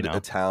 Good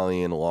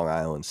Italian Long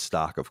Island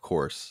stock, of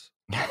course.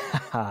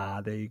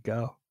 There you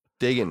go.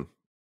 Dagan,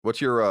 what's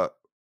your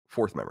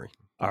fourth memory?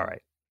 All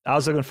right. I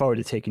was looking forward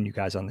to taking you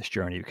guys on this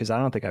journey because I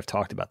don't think I've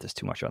talked about this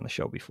too much on the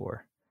show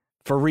before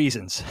for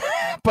reasons,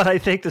 but I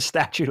think the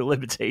statute of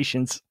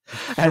limitations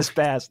has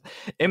passed.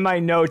 In my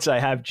notes, I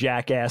have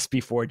Jackass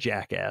before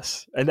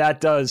Jackass, and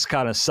that does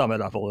kind of sum it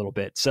up a little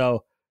bit.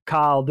 So,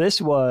 Kyle, this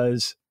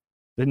was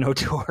the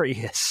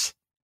notorious,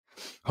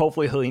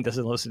 hopefully Helene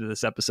doesn't listen to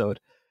this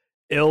episode,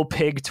 Il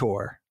Pig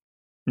Tour,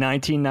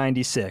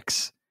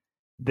 1996.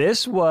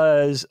 This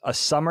was a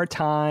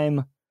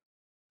summertime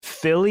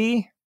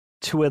Philly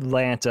to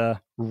Atlanta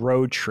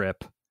road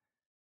trip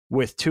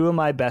with two of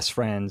my best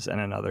friends and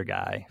another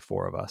guy,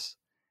 4 of us.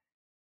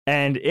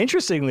 And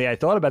interestingly, I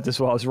thought about this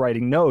while I was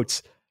writing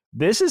notes.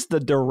 This is the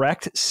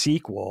direct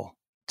sequel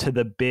to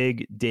the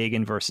big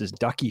Dagan versus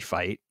Ducky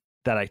fight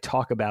that I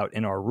talk about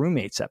in our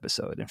roommates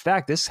episode. In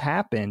fact, this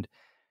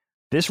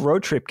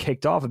road trip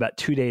kicked off about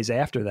 2 days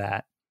after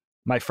that.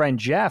 My friend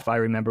Jeff, I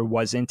remember,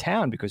 was in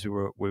town because we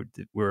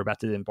were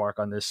about to embark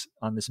on this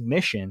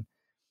mission.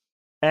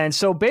 And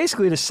so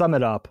basically, to sum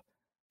it up,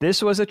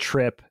 this was a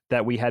trip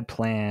that we had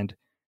planned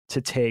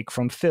to take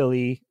from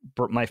Philly.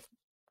 My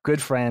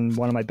good friend,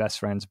 one of my best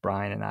friends,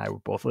 Brian, and I were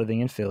both living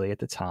in Philly at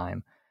the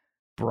time.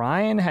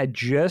 Brian had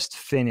just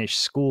finished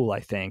school, I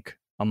think,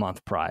 a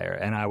month prior,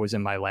 and I was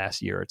in my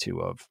last year or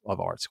two of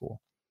art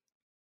school.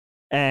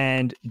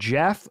 And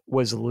Jeff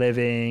was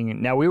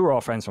living, now we were all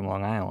friends from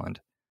Long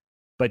Island,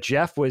 but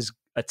Jeff was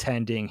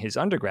attending his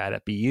undergrad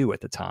at BU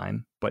at the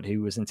time, but he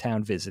was in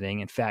town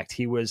visiting. In fact,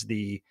 he was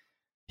the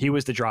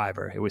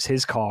driver. It was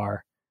his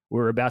car. We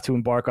were about to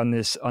embark on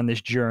this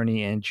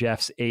journey in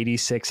Jeff's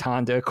 86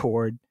 Honda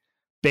Accord,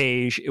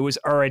 beige. It was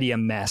already a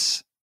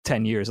mess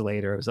 10 years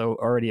later. It was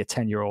already a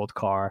 10-year-old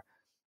car.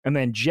 And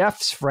then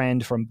Jeff's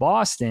friend from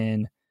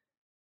Boston,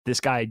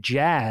 this guy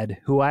Jad,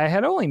 who I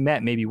had only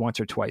met maybe once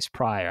or twice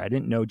prior. I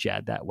didn't know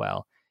Jad that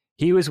well.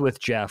 He was with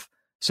Jeff.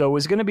 So it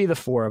was going to be the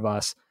 4 of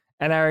us.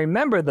 And I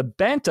remember the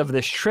bent of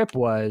this trip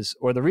was,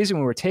 or the reason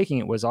we were taking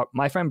it was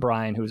my friend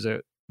Brian, who's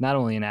not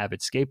only an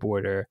avid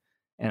skateboarder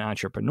and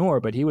entrepreneur,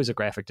 but he was a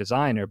graphic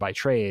designer by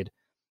trade.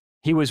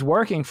 He was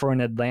working for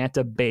an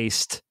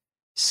Atlanta-based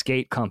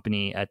skate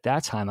company at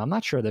that time. I'm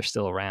not sure they're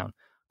still around,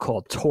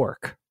 called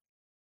Torque,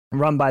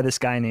 run by this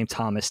guy named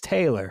Thomas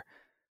Taylor,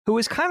 who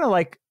was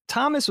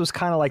Thomas was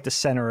kind of like the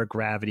center of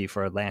gravity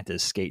for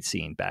Atlanta's skate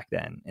scene back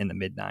then in the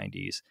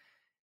mid-90s.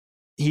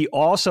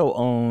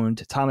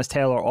 Thomas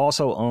Taylor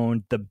also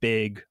owned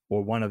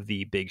one of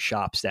the big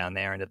shops down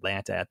there in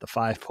Atlanta at the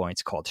 5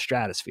 Points called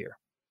Stratosphere.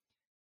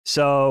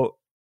 So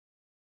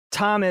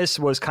Thomas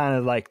was kind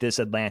of like this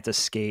Atlanta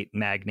skate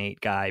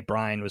magnate guy.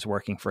 Brian was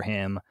working for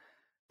him.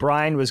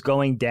 Brian was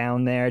going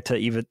down there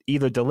to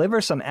either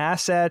deliver some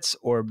assets,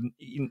 or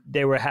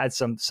had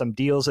some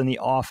deals in the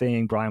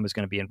offing. Brian was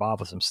going to be involved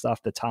with some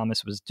stuff that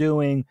Thomas was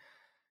doing.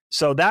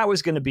 So that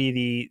was going to be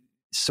the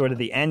sort of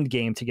the end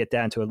game to get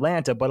down to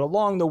Atlanta. But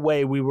along the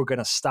way, we were going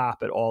to stop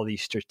at all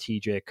these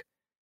strategic,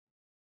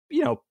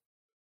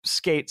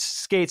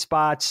 skate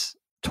spots,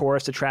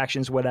 tourist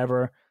attractions,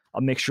 whatever,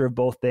 a mixture of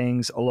both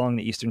things along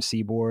the Eastern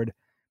Seaboard,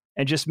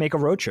 and just make a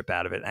road trip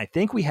out of it. And I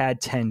think we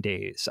had 10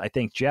 days. I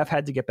think Jeff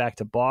had to get back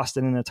to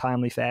Boston in a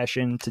timely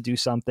fashion to do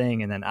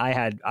something. And then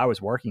I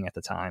was working at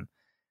the time.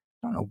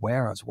 I don't know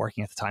where I was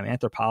working at the time,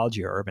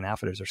 Anthropology or Urban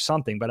Outfitters or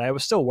something, but I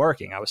was still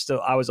working. I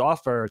was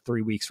off for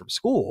 3 weeks from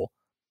school,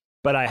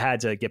 but I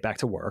had to get back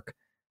to work.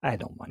 I had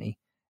no money.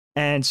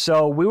 And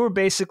so we were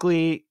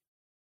basically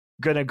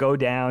going to go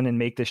down and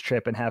make this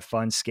trip and have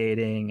fun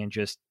skating, and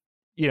just,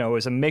 it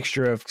was a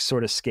mixture of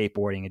sort of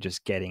skateboarding and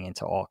just getting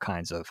into all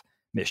kinds of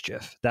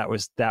mischief. That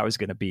was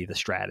going to be the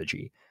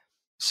strategy.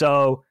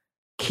 So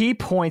key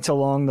points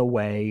along the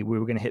way, we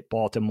were going to hit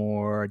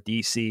Baltimore,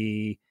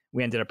 DC.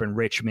 We ended up in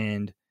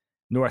Richmond,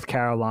 North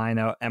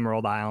Carolina,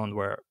 Emerald Island,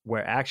 where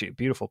actually a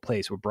beautiful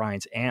place where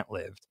Brian's aunt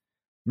lived,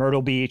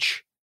 Myrtle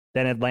Beach,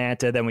 then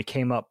Atlanta. Then we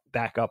came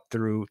back up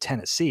through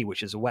Tennessee,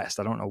 which is west.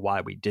 I don't know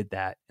why we did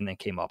that, and then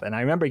came up. And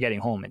I remember getting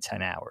home in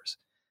 10 hours.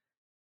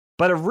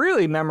 But a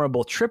really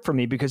memorable trip for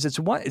me, because it's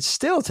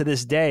still to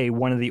this day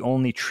one of the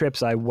only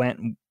trips I went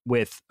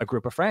with a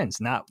group of friends,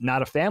 not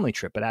a family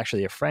trip, but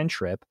actually a friend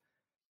trip.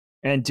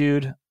 And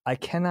dude, I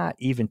cannot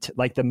even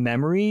like, the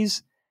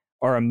memories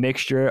are a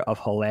mixture of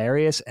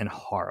hilarious and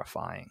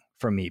horrifying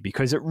for me,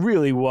 because it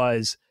really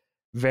was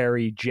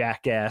very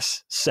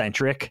Jackass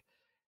centric.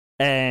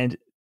 And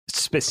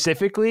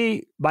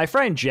specifically, my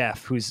friend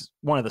Jeff, who's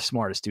one of the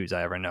smartest dudes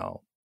I ever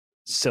know,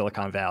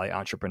 Silicon Valley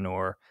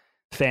entrepreneur,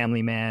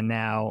 family man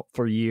now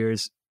for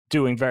years,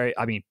 doing very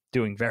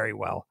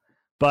well,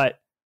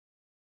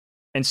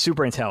 and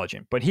super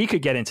intelligent, but he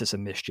could get into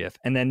some mischief.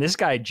 And then this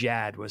guy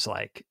Jad was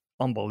like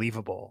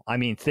unbelievable. I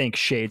mean, think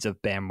shades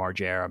of Bam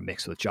Margera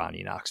mixed with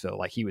Johnny Knoxville.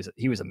 Like he was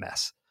a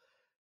mess.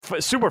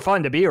 Super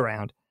fun to be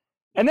around.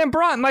 And then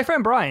my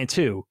friend Brian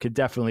too could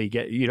definitely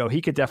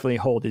he could definitely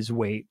hold his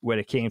weight when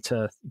it came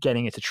to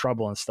getting into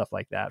trouble and stuff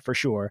like that, for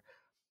sure.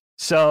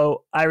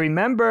 So I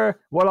remember,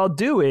 what I'll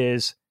do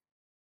is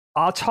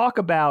I'll talk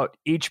about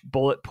each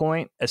bullet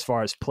point as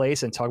far as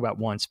place, and talk about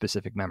one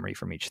specific memory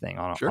from each thing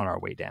on our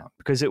way down,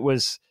 because it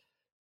was,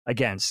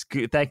 again,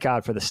 thank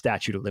God for the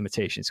statute of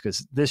limitations,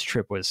 because this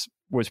trip was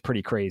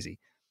pretty crazy.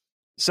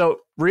 So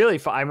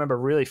really, I remember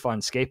really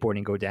fun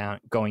skateboarding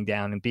going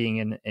down and being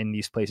in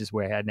these places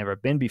where I had never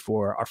been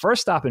before. Our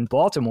first stop in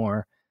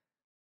Baltimore,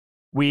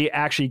 we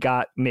actually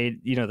got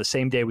made, the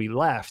same day we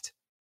left,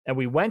 and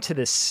we went to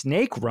this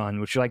snake run,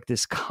 which was like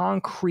this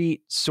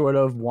concrete, sort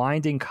of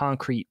winding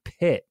concrete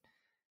pit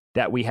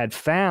that we had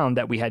found,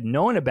 that we had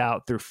known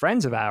about through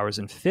friends of ours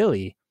in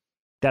Philly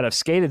that have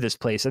skated this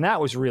place. And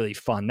that was really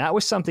fun. That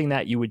was something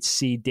that you would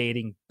see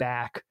dating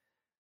back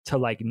to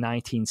like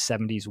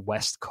 1970s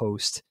West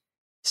Coast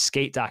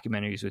skate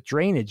documentaries with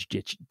drainage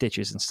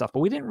ditches and stuff.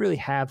 But we didn't really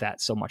have that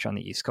so much on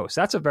the East Coast.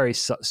 That's a very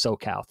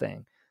SoCal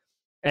thing.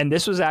 And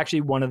this was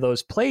actually one of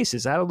those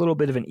places that had a little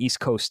bit of an East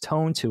Coast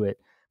tone to it.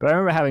 But I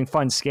remember having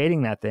fun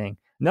skating that thing.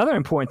 Another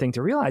important thing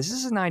to realize,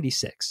 this is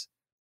 96.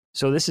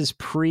 So this is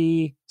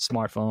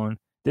pre-smartphone.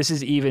 This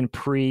is even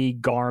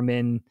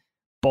pre-Garmin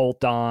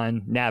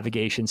bolt-on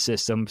navigation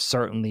system,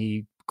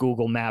 certainly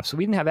Google Maps.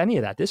 We didn't have any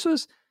of that. This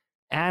was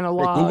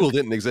analog. Google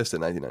didn't exist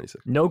in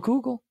 1996. No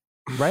Google,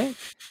 right?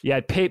 Yeah,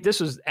 this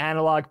was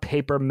analog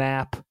paper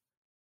map,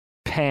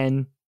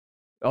 pen.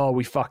 Oh,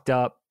 we fucked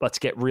up. Let's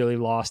get really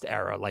lost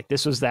era. Like,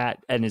 this was that.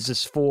 And it's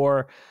just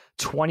for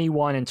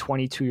 21 and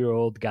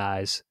 22-year-old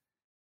guys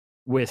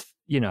with,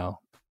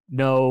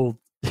 no...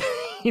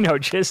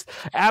 just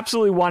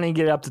absolutely wanting to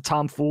get up to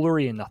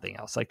tomfoolery and nothing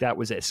else. Like, that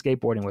was it.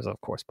 Skateboarding was,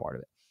 of course, part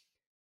of it.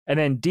 And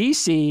then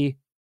DC,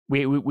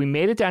 we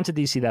made it down to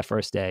DC that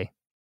first day,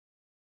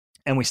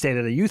 and we stayed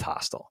at a youth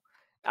hostel.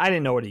 I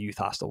didn't know what a youth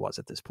hostel was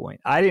at this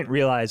point. I didn't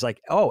realize, like,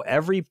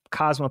 every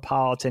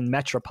cosmopolitan,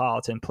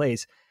 metropolitan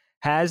place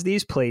has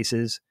these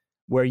places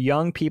where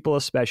young people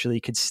especially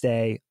could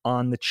stay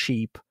on the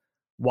cheap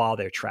while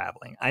they're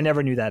traveling. I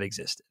never knew that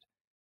existed.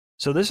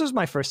 So this was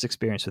my first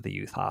experience with a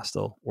youth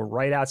hostel. We're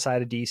right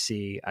outside of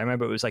DC. I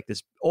remember it was like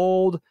this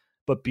old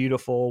but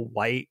beautiful,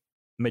 white,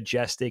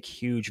 majestic,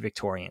 huge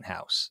Victorian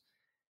house.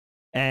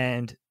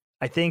 And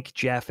I think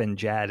Jeff and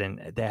Jad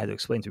and they had to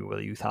explain to me what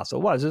a youth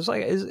hostel was.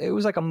 It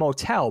was like a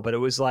motel, but it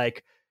was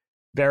like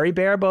very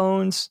bare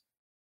bones.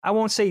 I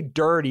won't say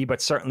dirty,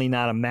 but certainly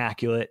not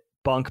immaculate.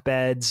 Bunk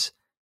beds.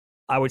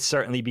 I would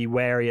certainly be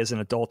wary as an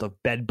adult of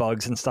bed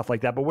bugs and stuff like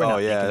that, but we're not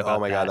thinking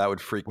about God, that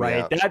would freak me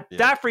out.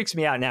 That freaks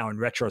me out now in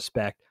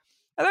retrospect.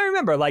 And I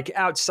remember like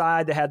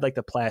outside they had like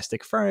the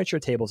plastic furniture,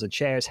 tables and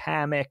chairs,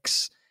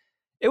 hammocks.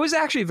 It was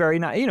actually very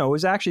nice. You know, it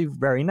was actually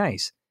very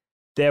nice.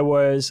 There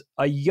was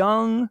a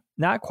young,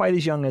 not quite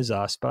as young as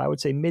us, but I would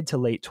say mid to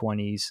late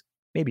 20s,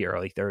 maybe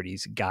early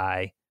 30s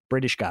guy,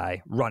 British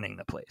guy running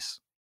the place.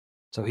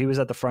 So he was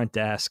at the front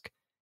desk.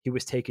 He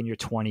was taking your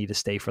 20 to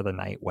stay for the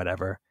night,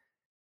 whatever.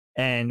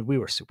 And we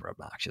were super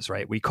obnoxious,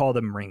 right? We called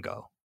him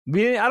Ringo.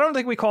 I don't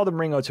think we called him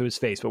Ringo to his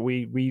face, but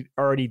we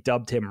already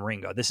dubbed him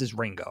Ringo. This is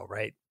Ringo,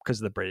 right? Because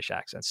of the British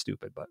accent.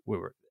 Stupid, but we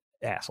were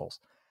assholes.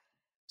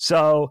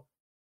 So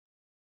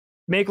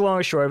make a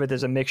long short of it,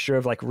 there's a mixture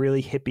of like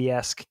really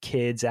hippie-esque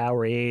kids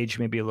our age,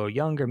 maybe a little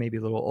younger, maybe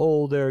a little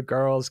older,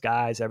 girls,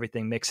 guys,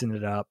 everything, mixing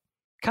it up.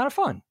 Kind of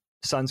fun.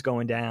 Sun's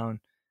going down,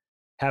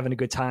 having a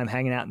good time,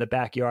 hanging out in the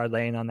backyard,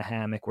 laying on the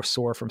hammock. We're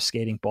sore from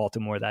skating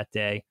Baltimore that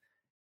day.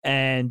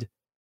 And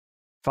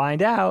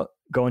find out,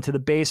 go into the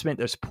basement,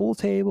 there's a pool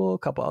table, a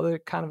couple other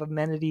kind of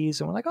amenities.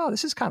 And we're like, oh,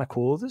 this is kind of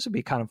cool. This would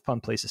be kind of a fun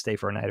place to stay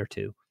for a night or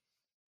two.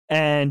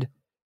 And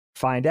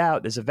find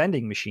out there's a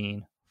vending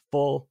machine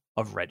full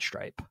of Red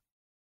Stripe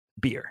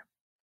beer.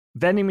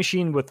 Vending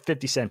machine with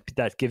 50 cent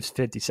that gives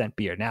 50-cent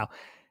beer. Now,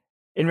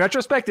 in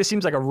retrospect, this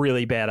seems like a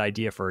really bad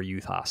idea for a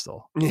youth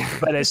hostel.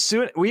 But as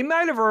soon, we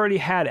might have already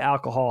had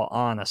alcohol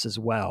on us as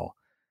well.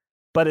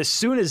 But as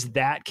soon as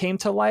that came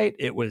to light,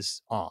 it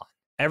was on.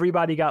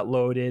 Everybody got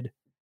loaded.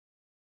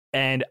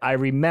 And I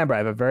remember, I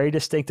have a very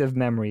distinctive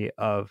memory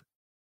of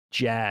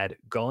Jad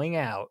going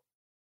out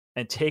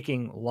and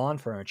taking lawn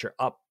furniture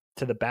up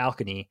to the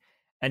balcony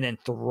and then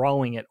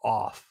throwing it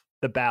off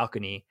the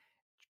balcony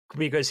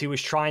because he was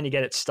trying to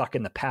get it stuck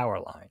in the power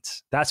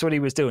lines. That's what he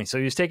was doing. So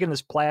he was taking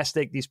these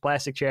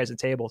plastic chairs and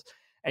tables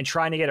and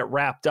trying to get it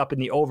wrapped up in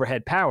the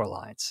overhead power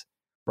lines,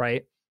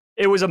 right?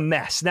 It was a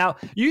mess. Now,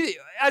 you,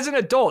 as an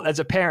adult, as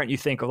a parent, you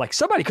think of like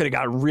somebody could have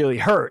gotten really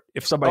hurt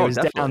if somebody was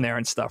definitely down there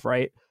and stuff,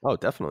 right? Oh,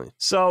 definitely.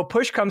 So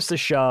push comes to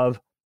shove.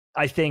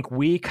 I think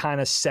we kind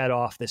of set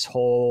off this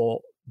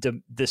whole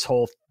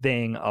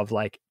thing of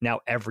like,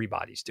 now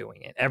everybody's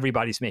doing it.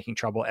 Everybody's making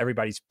trouble.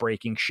 Everybody's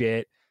breaking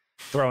shit,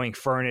 throwing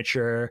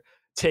furniture,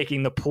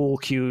 taking the pool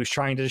cues,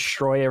 trying to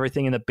destroy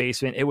everything in the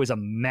basement. It was a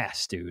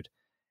mess, dude.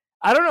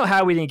 I don't know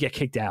how we didn't get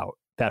kicked out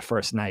that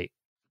first night,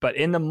 but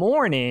in the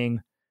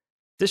morning,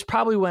 this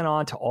probably went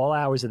on to all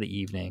hours of the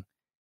evening.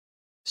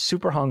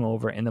 Super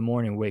hungover. In the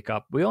morning, wake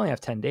up. We only have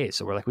 10 days.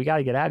 So we're like, we got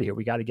to get out of here.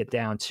 We got to get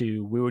down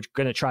to, we were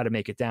going to try to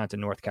make it down to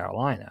North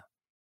Carolina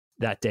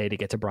that day to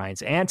get to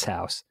Brian's aunt's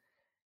house.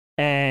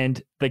 And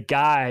the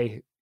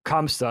guy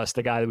comes to us,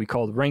 the guy that we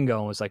called Ringo,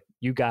 and was like,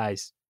 you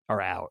guys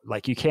are out.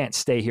 Like, you can't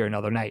stay here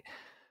another night.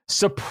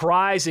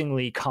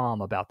 Surprisingly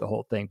calm about the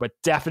whole thing, but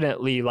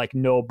definitely like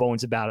no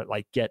bones about it.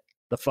 Like, get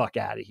the fuck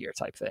out of here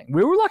type thing.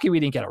 We were lucky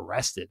we didn't get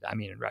arrested. I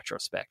mean, in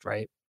retrospect,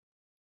 right?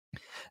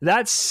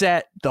 That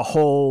set the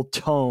whole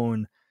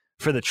tone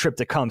for the trip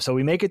to come. So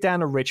we make it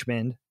down to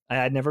Richmond. I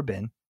had never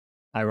been,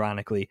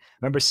 ironically.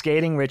 Remember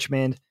skating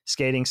Richmond,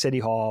 skating City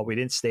Hall. We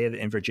didn't stay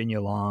in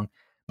Virginia long.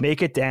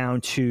 Make it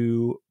down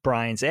to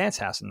Brian's aunt's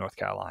house in North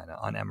Carolina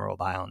on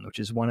Emerald Island, which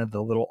is one of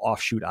the little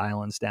offshoot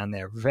islands down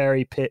there.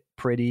 Very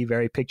pretty,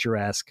 very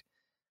picturesque.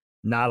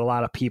 Not a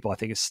lot of people. I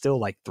think it's still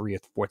like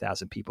 3,000 or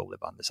 4,000 people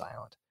live on this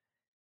island.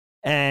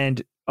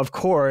 And of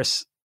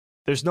course,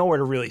 there's nowhere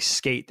to really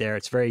skate there.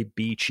 It's very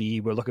beachy.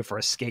 We're looking for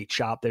a skate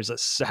shop.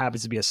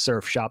 Happens to be a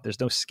surf shop.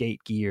 There's no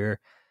skate gear.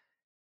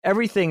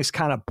 Everything's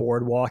kind of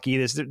boardwalky.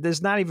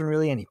 There's not even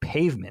really any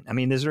pavement. I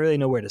mean, there's really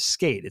nowhere to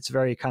skate. It's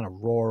very kind of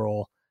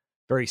rural,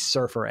 very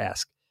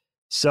surfer-esque.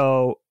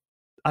 So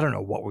I don't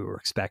know what we were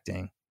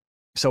expecting.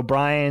 So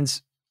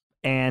Brian's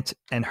aunt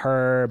and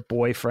her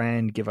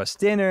boyfriend give us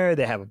dinner.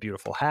 They have a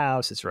beautiful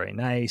house. It's very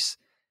nice.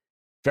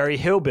 Very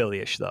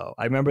hillbilly-ish, though.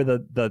 I remember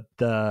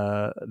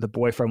the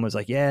boyfriend was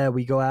like, yeah,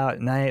 we go out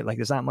at night. Like,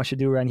 there's not much to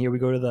do around here. We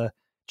go to the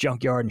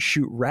junkyard and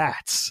shoot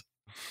rats.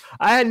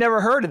 I had never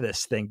heard of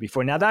this thing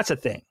before. Now, that's a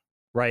thing,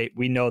 right?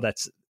 We know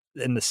that's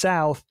in the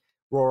South,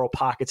 rural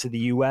pockets of the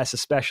U.S.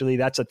 especially,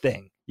 that's a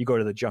thing. You go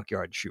to the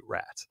junkyard and shoot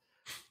rats.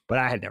 But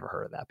I had never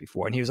heard of that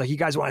before. And he was like, you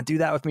guys want to do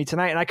that with me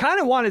tonight? And I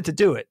kind of wanted to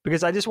do it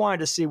because I just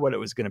wanted to see what it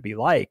was going to be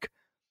like.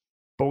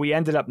 But we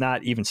ended up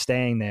not even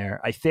staying there.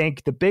 I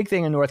think the big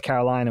thing in North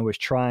Carolina was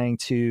trying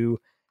to,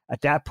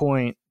 at that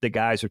point, the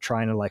guys were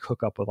trying to like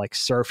hook up with like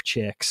surf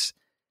chicks.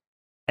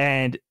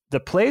 And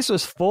the place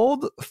was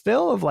full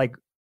of like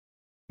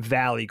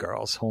valley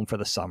girls home for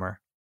the summer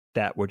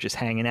that were just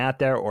hanging out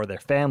there, or their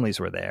families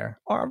were there,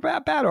 or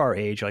about our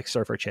age, like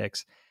surfer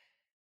chicks.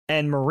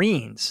 And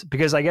Marines,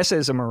 because I guess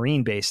there's a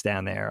Marine base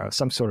down there, or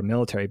some sort of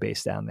military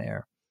base down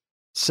there.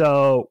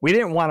 So we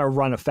didn't want to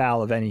run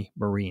afoul of any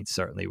Marines.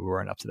 Certainly we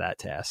weren't up to that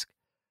task.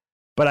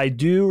 But I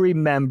do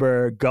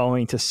remember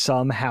going to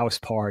some house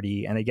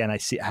party. And again, I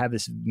have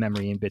this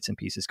memory in bits and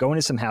pieces. Going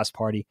to some house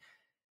party,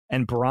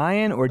 and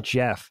Brian or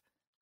Jeff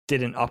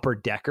did an upper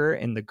decker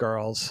in the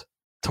girls'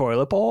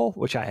 toilet bowl,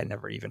 which I had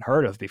never even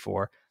heard of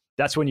before.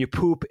 That's when you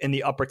poop in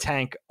the upper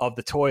tank of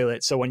the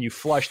toilet. So when you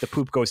flush, the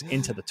poop goes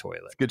into the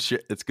toilet. It's good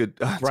shit. It's good.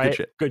 It's right? Good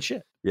shit. Good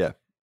shit. Yeah.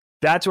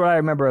 That's what I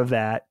remember of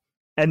that.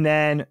 And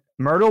then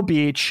Myrtle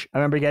Beach. I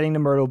remember getting to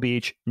Myrtle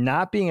Beach,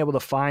 not being able to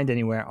find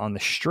anywhere on the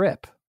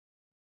Strip.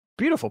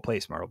 Beautiful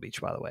place, Myrtle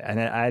Beach, by the way. And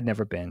I had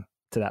never been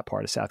to that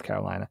part of South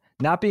Carolina.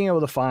 Not being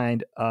able to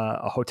find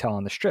a hotel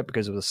on the Strip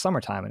because it was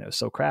summertime and it was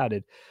so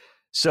crowded.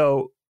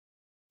 So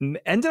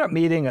ended up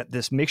meeting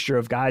this mixture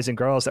of guys and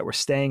girls that were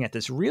staying at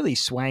this really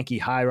swanky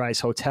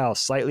high-rise hotel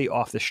slightly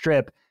off the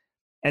Strip,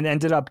 and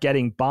ended up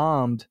getting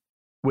bombed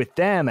with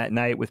them at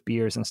night with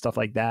beers and stuff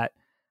like that.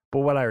 But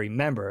what I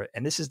remember,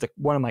 and this is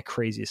one of my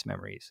craziest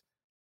memories,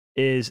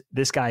 is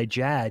this guy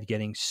Jad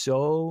getting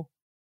so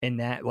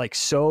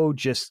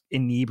just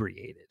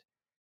inebriated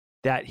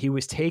that he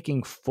was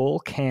taking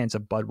full cans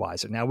of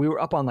Budweiser. Now, we were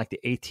up on like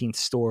the 18th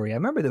story. I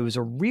remember there was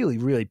a really,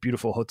 really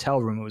beautiful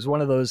hotel room. It was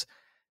one of those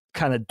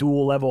kind of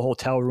dual level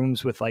hotel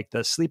rooms with like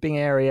the sleeping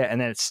area, and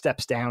then it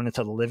steps down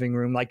into the living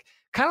room, like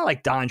kind of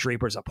like Don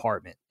Draper's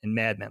apartment in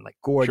Mad Men, like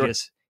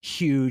gorgeous,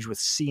 huge with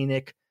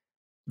scenic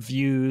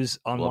views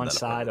on one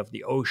side of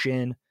the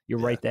ocean. You're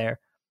right there.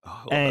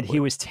 Oh, and he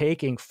was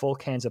taking full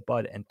cans of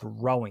Bud and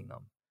throwing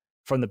them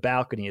from the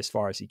balcony as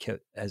far as he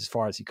could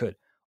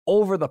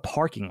over the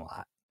parking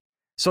lot.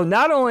 So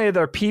not only are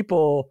there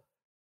people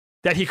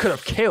that he could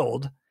have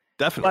killed,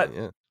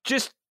 definitely, but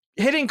just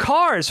hitting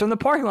cars from the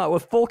parking lot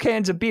with full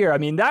cans of beer. I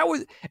mean,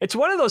 it's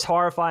one of those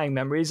horrifying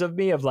memories of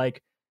me of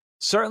like,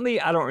 certainly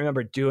I don't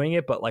remember doing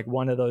it, but like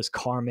one of those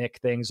karmic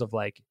things of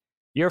like,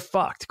 you're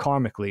fucked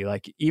karmically.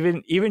 Like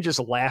even just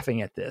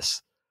laughing at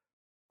this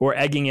or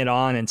egging it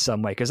on in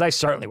some way. Cause I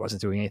certainly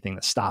wasn't doing anything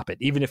to stop it.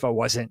 Even if I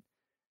wasn't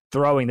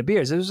throwing the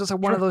beers, it was just like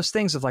one of those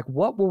things of like,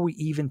 what were we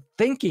even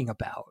thinking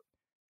about?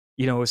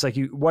 You know, it's like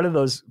one of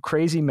those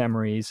crazy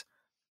memories.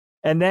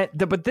 And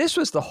but this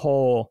was the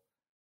whole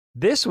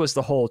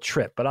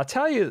trip. But I'll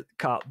tell you,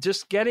 Kyle,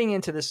 just getting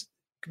into this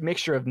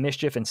mixture of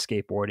mischief and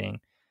skateboarding,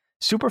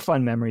 super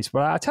fun memories.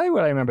 But I'll tell you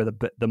what I remember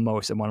the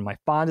most, and one of my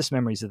fondest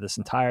memories of this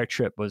entire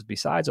trip was,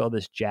 besides all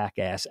this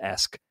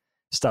Jackass-esque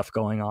stuff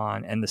going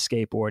on and the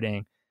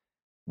skateboarding,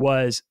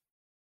 was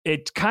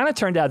it kind of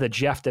turned out that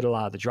Jeff did a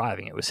lot of the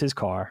driving. It was his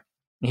car,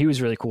 and he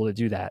was really cool to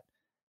do that.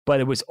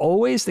 But it was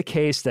always the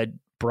case that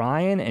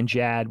Brian and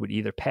Jad would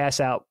either pass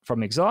out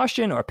from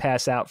exhaustion or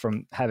pass out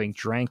from having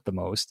drank the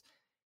most.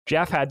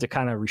 Jeff had to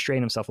kind of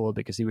restrain himself a little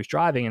bit because he was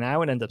driving, and I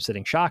would end up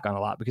sitting shotgun a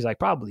lot because I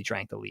probably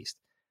drank the least.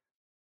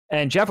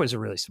 And Jeff was a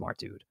really smart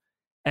dude.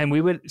 And we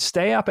would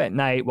stay up at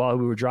night while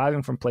we were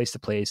driving from place to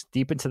place,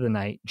 deep into the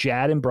night.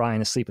 Jad and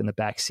Brian asleep in the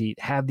back seat,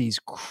 have these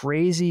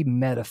crazy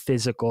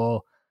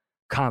metaphysical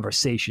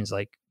conversations.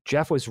 Like,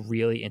 Jeff was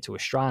really into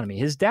astronomy.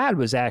 His dad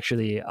was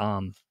actually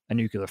a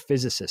nuclear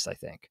physicist, I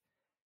think.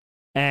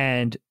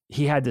 And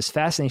he had this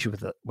fascination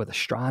with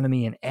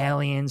astronomy and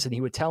aliens. And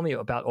he would tell me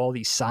about all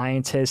these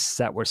scientists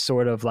that were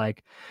sort of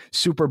like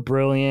super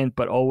brilliant,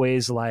 but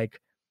always like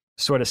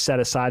sort of set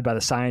aside by the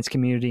science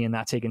community and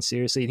not taken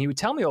seriously. And he would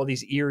tell me all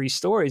these eerie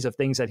stories of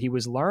things that he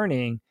was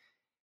learning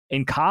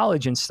in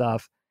college and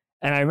stuff.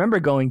 And I remember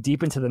going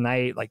deep into the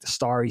night, like the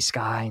starry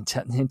sky,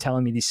 and him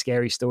telling me these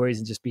scary stories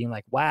and just being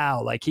like,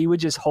 wow, like he would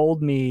just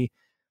hold me,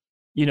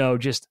 you know,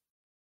 just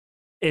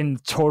in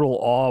total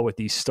awe with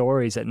these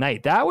stories at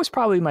night. That was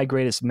probably my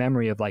greatest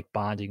memory of like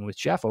bonding with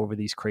Jeff over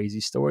these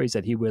crazy stories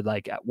that he would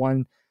like at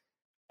one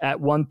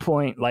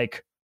point,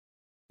 like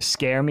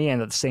scare me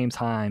and at the same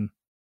time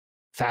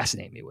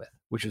fascinate me with,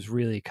 which was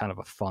really kind of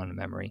a fun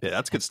memory. Yeah,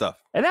 that's good stuff.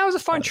 And that was a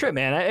fun trip,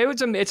 man.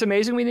 It's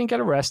amazing we didn't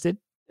get arrested.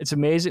 It's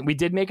amazing. We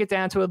did make it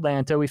down to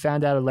Atlanta. We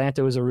found out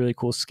Atlanta was a really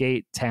cool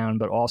skate town,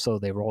 but also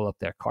they roll up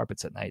their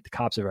carpets at night. The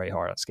cops are very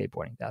hard on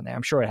skateboarding down there.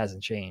 I'm sure it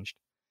hasn't changed.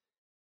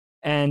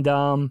 And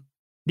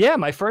yeah,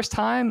 my first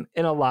time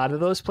in a lot of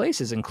those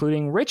places,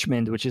 including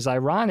Richmond, which is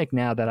ironic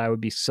now that I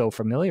would be so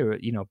familiar,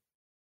 you know,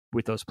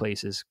 with those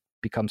places,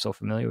 become so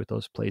familiar with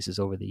those places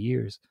over the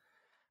years.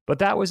 But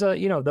that was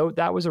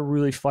that was a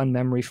really fun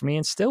memory for me,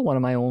 and still one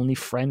of my only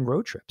friend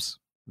road trips.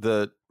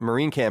 The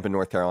Marine camp in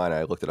North Carolina,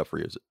 I looked it up for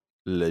you.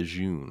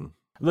 Lejeune.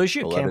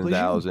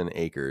 11,000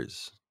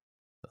 acres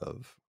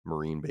of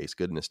Marine base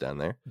goodness down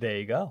there. There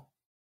you go.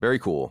 Very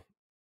cool.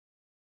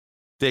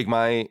 Dig,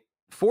 my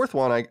fourth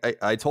one,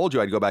 I told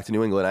you I'd go back to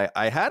New England.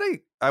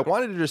 I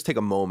wanted to just take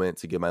a moment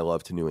to give my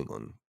love to New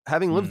England.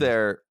 Having lived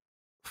there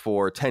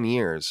for 10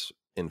 years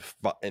in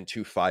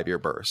 2 5-year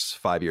bursts,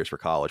 5 years for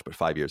college, but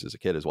 5 years as a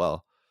kid as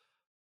well.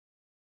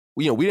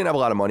 We didn't have a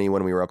lot of money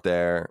when we were up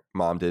there.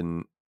 Mom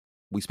didn't.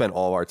 We spent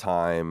all our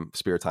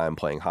spare time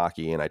playing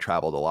hockey, and I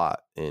traveled a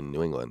lot in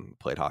New England,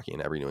 played hockey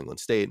in every New England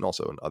state and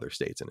also in other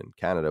states and in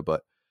Canada.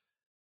 But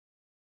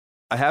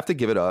I have to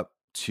give it up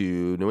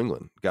to New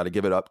England. Got to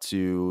give it up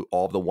to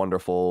all the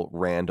wonderful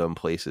random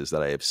places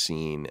that I have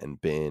seen and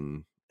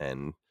been.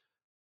 And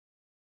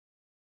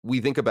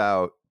we think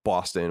about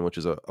Boston, which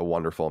is a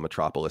wonderful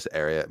metropolitan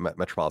area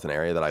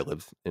that I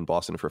lived in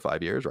Boston for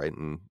 5 years, right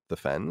in the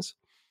Fens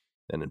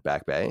and in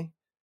Back Bay.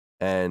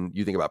 And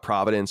you think about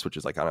Providence, which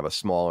is like kind of a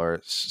smaller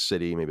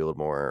city, maybe a little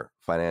more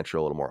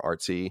financial, a little more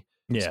artsy.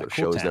 Yeah, cool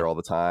shows town there all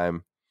the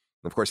time.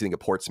 And of course, you think of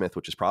Portsmouth,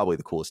 which is probably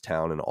the coolest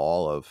town in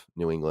all of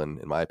New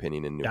England, in my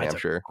opinion, in New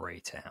Hampshire. A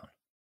great town.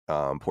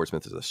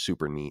 Portsmouth is a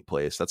super neat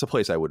place. That's a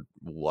place I would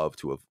love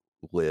to have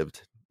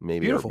lived,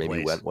 maybe, Beautiful or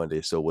maybe place. one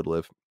day still would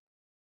live.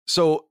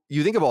 So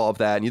you think of all of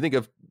that, and you think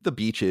of the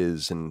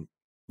beaches and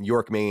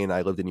York, Maine.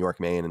 I lived in York,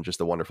 Maine, and just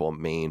the wonderful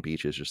Maine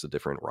beaches, just a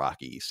different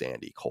rocky,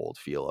 sandy, cold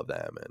feel of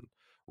them, and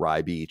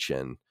Rye Beach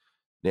and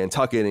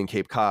Nantucket and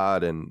Cape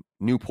Cod and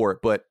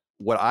Newport. But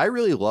what I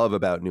really love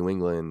about New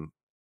England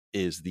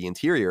is the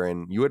interior.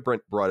 And you had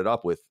brought it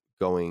up with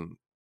going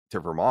to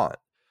Vermont.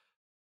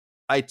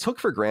 I took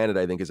for granted,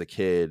 I think, as a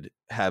kid,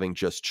 having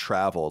just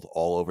traveled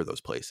all over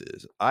those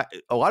places.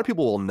 A lot of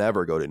people will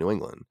never go to New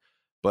England,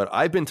 but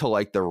I've been to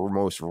like the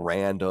most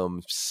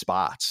random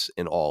spots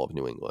in all of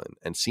New England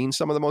and seen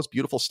some of the most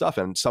beautiful stuff.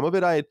 And some of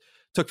it I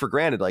took for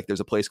granted. Like there's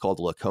a place called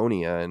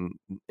Laconia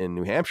in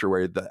New Hampshire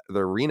where the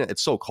arena,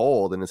 it's so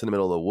cold and it's in the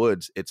middle of the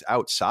woods. It's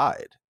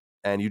outside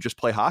and you just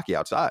play hockey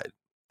outside.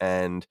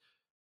 And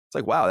it's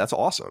like, wow, that's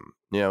awesome.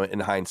 You know, in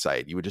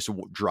hindsight, you would just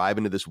drive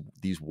into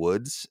these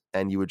woods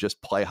and you would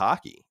just play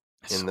hockey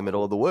in the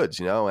middle of the woods,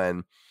 you know,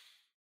 and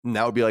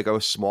that would be like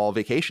a small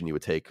vacation you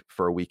would take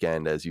for a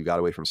weekend as you got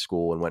away from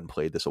school and went and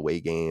played this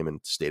away game and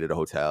stayed at a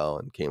hotel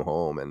and came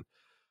home. And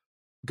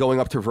going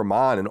up to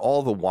Vermont and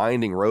all the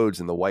winding roads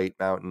in the White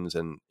Mountains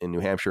and in New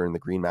Hampshire and the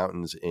Green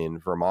Mountains in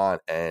Vermont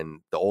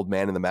and the Old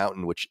Man in the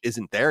Mountain, which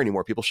isn't there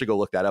anymore. People should go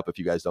look that up if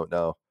you guys don't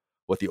know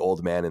what the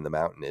Old Man in the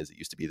Mountain is. It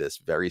used to be this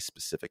very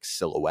specific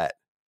silhouette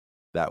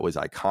that was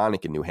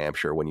iconic in New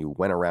Hampshire. When you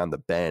went around the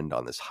bend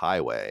on this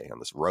highway, on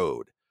this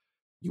road,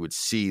 you would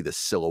see the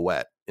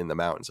silhouette in the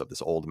mountains of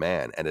this old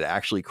man, and it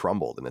actually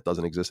crumbled and it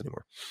doesn't exist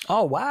anymore.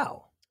 Oh,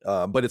 wow.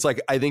 But it's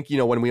like, I think, you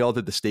know, when we all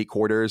did the state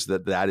quarters,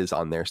 that is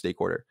on their state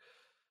quarter.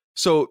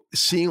 So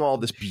seeing all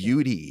this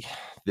beauty,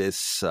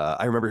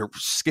 I remember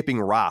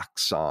skipping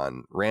rocks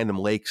on random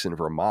lakes in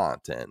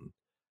Vermont and,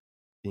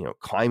 you know,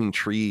 climbing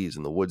trees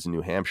in the woods in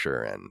New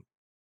Hampshire and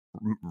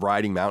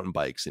riding mountain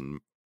bikes in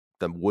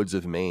the woods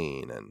of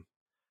Maine. And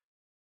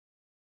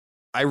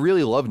I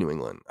really love New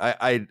England.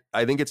 I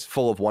think it's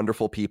full of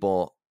wonderful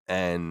people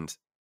and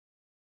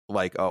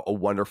like a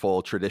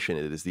wonderful tradition.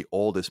 It is the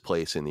oldest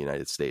place in the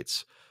United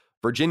States.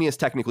 Virginia is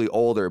technically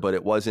older, but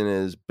it wasn't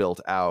as built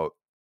out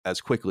as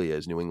quickly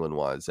as New England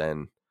was.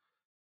 And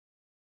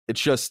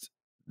it's just,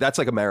 that's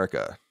like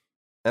America.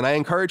 And I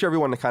encourage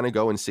everyone to kind of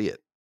go and see it.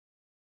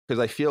 Because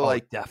I feel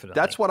like definitely.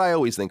 That's what I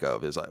always think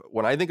of is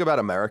when I think about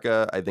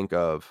America, I think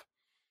of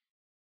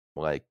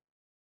like,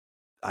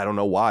 I don't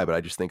know why, but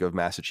I just think of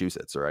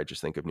Massachusetts or I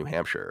just think of New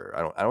Hampshire.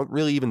 I don't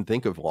really even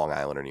think of Long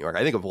Island or New York.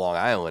 I think of Long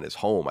Island as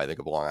home. I think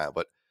of Long Island,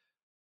 but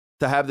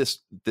to have this,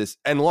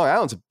 and Long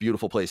Island's a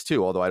beautiful place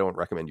too, although I don't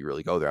recommend you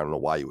really go there. I don't know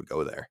why you would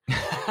go there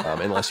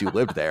unless you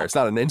lived there. It's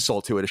not an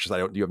insult to it. It's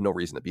just, you have no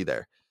reason to be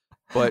there,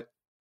 but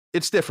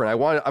it's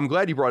different. I'm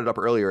glad you brought it up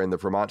earlier in the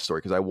Vermont story,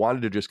 because I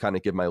wanted to just kind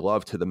of give my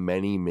love to the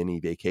many, many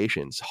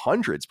vacations,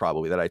 hundreds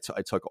probably, that I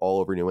took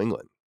all over New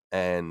England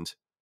and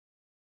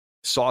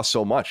saw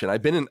so much.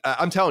 And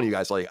I'm telling you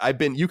guys, like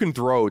you can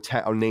throw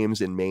town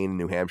names in Maine and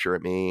New Hampshire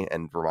at me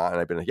and Vermont.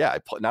 And I've been,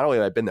 not only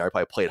have I been there, I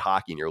probably played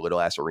hockey in your little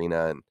ass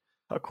arena. And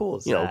how cool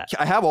is that? Know,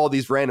 I have all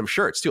these random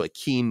shirts too, like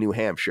Keene, New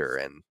Hampshire.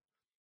 And,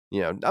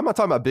 you know, I'm not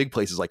talking about big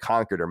places like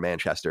Concord or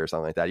Manchester or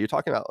something like that. You're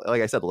talking about,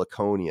 like I said,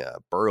 Laconia,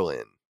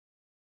 Berlin,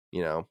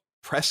 you know,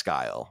 Presque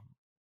Isle,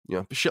 you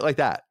know, shit like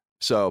that.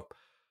 So,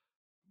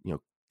 you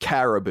know,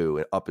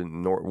 Caribou up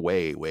in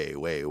way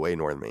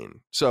northern Maine.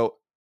 So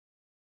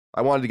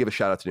I wanted to give a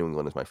shout out to New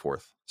England as my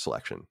fourth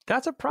selection.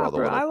 That's a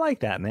proper, I like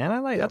that,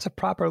 man. That's a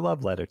proper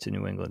love letter to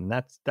New England.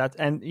 That's,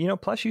 and you know,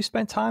 plus you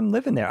spent time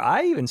living there.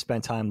 I even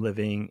spent time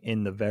living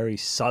in the very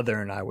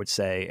southern, I would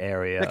say,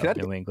 area of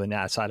New England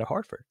outside of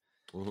Hartford.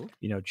 Mm-hmm.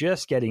 You know,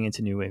 just getting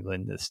into New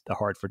England, the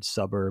Hartford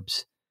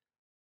suburbs.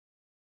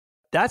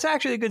 That's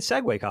actually a good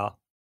segue, Kyle,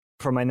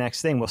 for my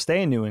next thing. We'll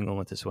stay in New England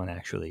with this one,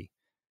 actually.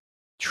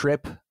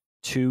 Trip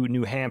to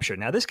New Hampshire.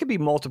 Now, this could be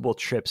multiple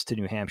trips to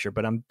New Hampshire,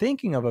 but I'm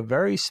thinking of a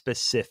very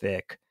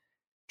specific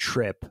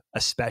trip,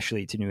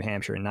 especially to New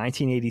Hampshire. In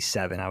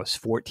 1987, I was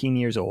 14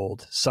 years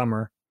old,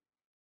 summer.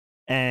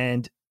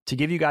 And to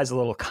give you guys a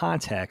little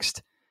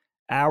context,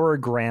 our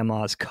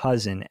grandma's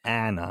cousin,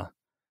 Anna,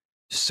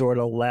 sort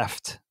of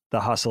left the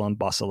hustle and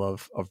bustle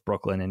of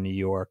Brooklyn and New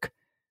York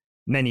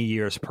many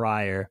years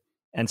prior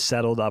and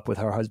settled up with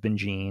her husband,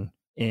 Gene,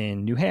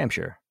 in New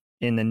Hampshire,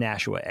 in the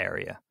Nashua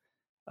area.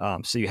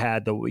 So you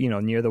had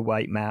near the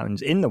White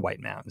Mountains, in the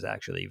White Mountains,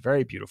 actually,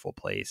 very beautiful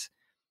place.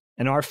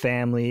 And our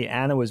family,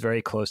 Anna was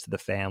very close to the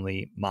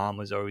family. Mom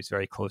was always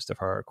very close to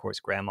her. Of course,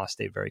 Grandma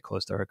stayed very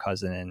close to her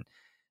cousin. And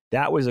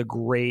that was a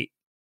great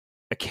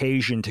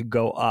occasion to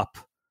go up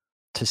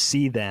to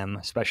see them,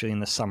 especially in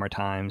the summer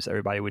times.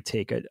 Everybody would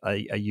take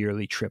a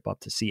yearly trip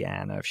up to see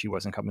Anna if she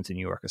wasn't coming to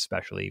New York,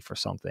 especially for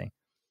something.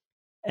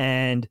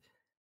 And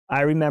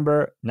I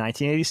remember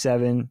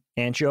 1987,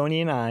 Aunt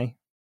Joni and I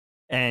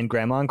and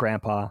Grandma and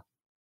Grandpa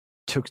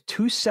took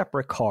two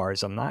separate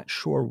cars. I'm not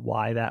sure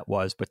why that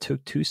was, but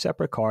took two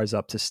separate cars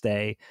up to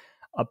stay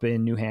up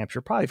in New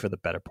Hampshire, probably for the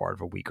better part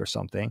of a week or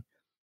something.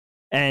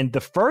 And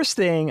the first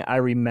thing I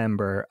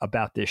remember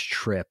about this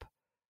trip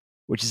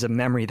which is a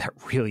memory that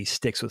really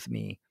sticks with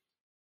me,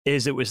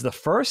 is it was the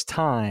first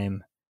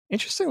time,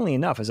 interestingly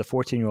enough, as a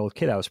 14-year-old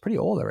kid, I was pretty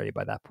old already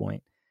by that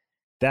point,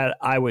 that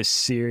I was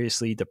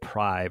seriously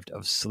deprived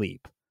of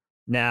sleep.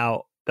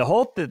 Now,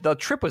 the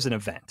trip was an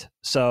event.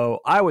 So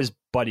I was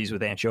buddies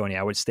with Aunt Joni.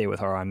 I would stay with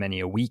her on many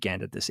a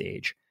weekend at this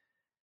age.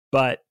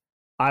 But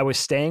I was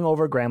staying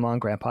over at Grandma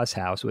and Grandpa's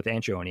house with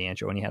Aunt Joni. Aunt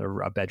Joni had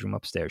a bedroom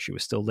upstairs. She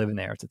was still living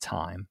there at the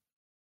time.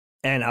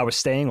 And I was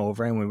staying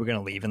over, and we were going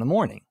to leave in the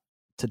morning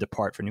to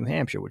depart for New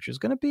Hampshire, which was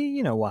going to be,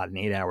 an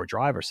 8-hour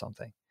drive or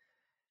something.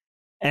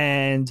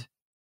 And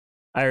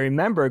I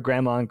remember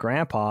Grandma and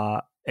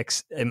Grandpa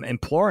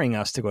imploring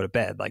us to go to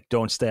bed. Like,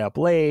 don't stay up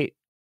late.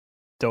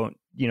 Don't,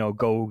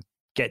 go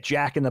get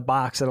Jack in the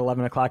Box at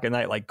 11 o'clock at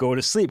night. Like, go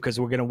to sleep because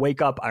we're going to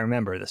wake up. I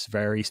remember this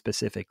very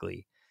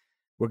specifically.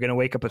 We're going to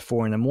wake up at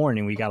 4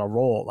 a.m. We got to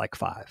roll at like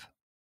 5.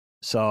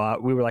 So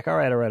we were like, all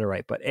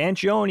right. But Aunt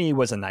Joni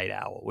was a night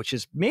owl, which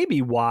is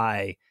maybe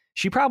why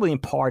she probably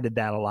imparted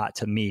that a lot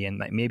to me.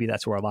 And maybe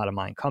that's where a lot of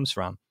mine comes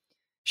from.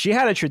 She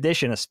had a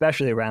tradition,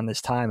 especially around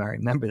this time. I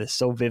remember this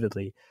so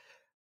vividly,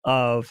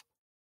 of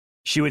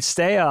she would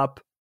stay up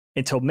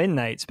until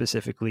midnight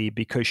specifically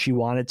because she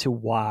wanted to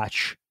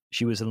watch.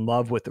 She was in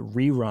love with the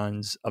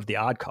reruns of The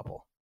Odd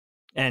Couple.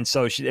 And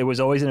so it was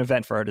always an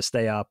event for her to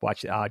stay up,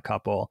 watch The Odd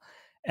Couple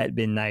at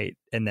midnight,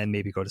 and then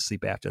maybe go to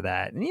sleep after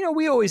that. And,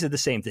 we always did the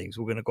same things.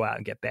 We're going to go out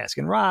and get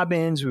Baskin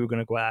Robbins. We were going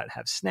to go out and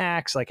have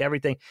snacks, like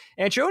everything.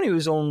 Aunt Joni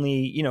was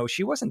only,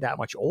 she wasn't that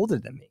much older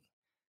than me.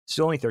 She's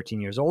only 13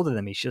 years older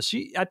than me.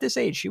 She at this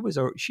age, she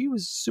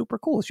was super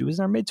cool. She was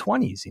in her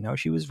mid-20s,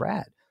 she was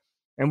rad.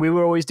 And we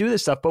would always do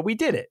this stuff, but we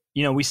did it.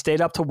 We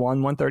stayed up to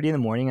 1:30 in the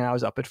morning, and I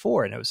was up at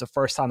 4. And it was the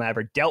first time I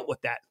ever dealt with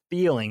that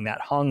feeling,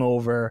 that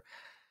hungover,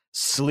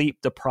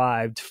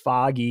 sleep-deprived,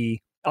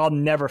 foggy. I'll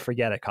never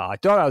forget it, Kyle. I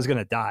thought I was going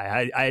to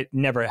die. I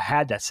never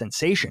had that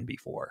sensation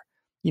before.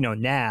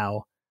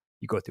 Now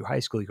you go through high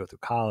school, you go through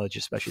college,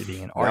 especially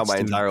being an art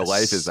student. Now my entire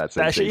life is that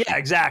sensation. Yeah,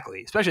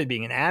 exactly. Especially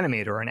being an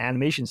animator or an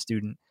animation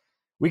student.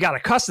 We got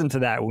accustomed to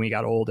that when we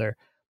got older.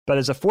 But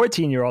as a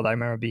 14-year-old, I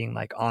remember being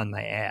like on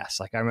my ass.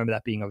 Like I remember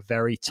that being a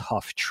very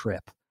tough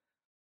trip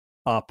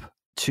up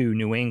to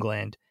New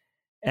England.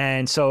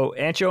 And so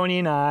Aunt Joni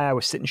and I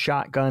was sitting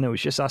shotgun. It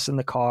was just us in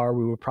the car.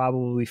 We were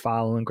probably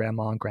following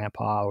Grandma and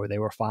Grandpa, or they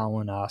were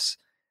following us.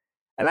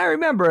 And I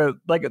remember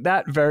like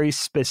that very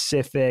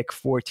specific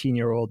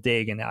 14-year-old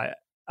dig. And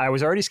I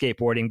was already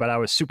skateboarding, but I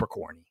was super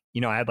corny.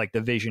 I had like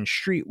the Vision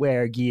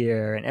streetwear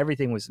gear, and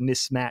everything was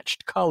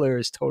mismatched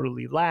colors,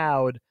 totally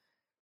loud.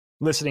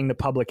 Listening to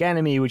Public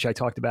Enemy, which I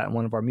talked about in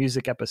one of our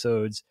music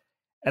episodes,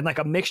 and like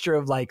a mixture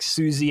of like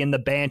Susie and the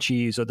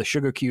Banshees or the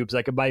Sugar Cubes.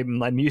 Like my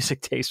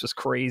music taste was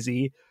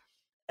crazy.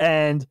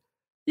 And,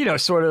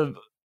 sort of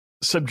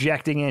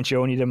subjecting Aunt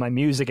Joni to my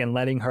music and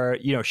letting her,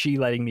 she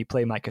letting me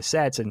play my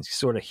cassettes and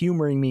sort of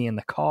humoring me in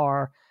the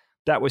car.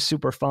 That was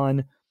super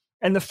fun.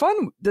 And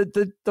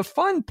the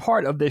fun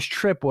part of this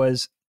trip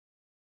was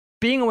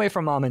being away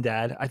from mom and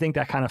dad. I think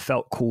that kind of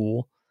felt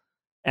cool.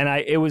 And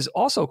it was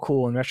also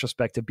cool in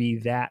retrospect to be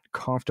that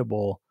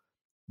comfortable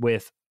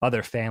with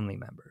other family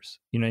members.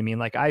 You know what I mean?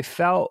 Like I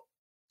felt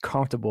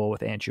comfortable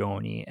with Aunt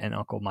Joni and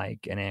Uncle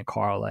Mike and Aunt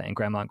Carla and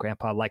Grandma and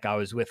Grandpa, like I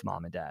was with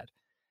mom and dad.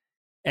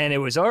 And it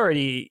was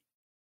already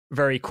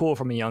very cool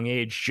from a young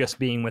age just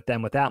being with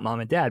them without mom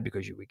and dad,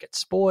 because you would get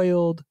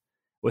spoiled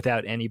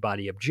without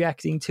anybody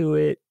objecting to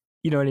it.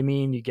 You know what I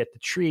mean? You get the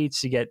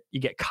treats, you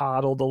get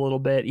coddled a little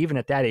bit. Even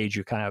at that age,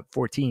 you're kind of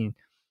 14,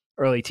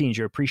 early teens,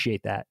 you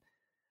appreciate that.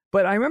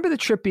 But I remember the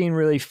trip being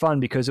really fun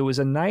because it was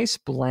a nice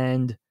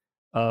blend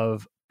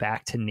of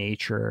back to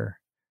nature,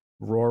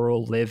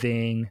 rural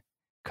living.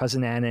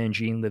 Cousin Anna and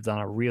Jean lived on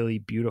a really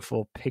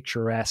beautiful,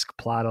 picturesque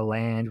plot of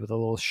land with a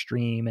little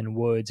stream and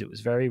woods. It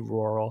was very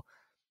rural.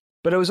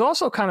 But it was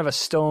also kind of a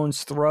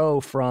stone's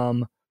throw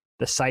from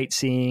the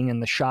sightseeing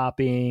and the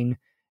shopping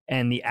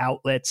and the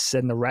outlets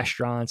and the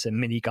restaurants and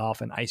mini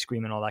golf and ice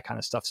cream and all that kind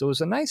of stuff. So it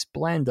was a nice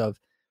blend of,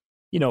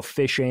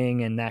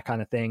 fishing and that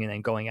kind of thing, and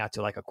then going out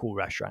to like a cool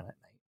restaurant at night.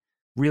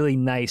 Really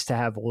nice to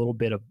have a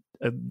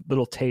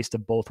little taste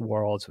of both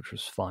worlds, which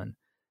was fun.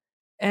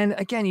 And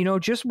again,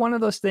 just one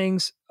of those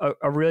things,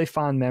 a really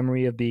fond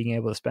memory of being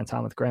able to spend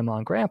time with Grandma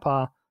and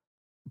Grandpa,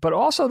 but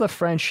also the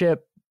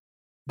friendship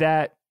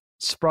that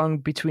sprung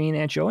between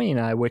Aunt Joni and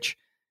I, which,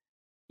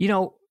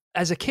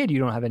 as a kid, you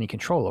don't have any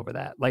control over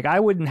that. Like I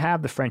wouldn't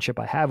have the friendship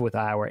I have with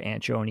our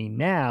Aunt Joni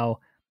now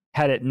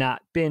had it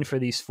not been for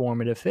these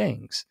formative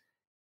things.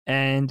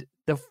 And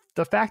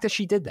the fact that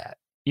she did that,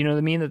 you know what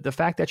I mean? The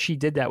fact that she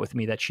did that with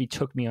me, that she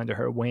took me under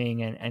her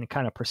wing and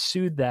kind of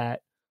pursued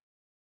that.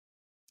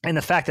 And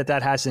the fact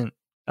that hasn't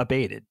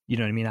abated, you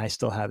know what I mean? I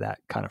still have that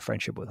kind of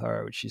friendship with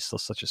her, which she's still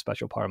such a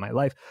special part of my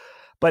life.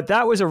 But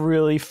that was a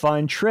really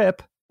fun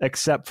trip,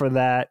 except for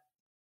that,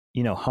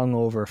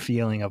 hungover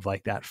feeling of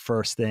like that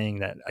first thing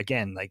that,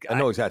 again, like I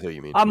know exactly what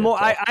you mean.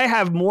 I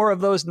have more of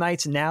those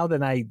nights now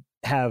than I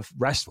have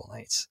restful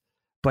nights.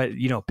 But,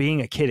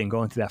 being a kid and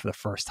going through that for the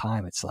first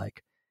time, it's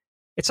like,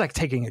 It's like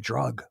taking a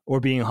drug or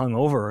being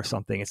hungover or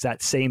something. It's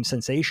that same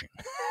sensation.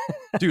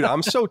 Dude,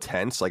 I'm so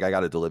tense. Like I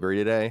got a delivery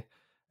today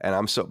and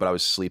but I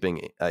was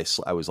sleeping.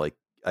 I was like,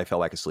 I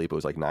fell back asleep. It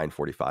was like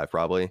 9:45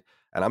 probably.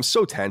 And I'm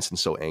so tense and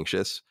so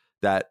anxious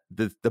that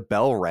the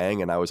bell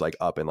rang and I was like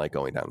up and like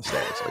going down the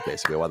stairs, like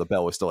basically while the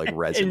bell was still like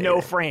resonating. In no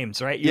frames,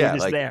 right? You're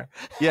just like, there.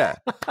 Yeah.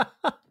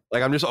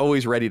 Like I'm just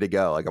always ready to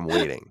go. Like I'm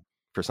waiting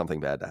for something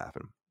bad to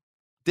happen.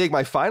 Dig,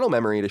 my final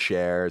memory to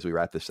share as we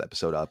wrap this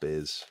episode up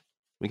is,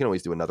 we can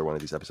always do another one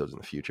of these episodes in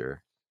the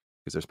future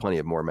because there's plenty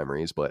of more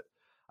memories, but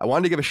I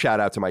wanted to give a shout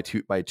out to my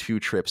two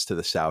trips to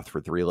the South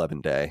for 311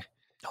 Day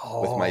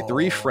with my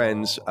three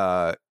friends,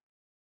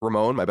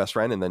 Ramon, my best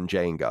friend, and then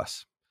Jay and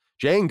Gus.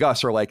 Jay and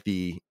Gus are like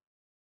the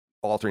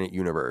alternate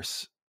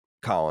universe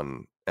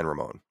Colin and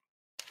Ramon.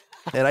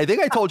 And I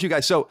think I told you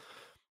guys, so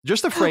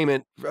just to frame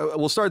it,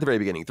 we'll start at the very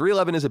beginning.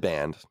 311 is a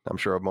band. I'm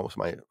sure most of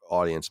my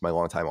audience, my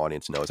longtime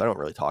audience knows. I don't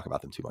really talk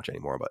about them too much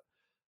anymore, but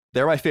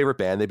they're my favorite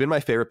band. They've been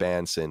my favorite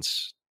band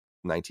since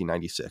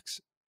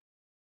 1996.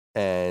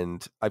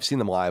 And I've seen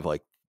them live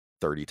like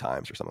 30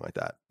 times or something like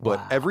that. But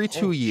Wow. every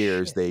 2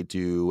 years, shit. they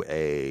do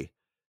a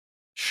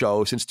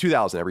show. Since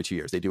 2000, every 2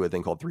 years, they do a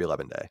thing called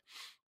 311 Day.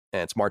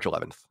 And it's March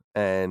 11th.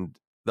 And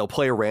they'll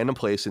play a random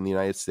place in the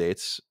United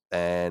States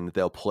and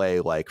they'll play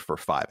like for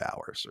 5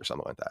 hours or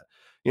something like that.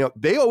 You know,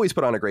 they always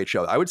put on a great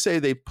show. I would say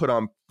they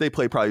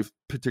play probably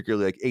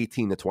particularly like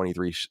 18 to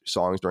 23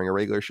 songs during a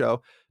regular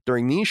show.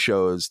 During these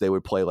shows, they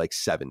would play like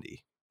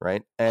 70,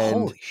 right? And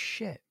holy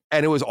shit.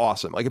 And it was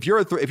awesome. Like if you're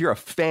a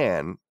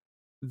fan,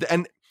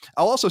 and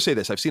I'll also say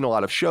this, I've seen a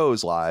lot of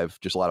shows live,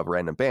 just a lot of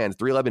random bands.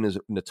 311 is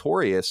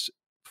notorious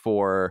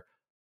for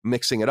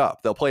mixing it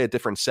up. They'll play a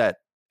different set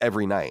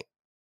every night.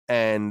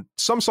 And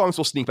some songs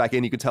will sneak back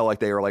in. You could tell like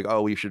they were like,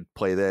 oh, we should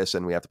play this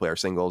and we have to play our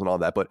singles and all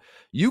that. But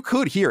you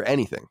could hear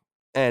anything.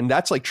 And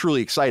that's like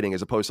truly exciting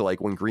as opposed to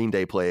like when Green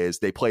Day plays,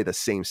 they play the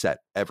same set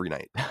every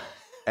night.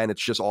 And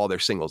it's just all their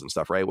singles and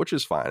stuff, right? Which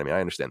is fine. I mean, I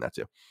understand that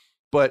too.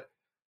 But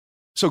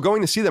so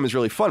going to see them is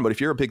really fun. But if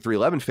you're a big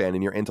 311 fan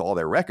and you're into all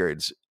their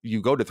records,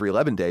 you go to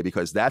 311 Day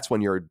because that's when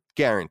you're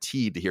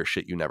guaranteed to hear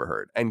shit you never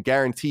heard. And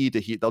guaranteed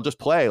to hear, they'll just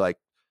play like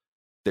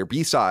their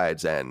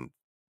B-sides and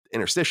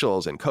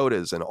interstitials and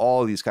codas and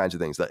all these kinds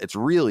of things. That it's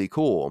really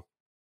cool.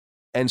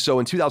 And so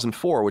in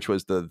 2004, which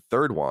was the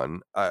third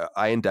one,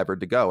 I endeavored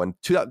to go. And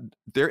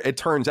it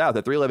turns out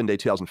that 311 Day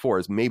 2004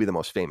 is maybe the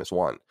most famous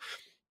one.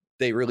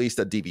 They released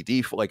a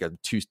DVD, for like a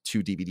two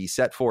DVD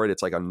set for it.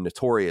 It's like a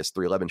notorious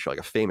 311 show, like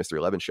a famous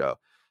 311 show.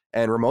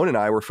 And Ramon and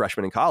I were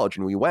freshmen in college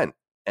and we went.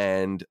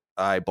 And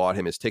I bought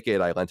him his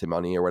ticket. I lent him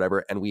money or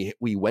whatever. And we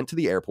went to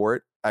the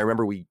airport. I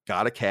remember we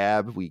got a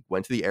cab. We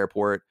went to the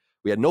airport.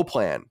 We had no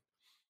plan.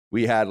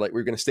 We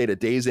were going to stay at a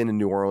Days Inn in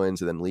New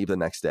Orleans and then leave the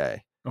next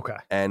day. Okay.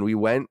 And we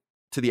went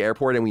to the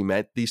airport and we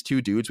met these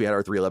two dudes. We had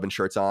our 311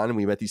 shirts on and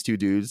we met these two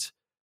dudes,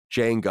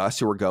 Jay and Gus,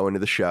 who were going to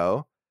the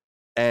show,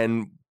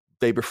 and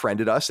they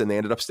befriended us and they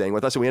ended up staying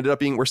with us.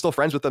 And we're still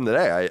friends with them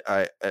today.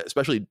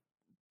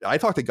 I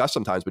talk to Gus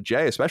sometimes, but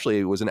Jay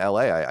especially was in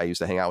LA. I used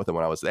to hang out with him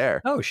when I was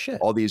there. Oh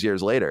shit. All these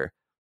years later.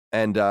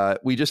 And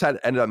we just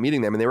ended up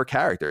meeting them and they were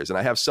characters. And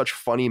I have such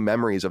funny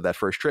memories of that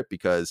first trip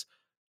because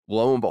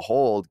lo and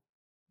behold,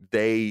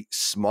 they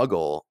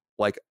smuggle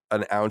like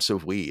an ounce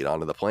of weed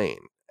onto the plane.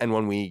 And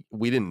when we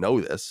didn't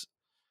know this,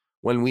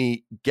 when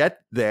we get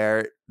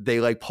there, they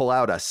like pull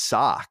out a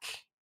sock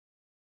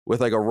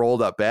with like a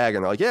rolled up bag.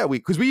 And they're like, yeah,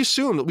 because we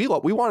assumed that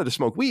we wanted to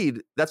smoke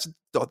weed. That's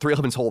the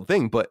 311's whole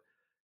thing. But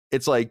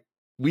it's like,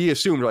 we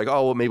assumed like,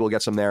 oh, well, maybe we'll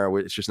get some there.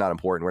 It's just not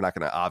important. We're not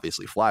going to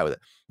obviously fly with it.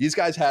 These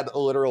guys had a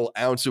literal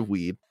ounce of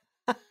weed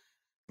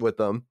with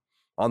them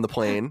on the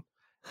plane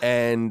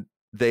and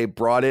they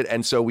brought it.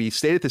 And so we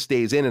stayed at this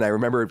Days Inn and I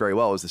remember it very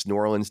well. It was this New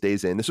Orleans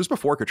Days Inn. This was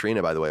before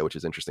Katrina, by the way, which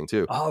is interesting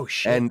too. Oh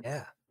shit. And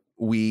yeah.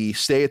 We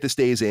stay at this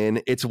Days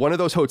Inn. It's one of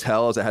those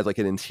hotels that has like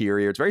an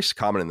interior. It's very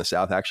common in the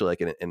South, actually.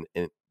 Like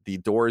in the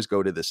doors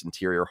go to this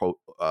interior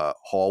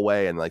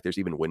hallway and like there's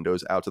even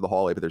windows out to the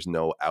hallway, but there's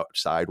no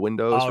outside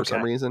windows for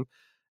some reason.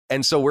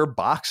 And so we're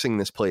boxing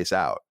this place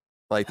out,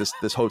 like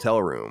this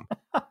hotel room,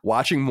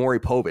 watching Maury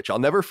Povich. I'll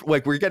never,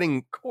 like, we're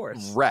getting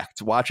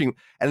wrecked watching.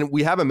 And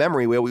we have a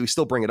memory where we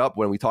still bring it up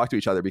when we talk to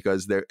each other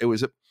because it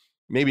was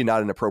maybe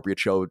not an appropriate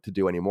show to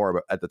do anymore.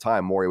 But at the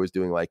time, Maury was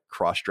doing like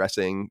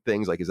cross-dressing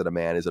things. Like, is it a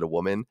man? Is it a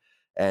woman?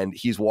 And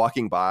he's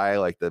walking by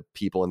like the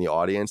people in the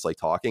audience, like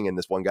talking. And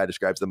this one guy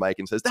describes the mic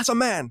and says, "That's a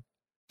man,"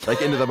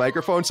 like into the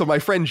microphone. So my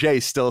friend Jay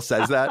still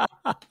says that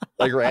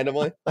like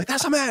randomly, like,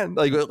 "That's a man,"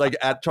 like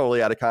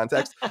totally out of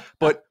context.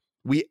 But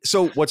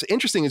so what's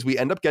interesting is we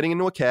end up getting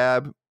into a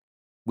cab.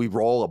 We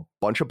roll a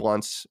bunch of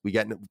blunts. We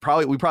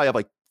probably have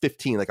like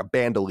 15, like a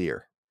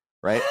bandolier.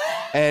 Right.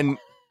 And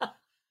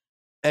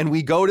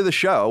we go to the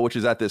show, which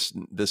is at this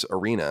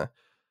arena,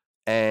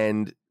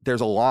 and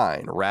there's a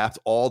line wrapped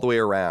all the way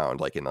around,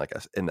 like in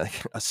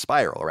a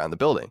spiral around the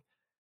building.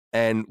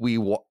 And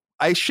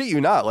I shit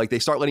you not, like they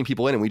start letting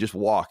people in and we just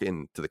walk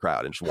into the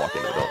crowd and just walk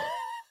into the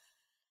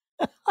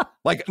building.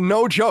 Like,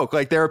 no joke.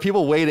 Like, there are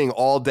people waiting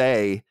all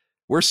day.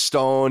 we're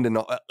stoned, and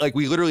like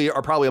we literally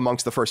are probably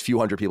amongst the first few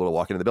hundred people to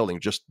walk into the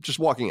building. Just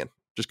walking in,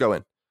 just go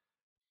in.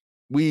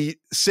 We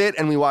sit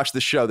and we watch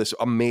the show, this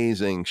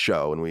amazing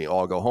show, and we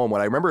all go home.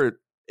 What I remember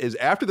is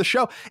after the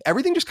show,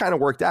 everything just kind of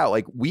worked out.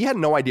 Like we had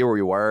no idea where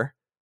we were.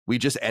 We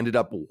just ended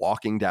up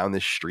walking down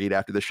this street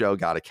after the show,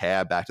 got a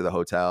cab back to the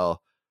hotel,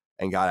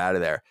 and got out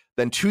of there.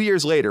 Then 2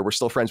 years later, we're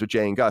still friends with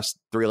Jay and Gus.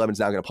 311 is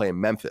now going to play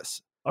in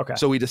Memphis. Okay.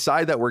 So we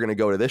decide that we're going to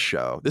go to this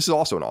show. This is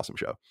also an awesome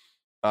show.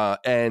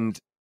 And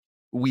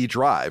we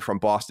drive from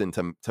Boston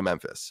to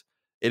Memphis.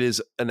 It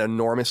is an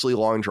enormously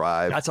long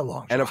drive. That's a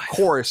long drive. And of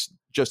course,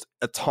 just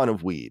a ton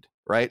of weed,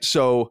 right?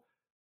 So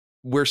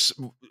we're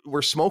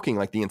smoking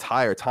like the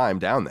entire time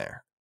down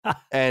there.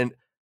 And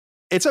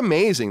it's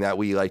amazing that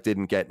we like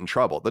didn't get in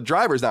trouble. The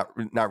driver's not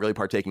really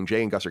partaking.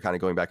 Jay and Gus are kind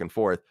of going back and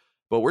forth,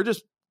 but we're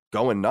just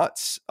going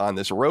nuts on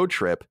this road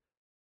trip.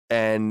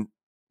 And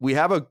we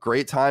have a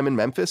great time in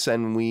Memphis,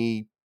 and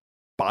we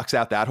box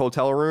out that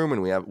hotel room,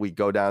 and we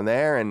go down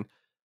there and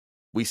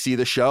we see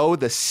the show.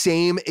 The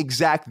same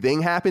exact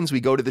thing happens. We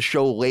go to the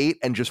show late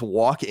and just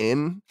walk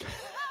in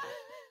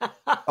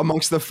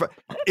amongst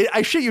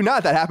I shit you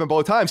not, that happened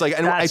both times. Like,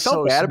 and I felt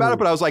so bad about it,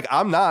 but I was like,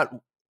 I'm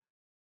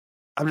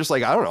just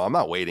like, I don't know. I'm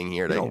not waiting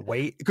here to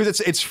wait because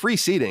it's free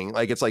seating.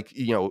 Like it's like,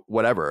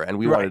 whatever. And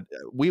we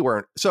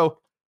weren't. So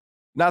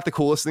not the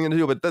coolest thing to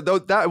do, but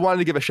that I wanted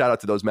to give a shout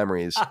out to those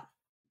memories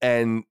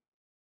and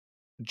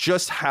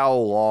just how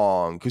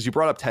long, because you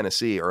brought up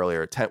Tennessee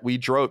earlier. We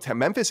drove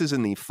Memphis is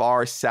in the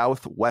far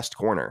southwest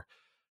corner.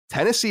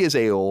 Tennessee is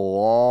a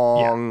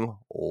long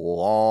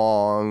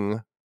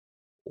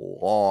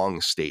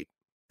state.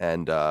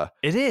 And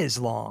it is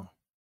long.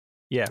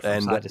 Yeah.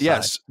 And side to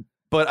yes. side.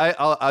 But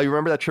I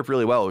remember that trip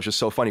really well. It was just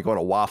so funny going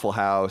to Waffle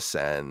House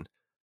and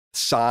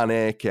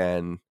Sonic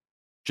and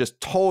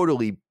just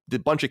totally the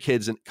bunch of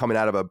kids coming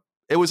out of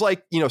it was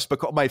like,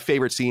 my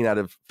favorite scene out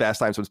of Fast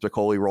Times when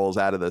Spicoli rolls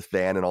out of the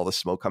van and all the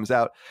smoke comes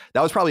out.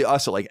 That was probably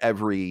us at like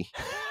every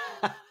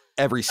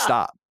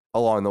stop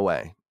along the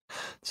way.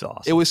 It's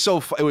awesome. It was so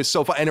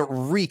fun. And it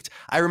reeked.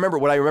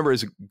 What I remember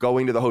is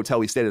going to the hotel.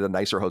 We stayed at a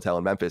nicer hotel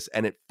in Memphis,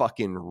 and it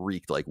fucking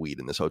reeked like weed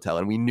in this hotel.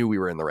 And we knew we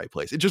were in the right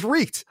place. It just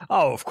reeked.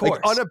 Oh, of course.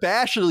 Like,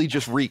 unabashedly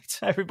just reeked.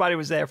 Everybody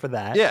was there for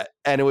that. Yeah.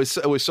 And it was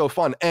so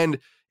fun. And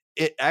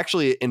it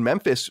actually in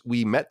Memphis,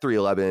 we met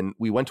 311.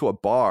 We went to a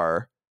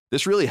bar.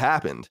 This really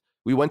happened.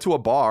 We went to a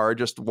bar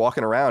just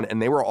walking around,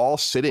 and they were all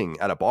sitting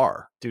at a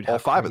bar. Dude, all how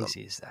five of them.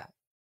 Is that?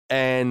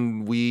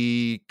 And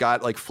we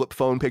got like flip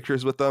phone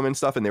pictures with them and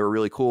stuff, and they were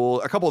really cool.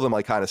 A couple of them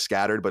like kind of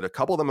scattered, but a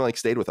couple of them like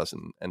stayed with us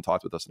and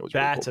talked with us, and it was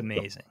that's really cool.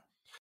 Amazing.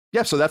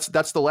 Yeah, so that's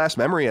the last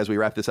memory as we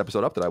wrap this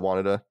episode up that I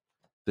wanted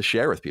to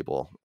share with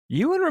people.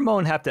 You and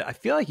Ramon I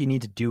feel like you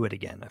need to do it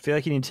again. I feel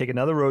like you need to take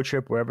another road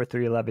trip wherever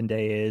 311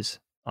 Day is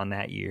on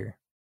that year.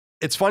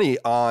 It's funny,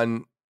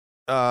 on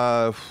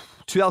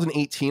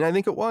 2018, I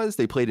think it was,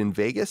 they played in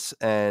Vegas,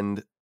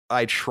 and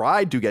I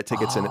tried to get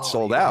tickets and it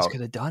sold out. Could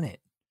have done it.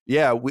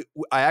 Yeah,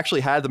 I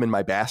actually had them in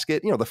my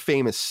basket. The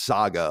famous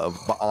saga of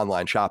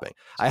online shopping.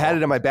 I had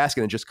it in my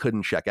basket and just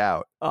couldn't check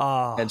out.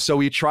 Oh. And so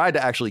we tried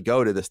to actually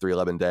go to this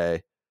 311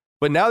 Day,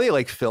 but now they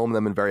like film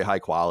them in very high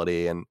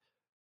quality, and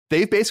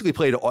they've basically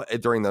played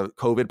during the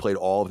COVID, played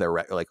all of their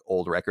like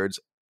old records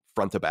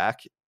front to back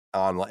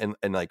online,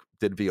 and like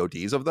did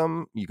VODs of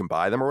them. You can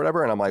buy them or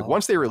whatever. And I'm like,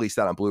 once they release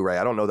that on Blu-ray,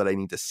 I don't know that I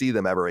need to see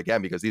them ever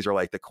again, because these are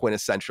like the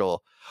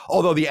quintessential.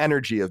 Although the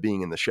energy of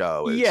being in the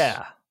show is,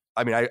 yeah.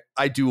 I mean,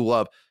 I do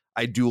love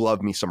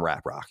me some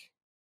rap rock.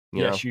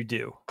 Yes, you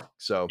do.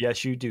 So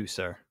yes, you do,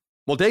 sir.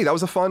 Well, Dave, that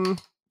was a fun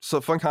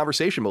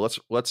conversation, but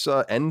let's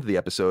end the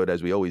episode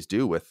as we always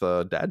do with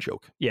a dad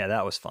joke. Yeah,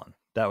 that was fun.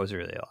 That was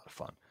really a lot of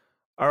fun.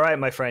 All right,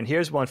 my friend,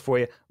 here's one for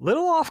you.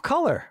 Little off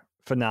color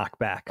for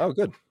knockback. Oh,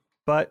 good.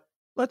 But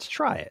let's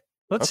try it.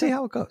 Let's see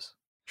how it goes.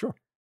 Sure.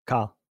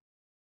 Kyle,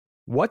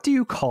 what do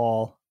you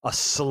call a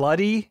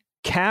slutty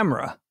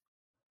camera?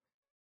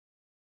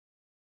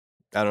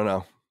 I don't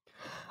know.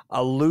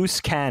 A loose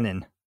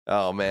cannon.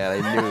 Oh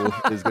man, I knew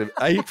it was gonna.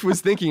 I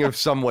was thinking of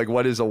some like,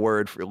 what is a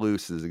word for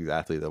loose? Is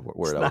exactly the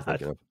word I was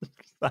thinking of.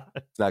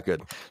 It's not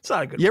good. It's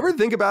not a good. You ever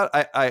think about?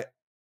 I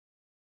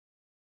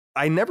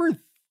never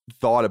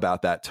thought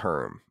about that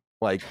term,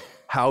 like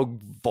how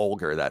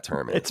vulgar that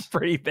term is. It's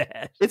pretty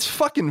bad. It's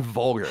fucking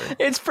vulgar.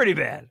 It's pretty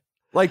bad.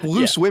 Like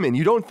loose women.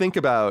 You don't think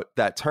about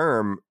that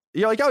term.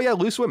 You're like, oh yeah,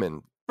 loose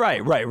women.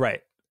 Right.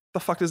 The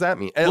fuck does that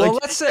mean? And well,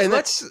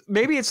 like,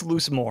 maybe it's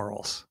loose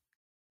morals.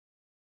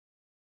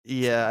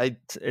 Yeah,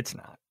 it's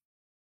not.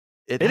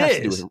 It has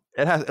to do with,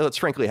 it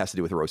frankly has to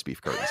do with roast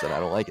beef curtains, and I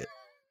don't like it.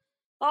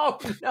 Oh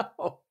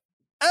no.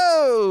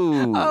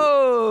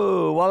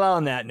 Oh. Well,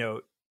 on that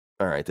note.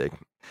 All right, Dick.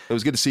 It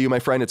was good to see you, my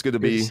friend. It's good to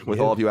be with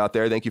all of you out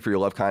there. Thank you for your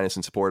love, kindness,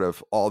 and support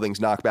of all things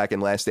Knockback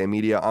and Last Stand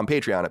Media on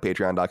Patreon at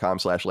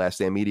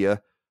patreon.com/laststandmedia.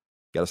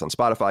 Get us on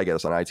Spotify, get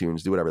us on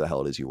iTunes, do whatever the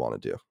hell it is you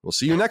want to do. We'll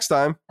see you next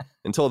time.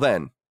 Until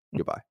then,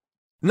 goodbye.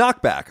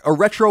 Knockback, a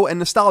retro and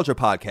nostalgia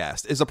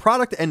podcast, is a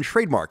product and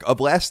trademark of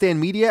Last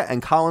Stand Media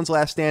and Collins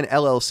Last Stand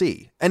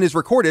LLC, and is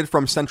recorded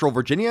from Central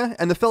Virginia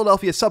and the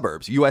Philadelphia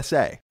suburbs,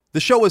 USA. The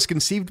show was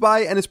conceived by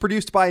and is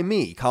produced by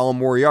me, Colin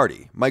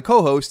Moriarty. My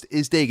co-host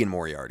is Dagan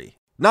Moriarty.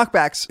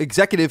 Knockback's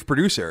executive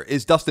producer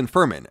is Dustin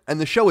Furman, and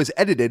the show is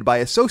edited by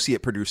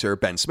associate producer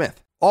Ben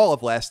Smith. All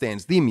of Last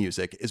Stand's theme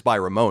music is by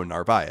Ramon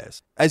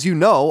Narvaez. As you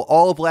know,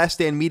 all of Last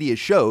Stand Media's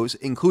shows,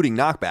 including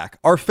Knockback,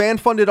 are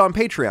fan-funded on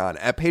Patreon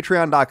at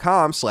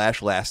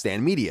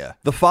patreon.com/laststandmedia.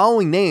 The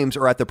following names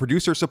are at the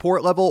producer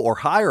support level or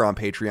higher on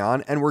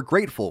Patreon, and we're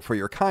grateful for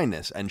your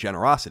kindness and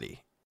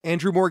generosity.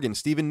 Andrew Morgan,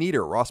 Stephen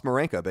Nieder, Ross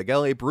Marenka, Big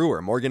L.A.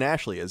 Brewer, Morgan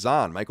Ashley,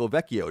 Azan, Michael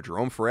Vecchio,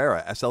 Jerome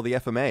Ferreira, SL the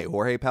FMA,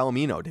 Jorge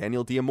Palomino,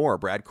 Daniel Diamore,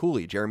 Brad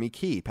Cooley, Jeremy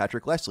Key,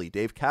 Patrick Leslie,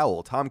 Dave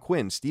Cowell, Tom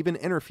Quinn, Stephen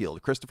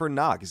Innerfield, Christopher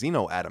Knock,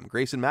 Zeno Adam,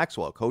 Grayson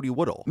Maxwell, Cody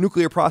Woodall,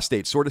 Nuclear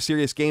Prostate, Sorta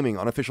Serious Gaming,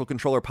 Unofficial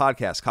Controller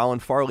Podcast, Colin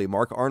Farley,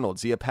 Mark Arnold,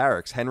 Zia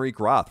Parix, Henry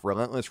Groth,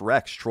 Relentless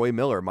Rex, Troy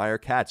Miller, Meyer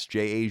Katz,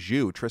 J.A.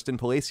 Zhu, Tristan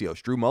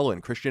Palacios, Drew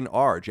Mullen, Christian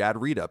R.,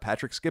 Jad Rita,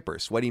 Patrick Skipper,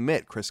 Sweaty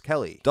Mitt, Chris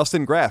Kelly,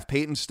 Dustin Graff,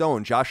 Peyton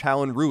Stone, Josh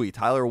Hallen Rui,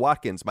 Tyler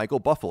Watkins, Michael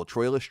Buffle,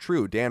 Troilus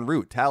True, Dan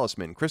Root,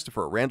 Talisman,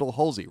 Christopher, Randall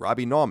Halsey,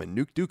 Robbie Nauman,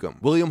 Nuke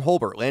Dukem, William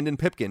Holbert, Landon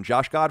Pipkin,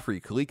 Josh Godfrey,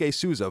 Kalike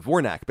Souza,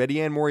 Vornak,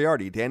 Betty Ann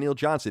Moriarty, Daniel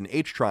Johnson,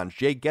 H-Tron,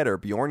 Jake Getter,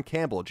 Bjorn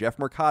Campbell, Jeff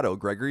Mercado,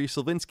 Gregory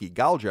Slavinsky,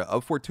 Galja,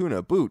 Of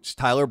Fortuna, Boots,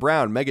 Tyler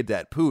Brown,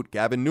 Megadet, Poot,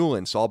 Gavin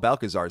Newland, Saul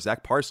Balcazar,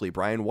 Zach Parsley,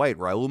 Brian White,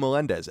 Raul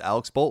Melendez,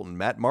 Alex Bolton,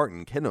 Matt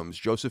Martin, Kinnums,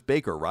 Joseph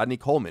Baker, Rodney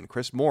Coleman,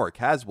 Chris Moore,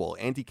 Caswell,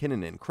 Andy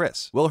Kinnanen,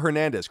 Chris, Will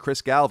Hernandez,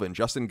 Chris Galvin,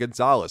 Justin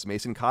Gonzalez,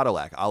 Mason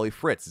Cadillac, Ollie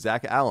Fritz,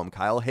 Zach Allum,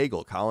 Kyle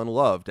Hagel, Colin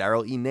Love,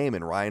 Daryl E.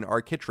 Naiman, Ryan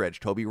R. Kittredge,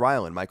 Toby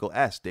Ryland, Michael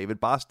S.,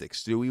 David Bostic,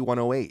 Stewie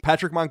 108,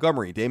 Patrick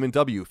Montgomery, Damon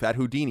W., Fat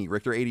Houdini,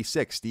 Richter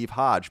 86, Steve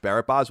Hodge,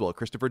 Barrett Boswell,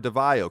 Christopher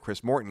DeVio,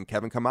 Chris Morton,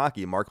 Kevin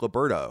Kamaki, Mark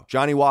Liberto,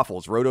 Johnny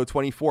Waffles, Roto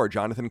 24,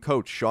 Jonathan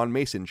Coach, Sean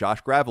Mason,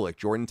 Josh Gravelick,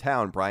 Jordan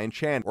Town, Brian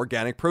Chan,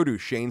 Organic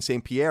Produce, Shane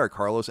St. Pierre,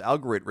 Carlos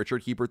Algarit,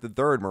 Richard Hebert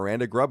III,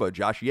 Miranda Grubba,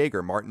 Josh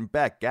Yeager, Martin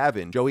Beck,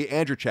 Gavin, Joey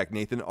Andrzejczyk,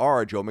 Nathan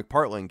R., Joe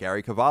McPartland,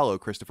 Gary Cavallo,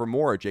 Christopher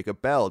Moore, Jacob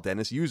Bell,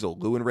 Dennis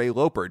Uzel, Lou and Ray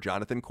Loper,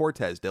 Jonathan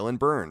Cortez, Dylan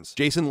Burns,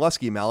 Jason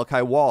Lusky,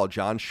 Malachi Wall,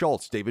 John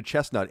Schultz, David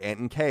Chestnut,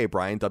 Anton K.,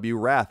 Brian W.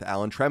 Rath,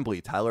 Alan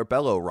Tremblay, Tyler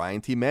Bello,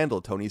 Ryan T.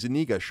 Mandel, Tony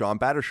Zuniga, Sean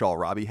Battershaw,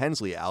 Robbie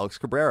Hensley, Alex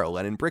Cabrera,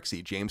 Lennon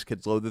Brixey, James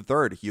Kidslow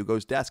III,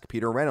 Hugo's Desk,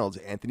 Peter Reynolds,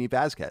 Anthony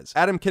Vasquez,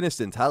 Adam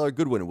Kinniston, Tyler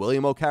Goodwin,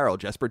 William O'Carroll,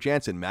 Jesper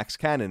Jansen, Max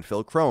Cannon,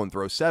 Phil Crone,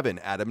 Throw 7,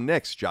 Adam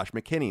Nix, Josh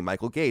McKinney,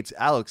 Michael Gates,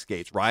 Alex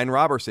Gates, Ryan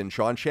Robertson,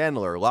 Sean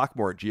Chandler,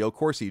 Lockmore, Gio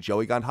Corsi,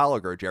 Joey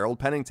Gonholiger, Gerald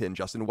Pennington,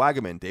 Justin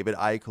Wagaman, David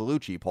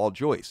Iacolucci, Paul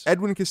Joyce,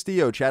 Edwin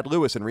Castillo, Chad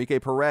Lewis, Enrique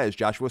Perez,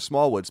 Joshua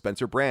Smallwood,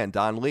 Spencer Brand,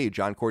 Don Lee,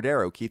 John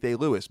Cordero, Keith A.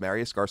 Lewis,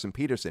 Marius Garson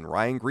Peterson,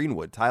 Ryan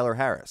Greenwood, Tyler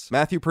Harris,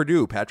 Matthew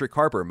Purdue, Patrick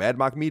Harper, Mad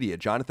Mock Media,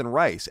 Jonathan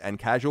Rice, and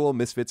Casual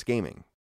Misfits Gaming.